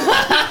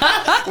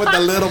 with a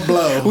little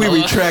blow. We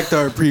retract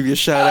our previous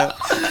shout out.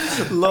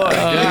 Lord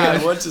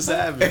God, what just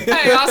happened?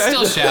 Hey, I'll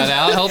still shout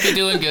out. Hope you're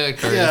doing good,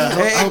 Curtis.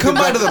 Hey, come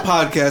by to the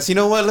podcast. You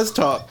know what? Let's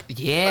talk.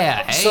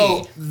 Yeah. Hey.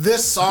 So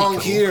this song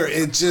Cool. here,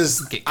 it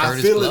just Get I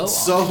Curtis feel Blow it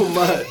so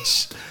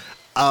much.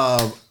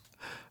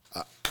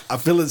 I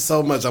feel it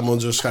so much. I'm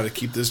gonna just try to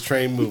keep this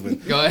train moving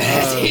Go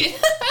ahead.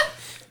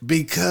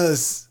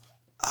 because,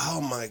 oh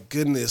my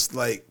goodness,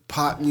 like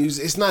pop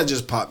music. It's not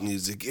just pop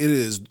music. It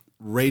is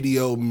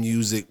radio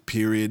music.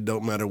 Period.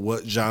 Don't matter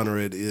what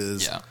genre it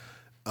is. yeah.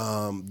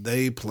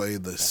 They play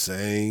the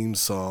same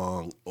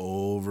song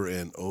over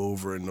and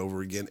over and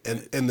over again.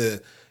 And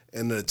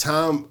the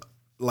time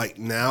like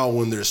now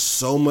when there's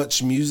so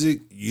much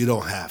music, you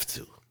don't have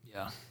to.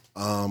 Yeah.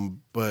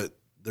 But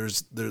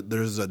there's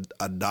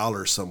a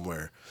dollar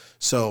somewhere.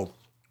 So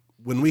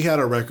when we had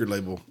our record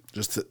label,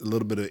 just a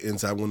little bit of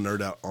insight, we'll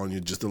nerd out on you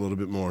just a little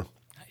bit more.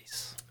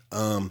 Nice.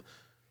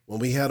 When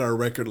we had our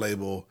record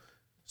label,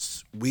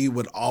 we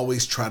would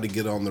always try to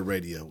get on the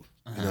radio,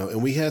 you know,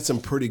 and we had some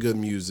pretty good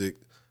music,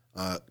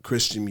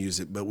 Christian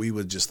music, but we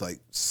would just like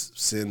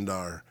send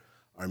our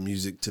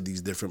music to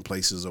these different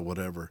places or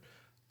whatever.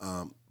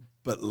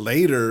 But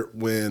later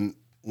when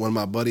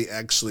my buddy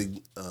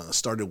actually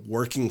started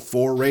working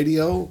for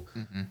radio,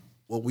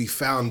 what we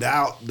found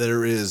out,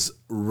 there is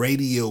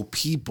radio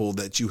people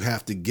that you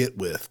have to get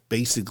with.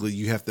 Basically,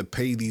 you have to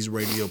pay these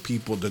radio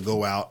people to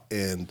go out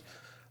and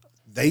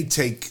they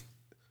take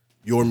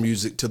your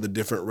music to the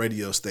different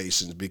radio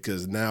stations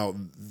because now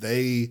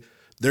they're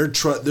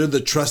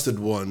the trusted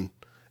one,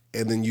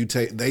 and then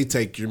they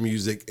take your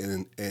music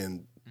and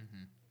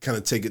kind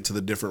of take it to the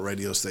different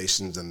radio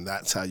stations, and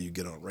that's how you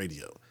get on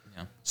radio.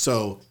 Yeah.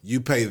 So you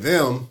pay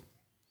them,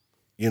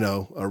 you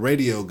know, a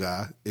radio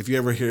guy. If you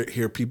ever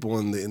hear people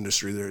in the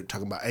industry, they're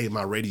talking about, hey,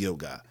 my radio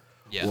guy.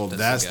 Yeah, well,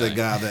 that's the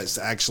guy that's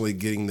actually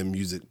getting the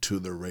music to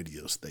the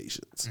radio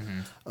stations.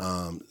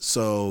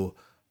 So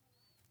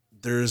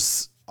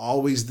there's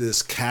always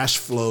this cash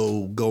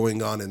flow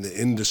going on in the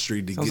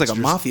industry to Sounds get like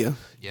a mafia.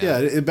 Yeah,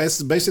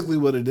 it's basically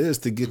what it is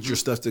to get your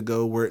stuff to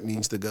go where it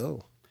needs to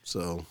go.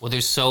 So Well,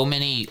 there's so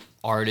many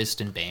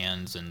artists and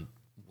bands and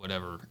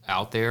whatever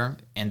out there,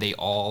 and they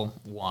all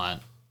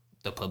want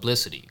the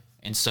publicity.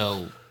 And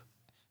so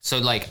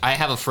like I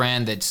have a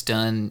friend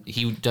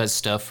he does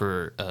stuff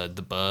for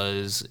The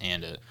Buzz,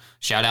 and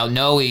shout out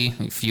Noe,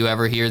 if you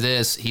ever hear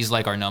this, he's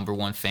like our number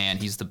one fan.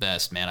 He's the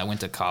best, man. I went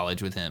to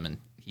college with him, and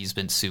he's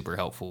been super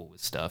helpful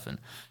with stuff. And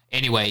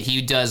anyway,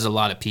 he does a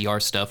lot of PR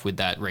stuff with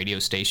that radio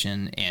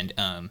station, and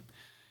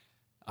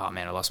oh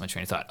man, I lost my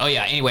train of thought. Oh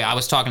yeah, anyway, I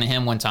was talking to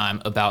him one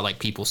time about like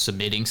people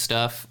submitting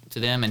stuff to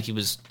them, and he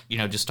was, you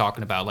know, just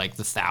talking about like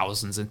the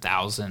thousands and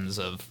thousands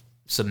of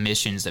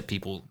submissions that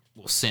people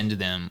will send to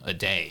them a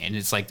day, and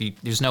it's like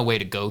there's no way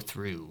to go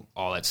through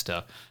all that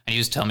stuff. And he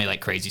was telling me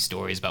like crazy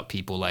stories about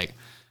people like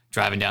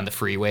driving down the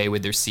freeway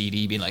with their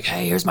CD, being like,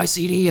 "Hey, here's my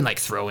CD," and like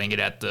throwing it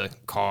at the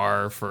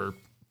car for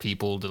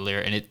people to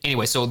lyric. And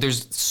anyway, so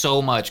there's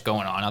so much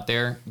going on out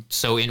there.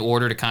 So in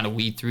order to kind of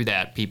weed through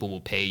that, people will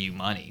pay you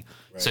money.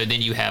 Right. So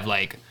then you have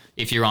like,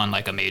 if you're on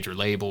like a major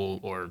label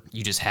or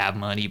you just have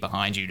money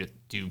behind you to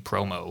do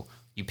promo,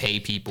 you pay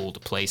people to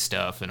play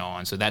stuff and all.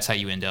 And so that's how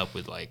you end up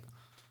with like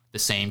the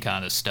same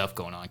kind of stuff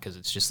going on, because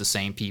it's just the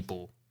same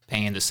people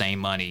paying the same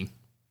money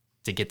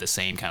to get the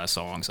same kind of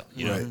songs.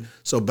 You know? Right.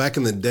 So back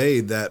in the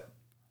day, that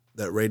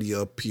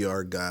radio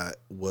PR guy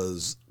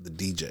was the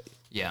DJ.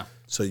 Yeah.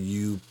 So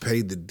you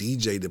paid the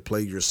DJ to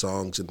play your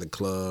songs in the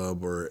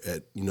club or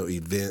at, you know,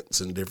 events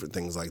and different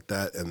things like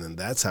that, and then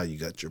that's how you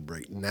got your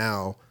break.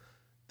 Now,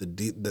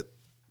 the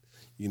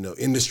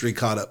industry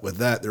caught up with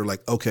that. They're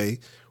like, okay,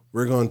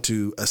 we're going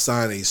to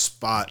assign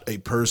a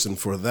person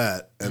for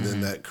that, and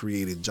then that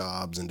created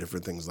jobs and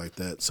different things like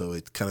that. So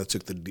it kind of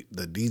took the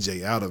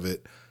DJ out of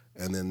it,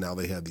 and then now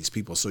they have these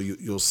people. So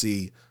you'll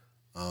see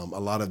a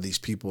lot of these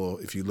people,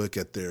 if you look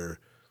at their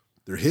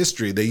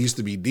history, they used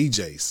to be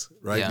DJs,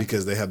 right? Yeah.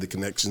 Because they have the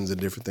connections and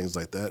different things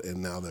like that,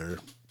 and now they're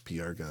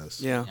PR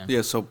guys.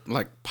 Yeah. So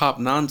like Pop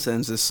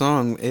Nonsense, this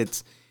song,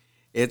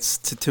 it's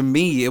to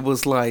me, it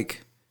was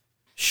like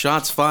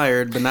shots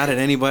fired, but not at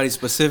anybody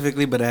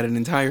specifically, but at an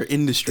entire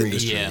industry.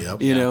 Yeah.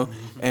 Yep. You know,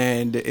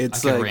 and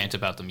it's I could like rant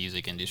about the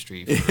music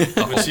industry. For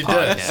the whole She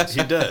podcast. does.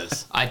 He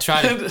does. I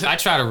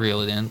try to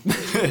reel it in.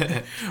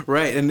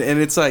 right, and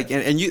it's like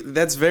and you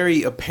that's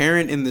very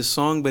apparent in this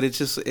song, but it's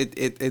just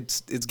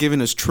it's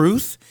giving us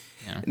truth,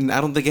 and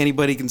I don't think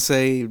anybody can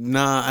say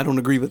nah, I don't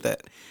agree with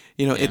that.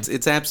 You know,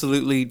 it's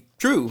absolutely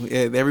true.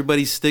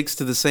 Everybody sticks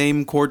to the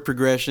same chord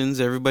progressions.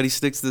 Everybody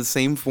sticks to the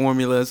same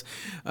formulas.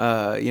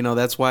 You know,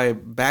 that's why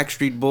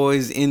Backstreet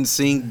Boys,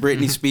 NSYNC,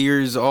 Britney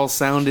Spears all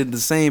sounded the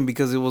same,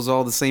 because it was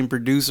all the same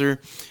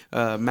producer.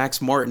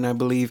 Max Martin, I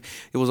believe.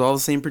 It was all the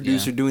same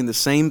producer doing the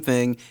same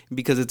thing,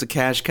 because it's a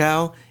cash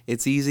cow.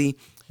 It's easy.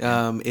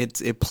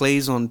 It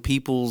plays on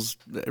people's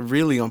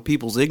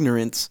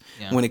ignorance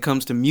when it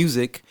comes to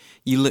music.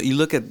 You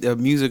look at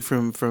music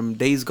from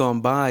days gone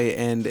by,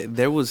 and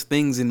there was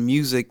things in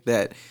music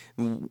that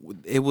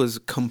it was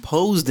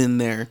composed in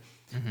there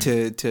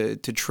to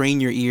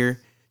train your ear,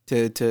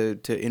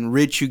 to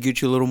enrich you,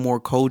 get you a little more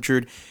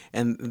cultured,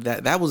 and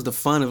that was the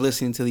fun of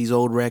listening to these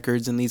old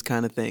records and these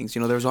kind of things.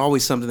 You know, there's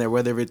always something there,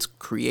 whether it's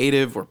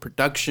creative or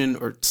production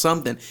or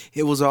something.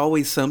 It was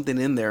always something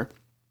in there,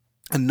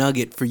 a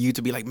nugget for you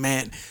to be like,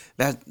 man,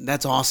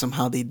 that's awesome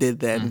how they did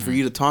that, and for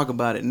you to talk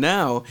about it.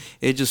 Now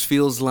it just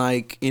feels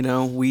like, you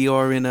know, we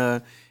are in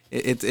a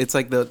it's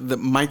like the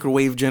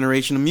microwave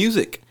generation of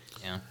music.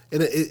 Yeah.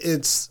 And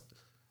it's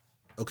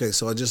okay.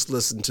 So I just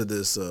listened to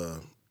this.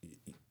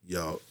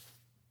 Y'all,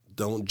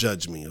 don't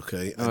judge me,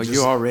 okay?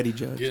 You're already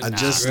judged. I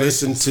just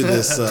listened to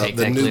this Take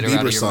the that new glitter out of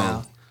Bieber your song,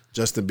 mouth.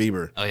 Justin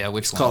Bieber. Oh yeah,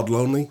 which It's one? called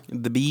Lonely.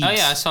 The beats. Oh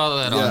yeah, I saw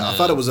that. Yeah, I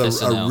thought it was a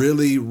SNL.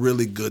 really,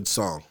 really good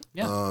song.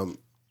 Yeah.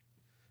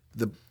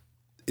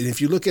 And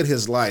if you look at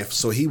his life,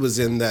 so he was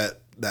in that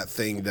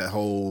thing, that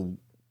whole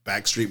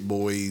Backstreet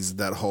Boys,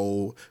 that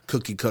whole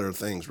cookie cutter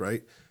things,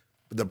 right?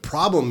 But the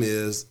problem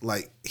is,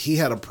 like, he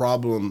had a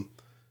problem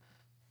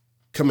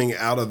coming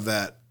out of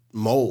that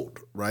mold,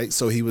 right?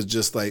 So he was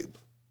just like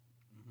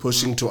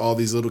pushing to all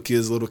these little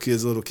kids,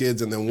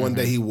 and then one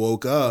day he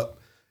woke up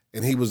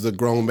and he was the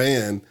grown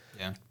man.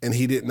 Yeah. And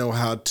he didn't know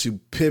how to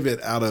pivot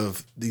out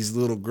of these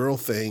little girl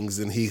things,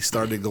 and he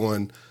started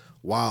going,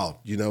 wow,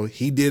 you know,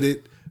 he did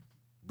it.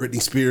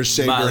 Britney Spears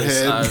shaved her Miley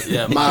head. Cyrus,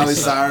 yeah, Miley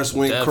Cyrus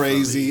went definitely.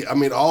 crazy. I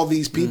mean, all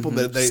these people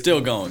that they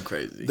Still going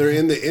crazy. they're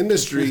in the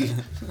industry,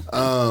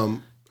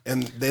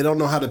 and they don't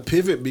know how to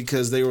pivot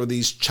because they were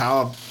these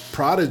child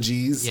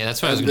prodigies. Yeah,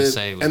 that's what I was And gonna then-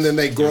 say, was And then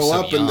they they're grow so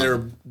up and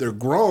young. they're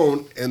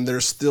grown and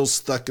they're still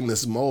stuck in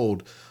this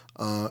mold,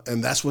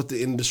 and that's what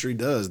the industry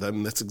does. I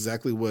mean, that's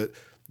exactly what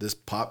this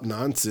pop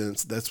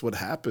nonsense. That's what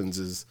happens.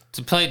 Is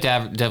To play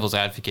devil's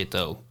advocate,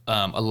 though,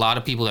 a lot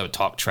of people that would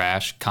talk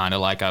trash, kind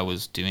of like I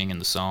was doing in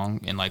the song,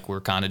 and like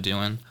we're kind of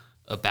doing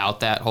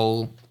about that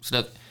whole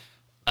stuff.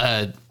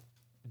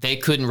 They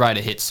couldn't write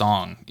a hit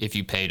song if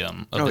you paid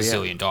them a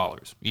bazillion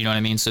dollars. You know what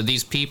I mean? So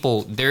these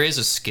people, there is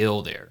a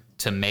skill there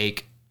to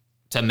make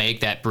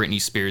that Britney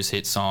Spears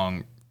hit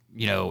song,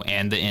 you know,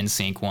 and the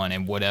NSYNC one,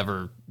 and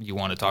whatever you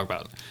want to talk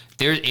about.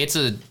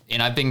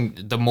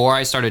 The more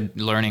I started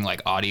learning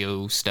like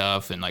audio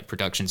stuff and like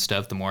production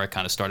stuff, the more I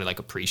kind of started like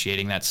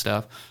appreciating that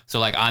stuff. So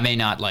like I may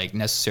not like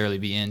necessarily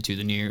be into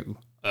the new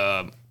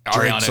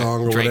Drake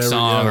song or Drake whatever,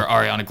 song yeah. or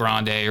Ariana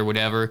Grande or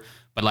whatever,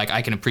 but like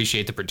I can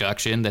appreciate the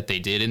production that they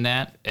did in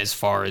that, as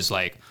far as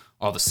like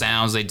all the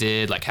sounds they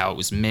did, like how it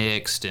was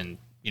mixed, and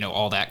you know,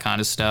 all that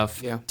kind of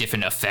stuff. Yeah.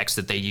 Different effects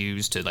that they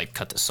used to like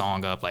cut the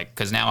song up. Like,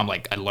 cause now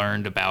I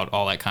learned about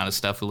all that kind of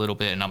stuff a little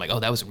bit, and I'm like, oh,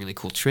 that was a really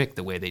cool trick,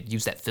 the way they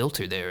used that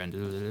filter there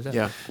and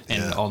Yeah.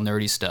 and all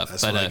nerdy stuff.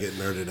 that's But what I get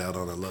nerded out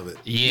on. I love it.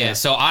 yeah,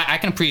 so I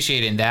can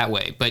appreciate it in that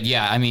way. But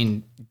yeah, I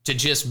mean, to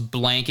just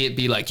blanket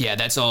be like, yeah,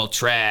 that's all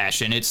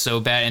trash and it's so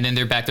bad, and then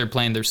they're back there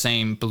playing their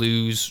same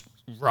blues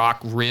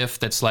rock riff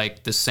that's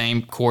like the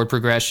same chord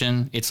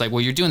progression. It's like,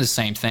 well, you're doing the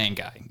same thing,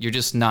 guy. You're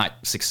just not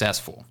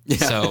successful.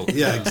 So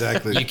Yeah,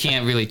 exactly. you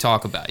can't really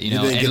talk about it, you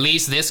know. didn't At get-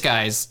 least this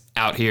guy's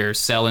out here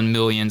selling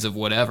millions of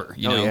whatever,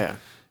 you know. yeah.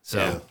 So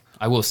Yeah.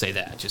 I will say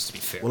that, just to be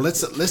fair. Well,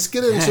 let's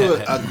get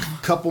into a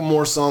couple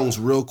more songs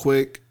real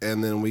quick,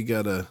 and then we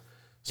gotta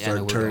start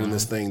no, we're turning going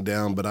this thing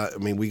down. But I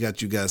mean, we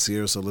got you guys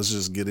here, so let's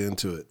just get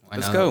into it.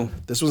 Let's go.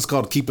 This one's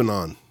called "Keeping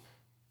On."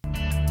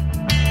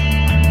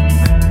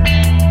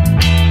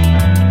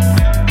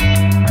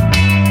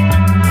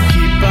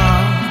 Keep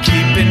on,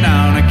 keeping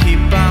on, I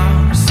keep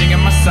on singing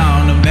my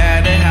song. No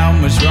matter how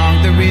much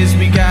wrong there is,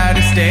 we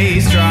gotta stay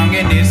strong.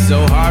 And it's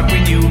so hard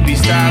when you be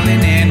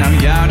silent, and I'm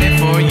yawning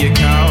for your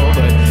call.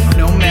 But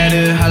no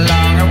matter how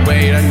long I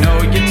wait, I know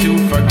you're too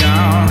far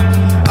gone.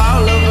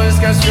 All of us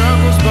got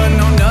struggles, but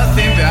know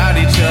nothing about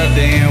each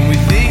other. And we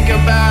think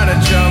about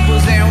our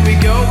troubles, and we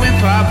go and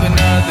pop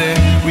another.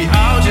 We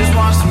all just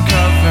want some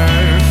cover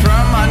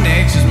from our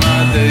nature's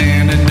mother.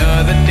 And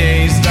another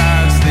day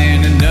starts,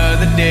 then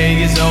another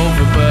day is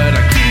over. But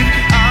I keep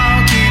on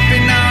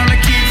keeping on, I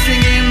keep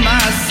singing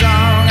my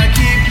song. I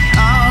keep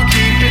on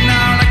keeping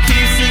on, I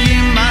keep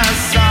singing my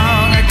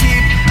song. I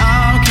keep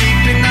on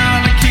keeping on,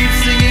 I keep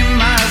singing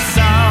my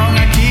song.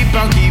 I keep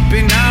on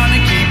keeping on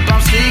and keep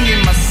on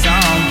singing my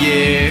song,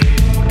 yeah.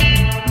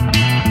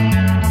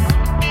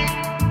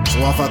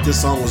 So I thought this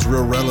song was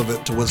real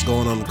relevant to what's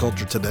going on in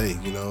culture today.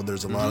 You know,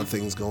 there's a lot of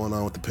things going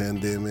on with the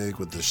pandemic,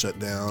 with the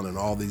shutdown, and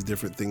all these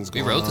different things we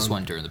going on. wrote this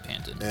one during the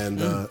pandemic. and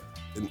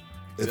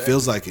it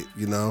feels like it.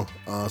 You know,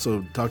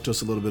 so talk to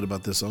us a little bit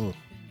about this song.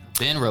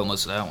 Ben wrote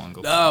most of that one.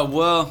 Go.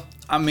 Well,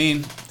 I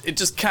mean, it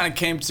just kind of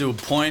came to a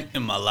point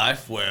in my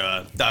life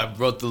where I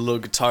wrote the little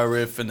guitar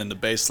riff and then the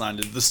bass line.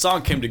 The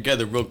song came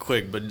together real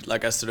quick, but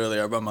like I said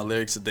earlier, I wrote my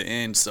lyrics at the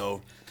end,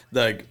 so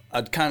like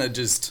I'd kind of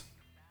just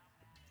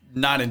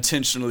not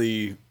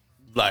intentionally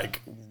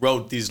like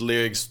wrote these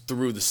lyrics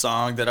through the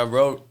song that I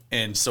wrote,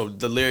 and so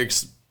the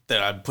lyrics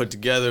that I put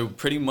together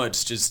pretty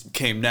much just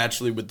came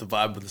naturally with the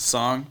vibe of the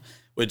song,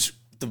 which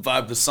the vibe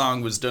of the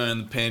song was during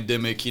the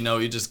pandemic. You know,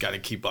 you just got to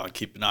keep on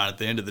keeping on at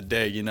the end of the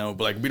day, you know,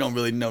 but like we don't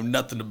really know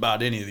nothing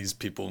about any of these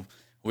people.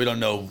 We don't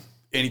know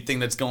anything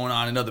that's going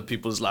on in other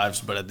people's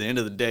lives, but at the end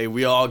of the day,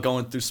 we all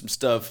going through some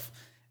stuff,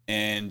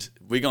 and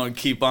we're gonna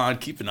keep on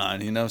keeping on,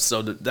 you know.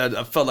 So that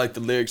I felt like the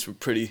lyrics were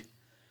pretty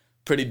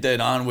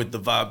dead on with the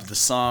vibe of the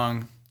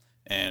song,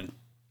 and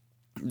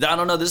I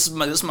don't know. This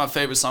is my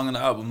favorite song on the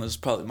album. This is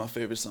probably my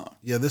favorite song.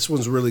 Yeah, this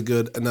one's really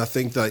good, and I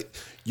think that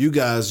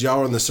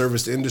y'all are in the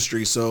service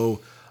industry,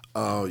 so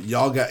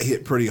y'all got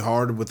hit pretty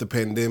hard with the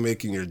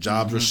pandemic, and your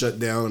jobs were shut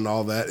down and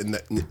all that,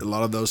 and a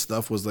lot of those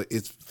stuff was like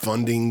it's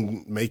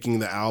funding making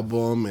the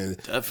album and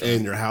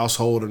your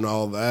household and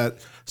all that.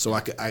 So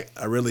I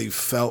really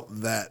felt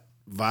that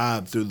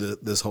vibe through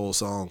this whole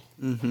song.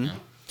 Mm-hmm.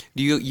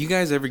 Do you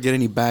guys ever get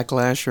any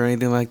backlash or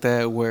anything like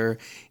that where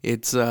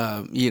it's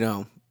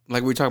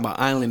like we were talking about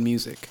island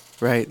music,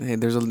 right?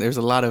 And there's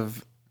a lot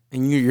of,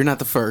 and you're not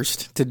the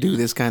first to do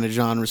this kind of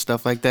genre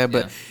stuff like that,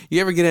 but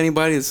you ever get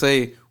anybody to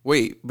say,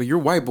 "Wait, but you're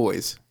white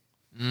boys"?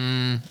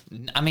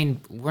 I mean,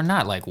 we're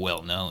not like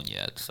well known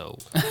yet, so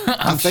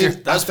I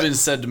think That's been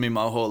said to me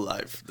my whole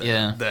life.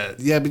 Yeah, but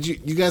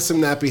you got some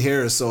nappy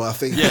hair, so I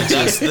think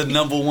That's the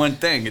number one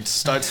thing. It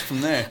starts from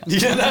there.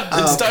 It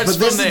starts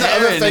but from the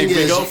hair, and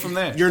we go from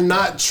there. You're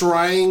not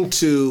trying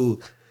to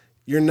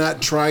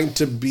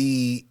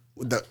be.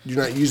 You're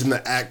not using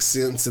the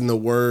accents and the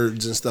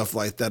words and stuff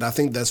like that. I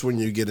think that's when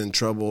you get in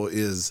trouble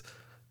is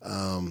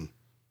when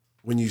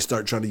you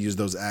start trying to use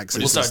those accents.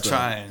 We'll start and stuff.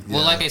 trying.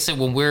 Well, like I said,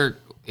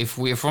 if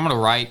I'm gonna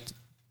write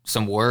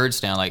some words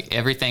down, like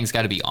everything's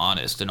got to be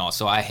honest and all.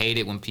 So I hate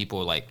it when people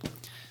are like,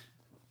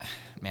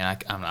 man,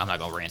 I'm not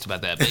gonna rant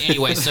about that. But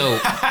anyway, so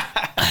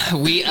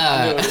we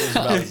I'm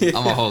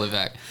gonna hold it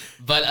back.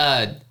 But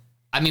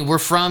I mean, we're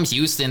from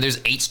Houston. There's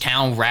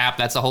H-Town rap.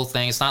 That's the whole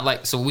thing. It's not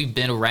like, so we've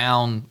been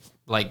around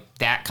like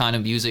that kind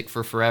of music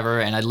for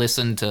forever, and I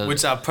listen to,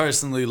 which I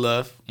personally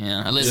love.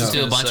 Yeah, I listen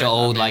to a bunch of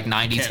old like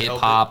 90s hip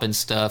hop and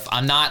stuff.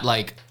 I'm not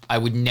like, I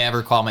would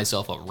never call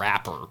myself a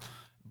rapper,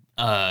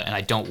 and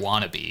I don't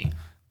want to be,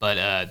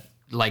 but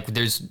like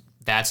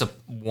that's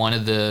one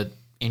of the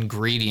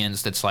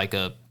ingredients that's like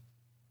a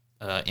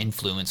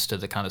influence to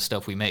the kind of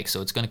stuff we make.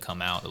 So it's going to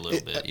come out a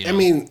little bit. You know? I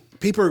mean,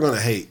 people are going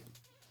to hate.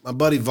 My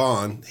buddy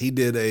Vaughn, he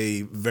did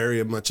a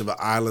very much of an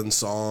island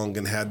song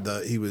and had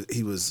he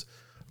was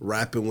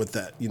rapping with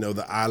that,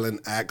 the island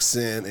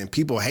accent, and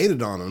people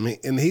hated on him.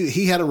 And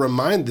he had to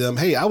remind them,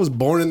 hey, I was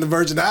born in the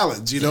Virgin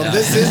Islands.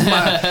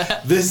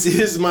 This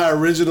is my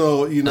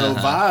original,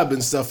 vibe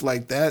and stuff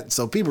like that.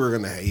 So people are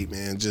gonna hate,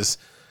 man. Just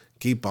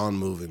keep on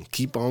moving,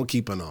 keep on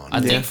keeping on. I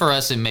think for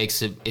us,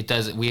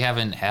 we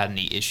haven't had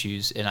any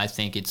issues, and I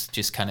think it's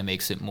just kind of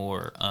makes it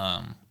more,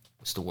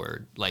 what's the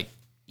word? Like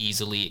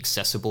easily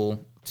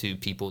accessible to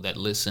people that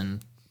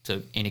listen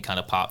to any kind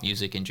of pop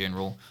music in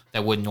general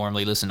that wouldn't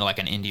normally listen to like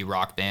an indie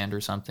rock band or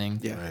something.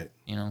 Yeah. Right.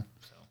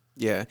 So.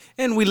 Yeah,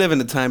 and we live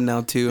in a time now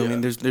too. Yeah. I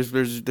mean, there's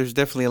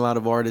definitely a lot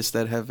of artists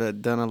that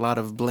have done a lot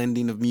of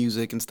blending of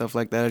music and stuff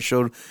like that. I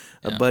showed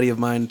a buddy of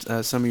mine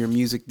some of your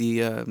music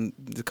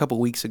a couple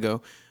weeks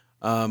ago.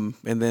 And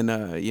then,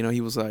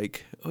 he was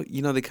like,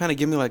 they kind of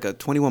give me like a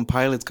 21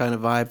 Pilots kind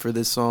of vibe for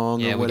this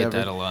song or whatever. Yeah, we get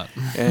that a lot.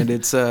 And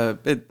it's,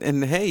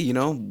 and hey,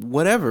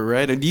 whatever,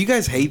 right? And do you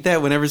guys hate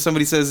that whenever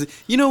somebody says,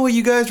 you know what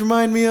you guys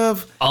remind me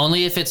of?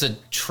 Only if it's a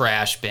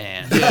trash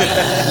band.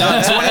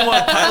 No,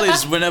 21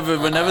 Pilots, whenever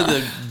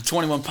the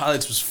 21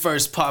 Pilots was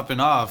first popping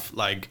off,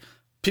 like,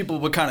 people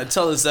would kind of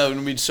tell us that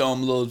when we'd show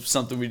them a little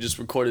something we just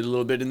recorded a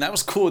little bit, and that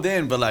was cool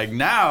then. But like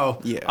now,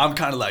 I'm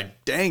kind of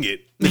like, dang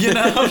it,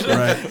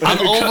 Right.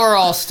 I'm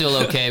overall still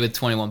okay with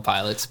 21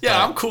 Pilots.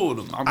 Yeah, I'm cool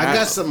with them. I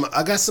got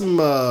some.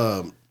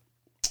 Oh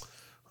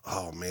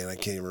man, I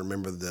can't even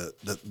remember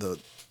the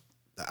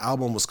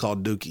album was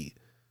called Dookie.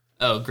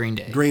 Oh, Green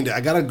Day. Green Day. I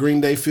got a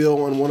Green Day feel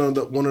on one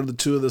of the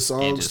two of the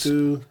songs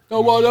too. I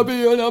wanna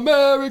be an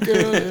American.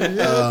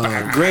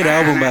 Great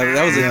album, by the way.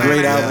 That was a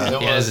great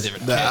album. Yeah, that's a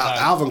different. The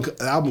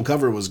album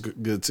cover was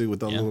good too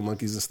with all the little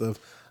monkeys and stuff.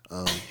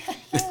 All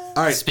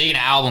right. Speaking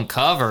of album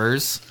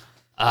covers,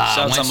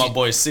 shouts out my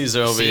boy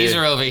Caesar over here.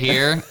 Caesar over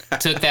here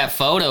took that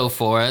photo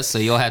for us, so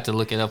you'll have to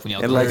look it up when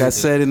y'all. And like I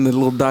said in the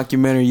little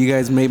documentary, you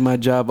guys made my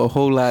job a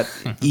whole lot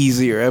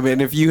easier. I mean,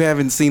 if you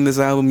haven't seen this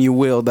album, you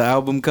will. The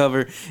album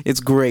cover, it's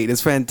great.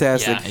 It's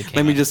fantastic. Yeah,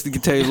 Let me just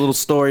tell you a little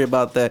story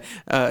about that.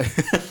 I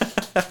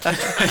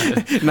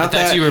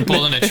thought you were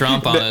pulling a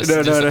Trump on us.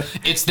 No.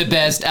 It's the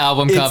best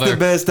album cover. It's the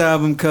best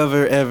album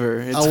cover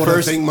ever. It's I want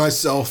to thank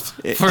myself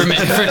for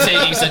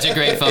taking such a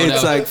great photo.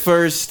 It's like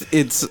first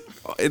it's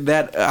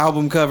that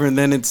album cover, and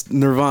then it's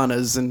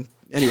Nirvana's, and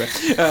anyway,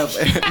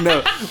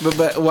 no,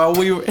 but while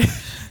we were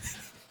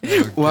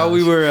while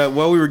we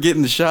were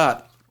getting the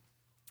shot,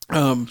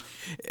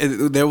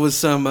 there was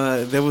some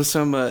I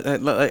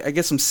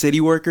guess some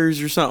city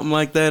workers or something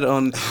like that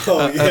on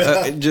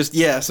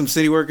some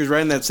city workers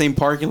right in that same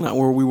parking lot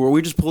where we were.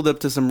 We just pulled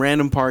up to some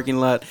random parking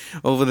lot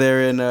over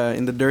there in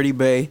the Dirty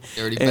Bay.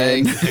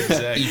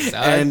 Exactly.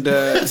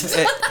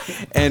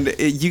 And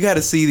you got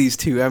to see these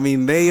two. I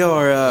mean, they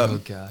are. Oh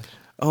God.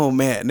 Oh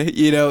man,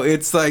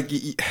 it's like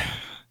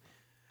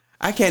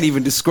I can't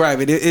even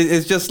describe it.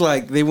 It's just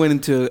like they went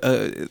into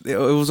it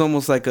was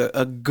almost like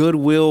a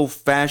Goodwill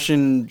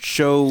fashion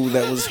show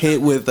that was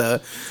hit with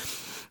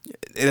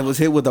it was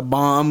hit with a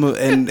bomb,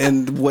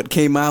 and what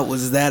came out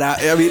was that.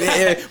 I mean,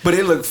 but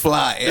it looked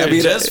fly. I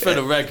mean, just for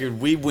the record,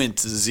 we went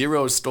to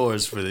 0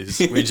 stores for this.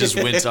 We just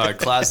went to our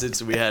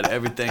closets. We had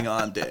everything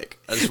on deck.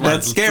 I just wanted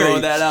That's to scary. throw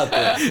that out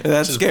there.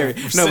 That's Just scary. No,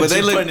 since but they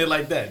you're look putting it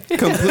like that.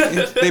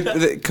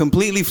 they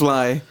completely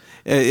fly.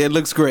 It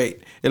looks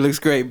great. It looks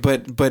great,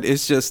 but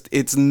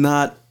it's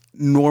not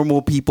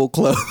normal people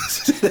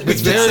clothes.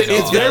 It's very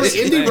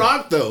indie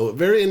rock though.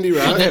 Very indie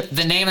rock.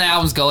 The name of the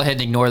album is Go Ahead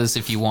and Ignore This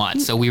If You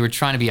Want. So we were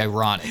trying to be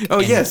ironic. Oh,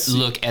 and yes.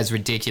 look as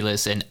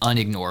ridiculous and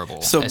unignorable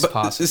as So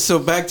possible. so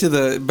back to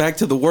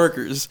the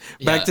workers,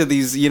 back Yeah. to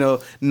these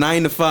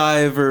 9 to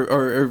 5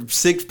 or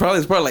 6,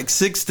 probably like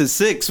 6 to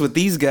 6 with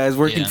these guys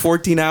working Yeah.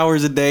 14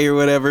 hours a day or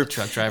whatever.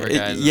 Truck driver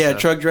guys and Yeah,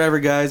 stuff. truck driver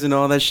guys and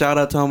all that. Shout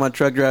out to all my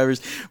truck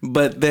drivers.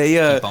 But they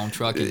Keep on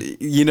trucking.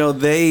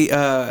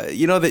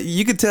 that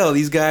you could tell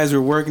these guys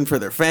were working for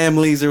their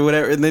families or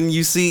whatever, and then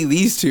you see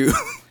these two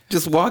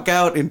just walk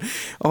out in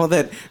all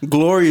that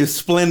glorious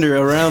splendor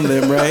around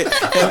them, right?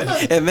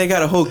 and they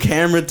got a whole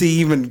camera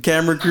team and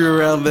camera crew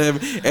around them,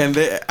 and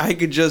I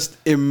could just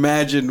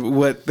imagine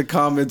what the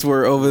comments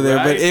were over there.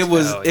 But Right? it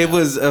was Oh, yeah. it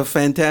was a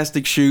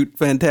fantastic shoot,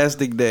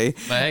 fantastic day.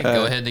 But hey,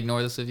 go ahead and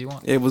ignore this if you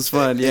want. It was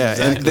fun, yeah,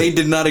 and they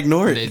did not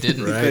ignore it. They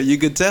didn't. Right. You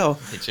could tell.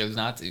 They chose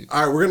not to.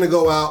 All right, we're gonna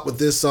go out with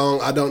this song.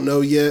 I don't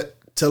know yet.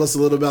 Tell us a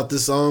little about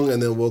this song,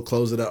 and then we'll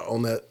close it out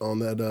on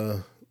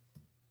that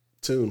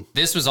tune.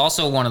 This was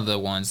also one of the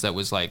ones that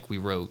was like we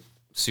wrote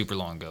super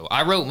long ago.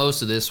 I wrote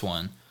most of this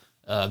one.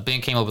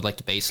 Ben came up with like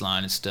the bass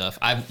line and stuff.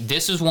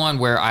 This is one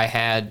where I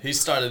had He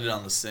started it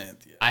on the synth.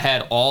 Yeah. I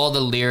had all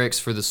the lyrics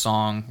for the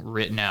song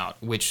written out,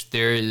 which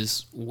there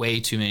is way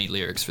too many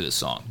lyrics for this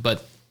song.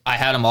 But I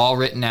had them all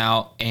written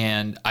out,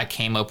 and I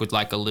came up with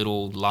like a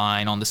little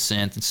line on the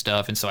synth and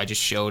stuff. And so I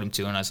just showed him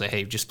to him, and I was like,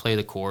 hey, just play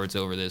the chords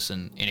over this.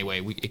 And anyway,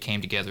 it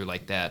came together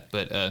like that.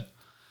 But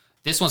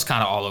this one's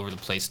kind of all over the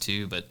place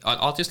too, but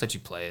I'll just let you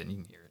play it and you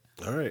can hear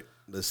it. All right,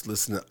 let's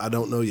listen to I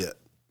Don't Know Yet.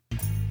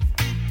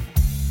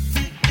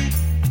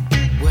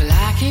 Well,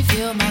 I can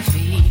feel my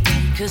feet,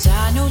 cause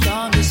I no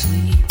longer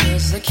sleep,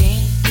 cause I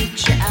can't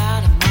get you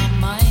out of my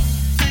mind.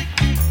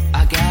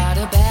 I got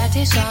a bad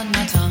taste on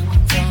my tongue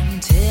from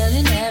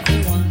telling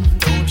everyone,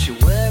 don't you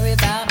worry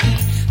about me,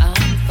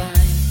 I'm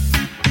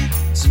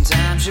fine.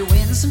 Sometimes you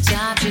win,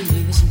 sometimes you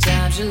lose,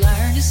 sometimes you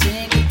learn to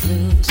sing the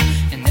blues,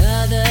 and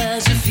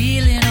others are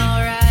feeling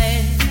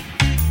alright.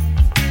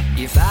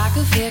 If I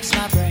could fix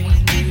my brain,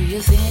 do you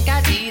think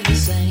I'd be the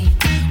same,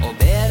 or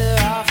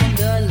better off from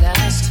the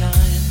last time?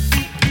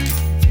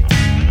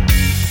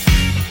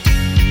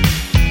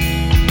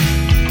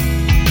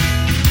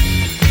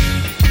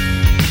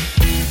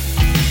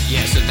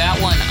 Yeah, so that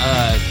one,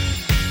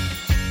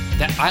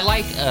 that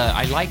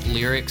I like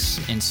lyrics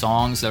in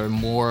songs that are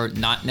more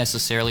not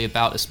necessarily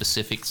about a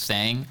specific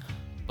thing,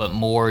 but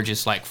more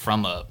just like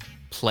from a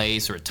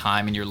place or a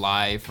time in your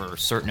life or a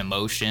certain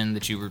emotion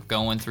that you were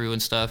going through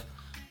and stuff.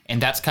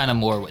 And that's kind of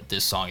more what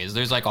this song is.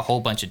 There's like a whole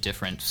bunch of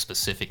different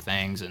specific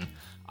things, and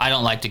I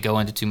don't like to go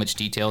into too much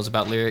details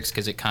about lyrics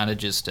because it kind of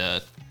just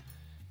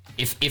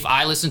if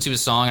I listen to a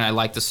song and I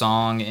like the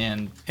song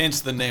and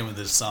Hence the name of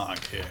this song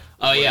here.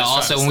 oh yeah,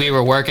 also when we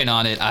were working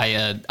on it,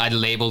 I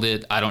labeled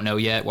it I Don't Know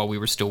Yet while we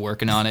were still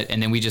working on it,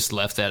 and then we just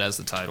left that as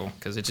the title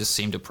because it just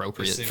seemed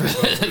appropriate for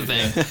the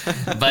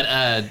thing. But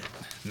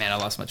man, I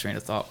lost my train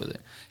of thought with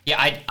it. Yeah,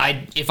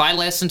 I if I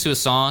listen to a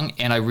song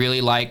and I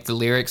really like the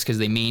lyrics because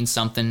they mean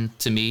something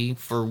to me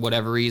for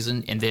whatever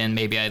reason, and then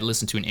maybe I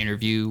listen to an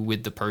interview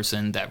with the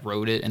person that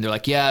wrote it, and they're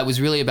like, yeah, it was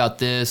really about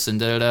this and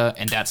da-da-da,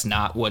 and that's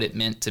not what it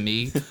meant to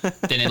me,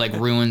 then it like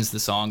ruins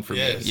the song for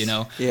Yes. me, you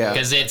know? Yeah.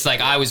 Because it's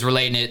like I was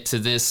relating it to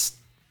this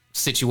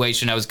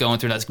situation I was going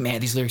through, and I was like, man,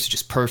 these lyrics are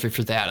just perfect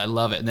for that. I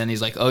love it. And then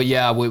he's like, oh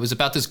yeah, well, it was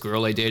about this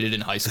girl I dated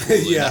in high school.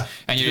 Yeah.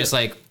 And you're just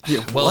like,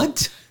 well,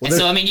 what? And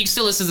so I mean, you can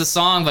still listen to the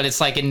song, but it's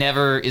like it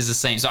never is the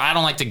same. So I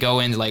don't like to go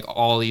into like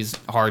all these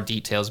hard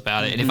details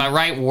about it. And if I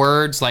write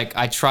words, like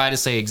I try to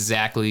say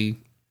exactly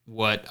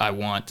what I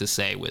want to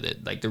say with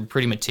it. Like they're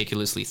pretty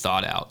meticulously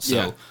thought out. So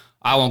Yeah.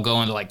 I won't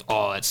go into like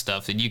all that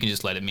stuff, and you can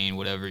just let it mean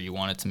whatever you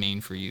want it to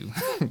mean for you.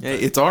 Hey,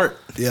 it's art.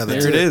 Yeah,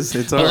 that's there it it. is.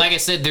 It's But art. like I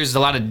said, there's a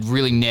lot of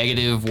really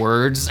negative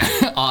words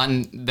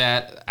on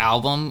that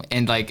album,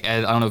 and like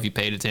I don't know if you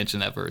paid attention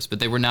to that verse, but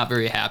they were not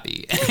very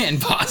happy and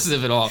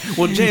positive at all.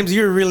 Well, James,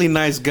 you're a really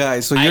nice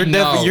guy, so I your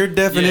know. your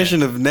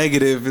definition of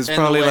negative is And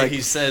probably the way like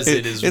he says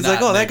it is It's not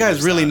like, oh, that negative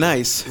guy's really sounding.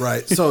 nice.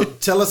 Right. So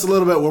tell us a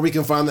little bit where we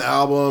can find the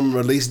album,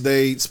 release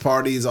dates,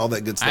 parties, all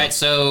that good stuff. All right,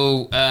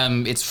 so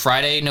it's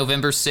Friday,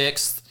 November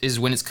 6th is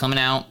when it's coming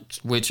out,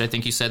 which I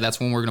think you said that's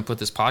when we're going to put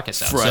this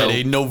podcast out.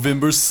 Friday, So,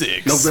 November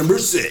 6th. November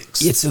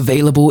 6th. it's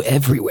available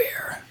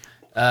everywhere.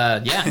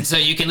 Yeah, so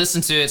you can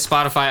listen to it,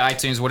 Spotify,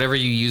 iTunes, whatever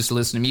you use to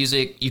listen to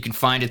music, you can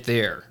find it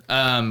there.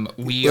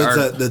 We What's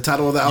are the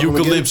title of the album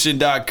again?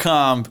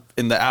 Eucalyption.com,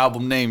 and the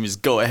album name is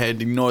Go Ahead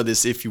and Ignore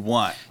This If You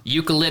Want.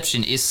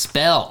 Eucalyption is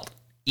spelled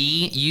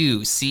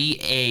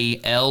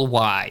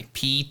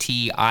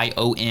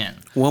EUCALYPTION.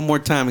 One more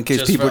time in case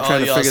Just people for are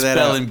trying all to y'all figure that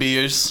out. spelling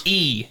beers.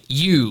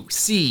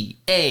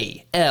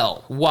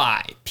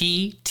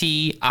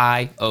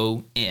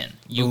 EUCALYPTION.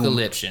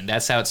 Eucalyptian.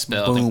 That's how it's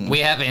spelled. Boom. We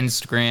have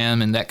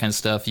Instagram and that kind of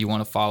stuff. You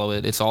want to follow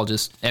it. It's all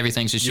just,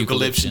 everything's just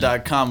Eucalyptian.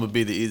 Eucalyptian.com would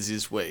be the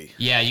easiest way.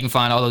 Yeah, you can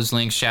find all those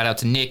links. Shout out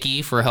to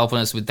Nikki for helping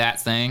us with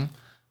that thing.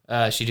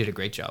 She did a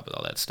great job with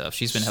all that stuff.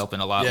 She's been helping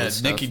a lot Yeah, with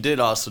stuff. Nikki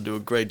did also do a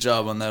great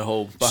job on that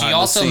whole She behind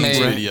also the scenes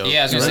made video. Yeah,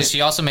 I was gonna say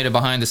she also made a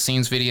behind the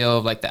scenes video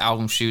of like the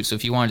album shoot. So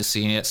if you wanted to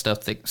see any of that stuff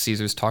that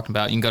Caesar's talking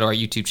about, you can go to our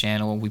YouTube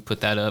channel and we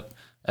put that up.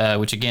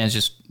 Which again is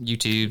just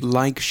YouTube,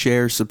 Like,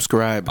 share,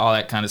 subscribe. all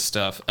that kind of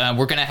stuff.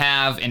 We're gonna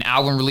have an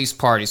album release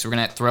party, so we're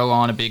gonna throw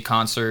on a big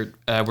concert.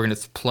 We're gonna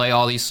play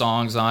all these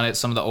songs on it,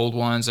 some of the old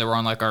ones that were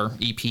on like our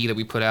EP that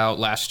we put out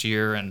last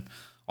year, and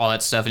all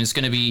that stuff. And it's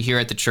gonna be here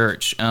at the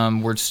church.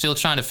 We're still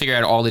trying to figure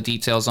out all the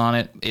details on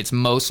it. It's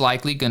most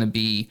likely gonna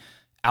be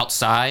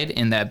outside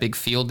in that big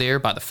field there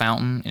by the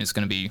fountain, and it's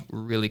gonna be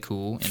really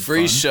cool and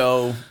Free fun.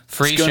 show.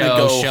 Free It's gonna show,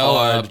 go show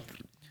hard. up.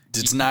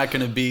 It's not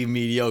going to be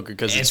mediocre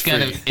because it's It's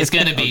gonna free. it's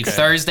gonna be Okay.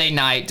 Thursday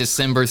night,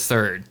 December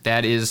 3rd.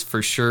 That is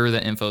for sure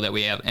the info that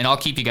we have, and I'll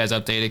keep you guys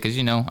updated because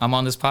I'm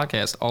on this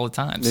podcast all the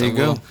time. There you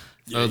go. We'll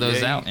throw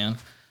those out, man.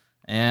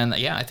 And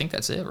yeah, I think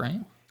that's it, right?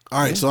 All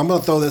right, so I'm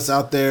gonna throw this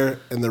out there,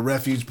 and the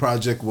Refuge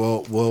Project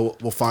will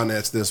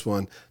finance this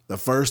one. The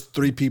first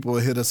 3 people who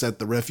hit us at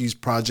the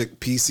Refuge Project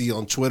PC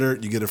on Twitter,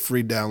 you get a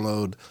free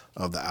download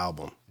of the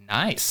album.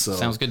 Nice.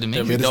 Sounds good to me.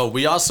 There we go.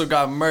 We also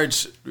got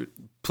merch,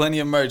 plenty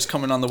of merch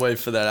coming on the way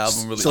for that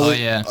album release. So, Oh,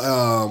 yeah.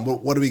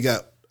 What do we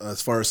got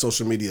as far as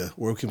social media?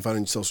 Where we can find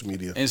any social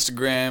media?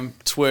 Instagram,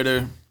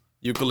 Twitter,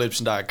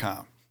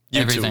 eucalyptian.com. YouTube.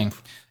 Everything.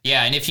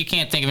 Yeah, and if you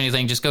can't think of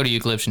anything, just go to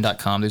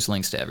eucalyptian.com. There's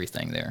links to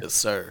everything there. Yes,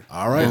 sir.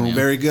 All right,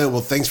 very good.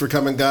 Well, thanks for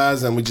coming,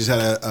 guys, and we just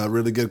had a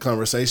really good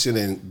conversation.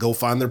 And go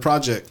find their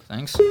project.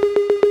 Thanks.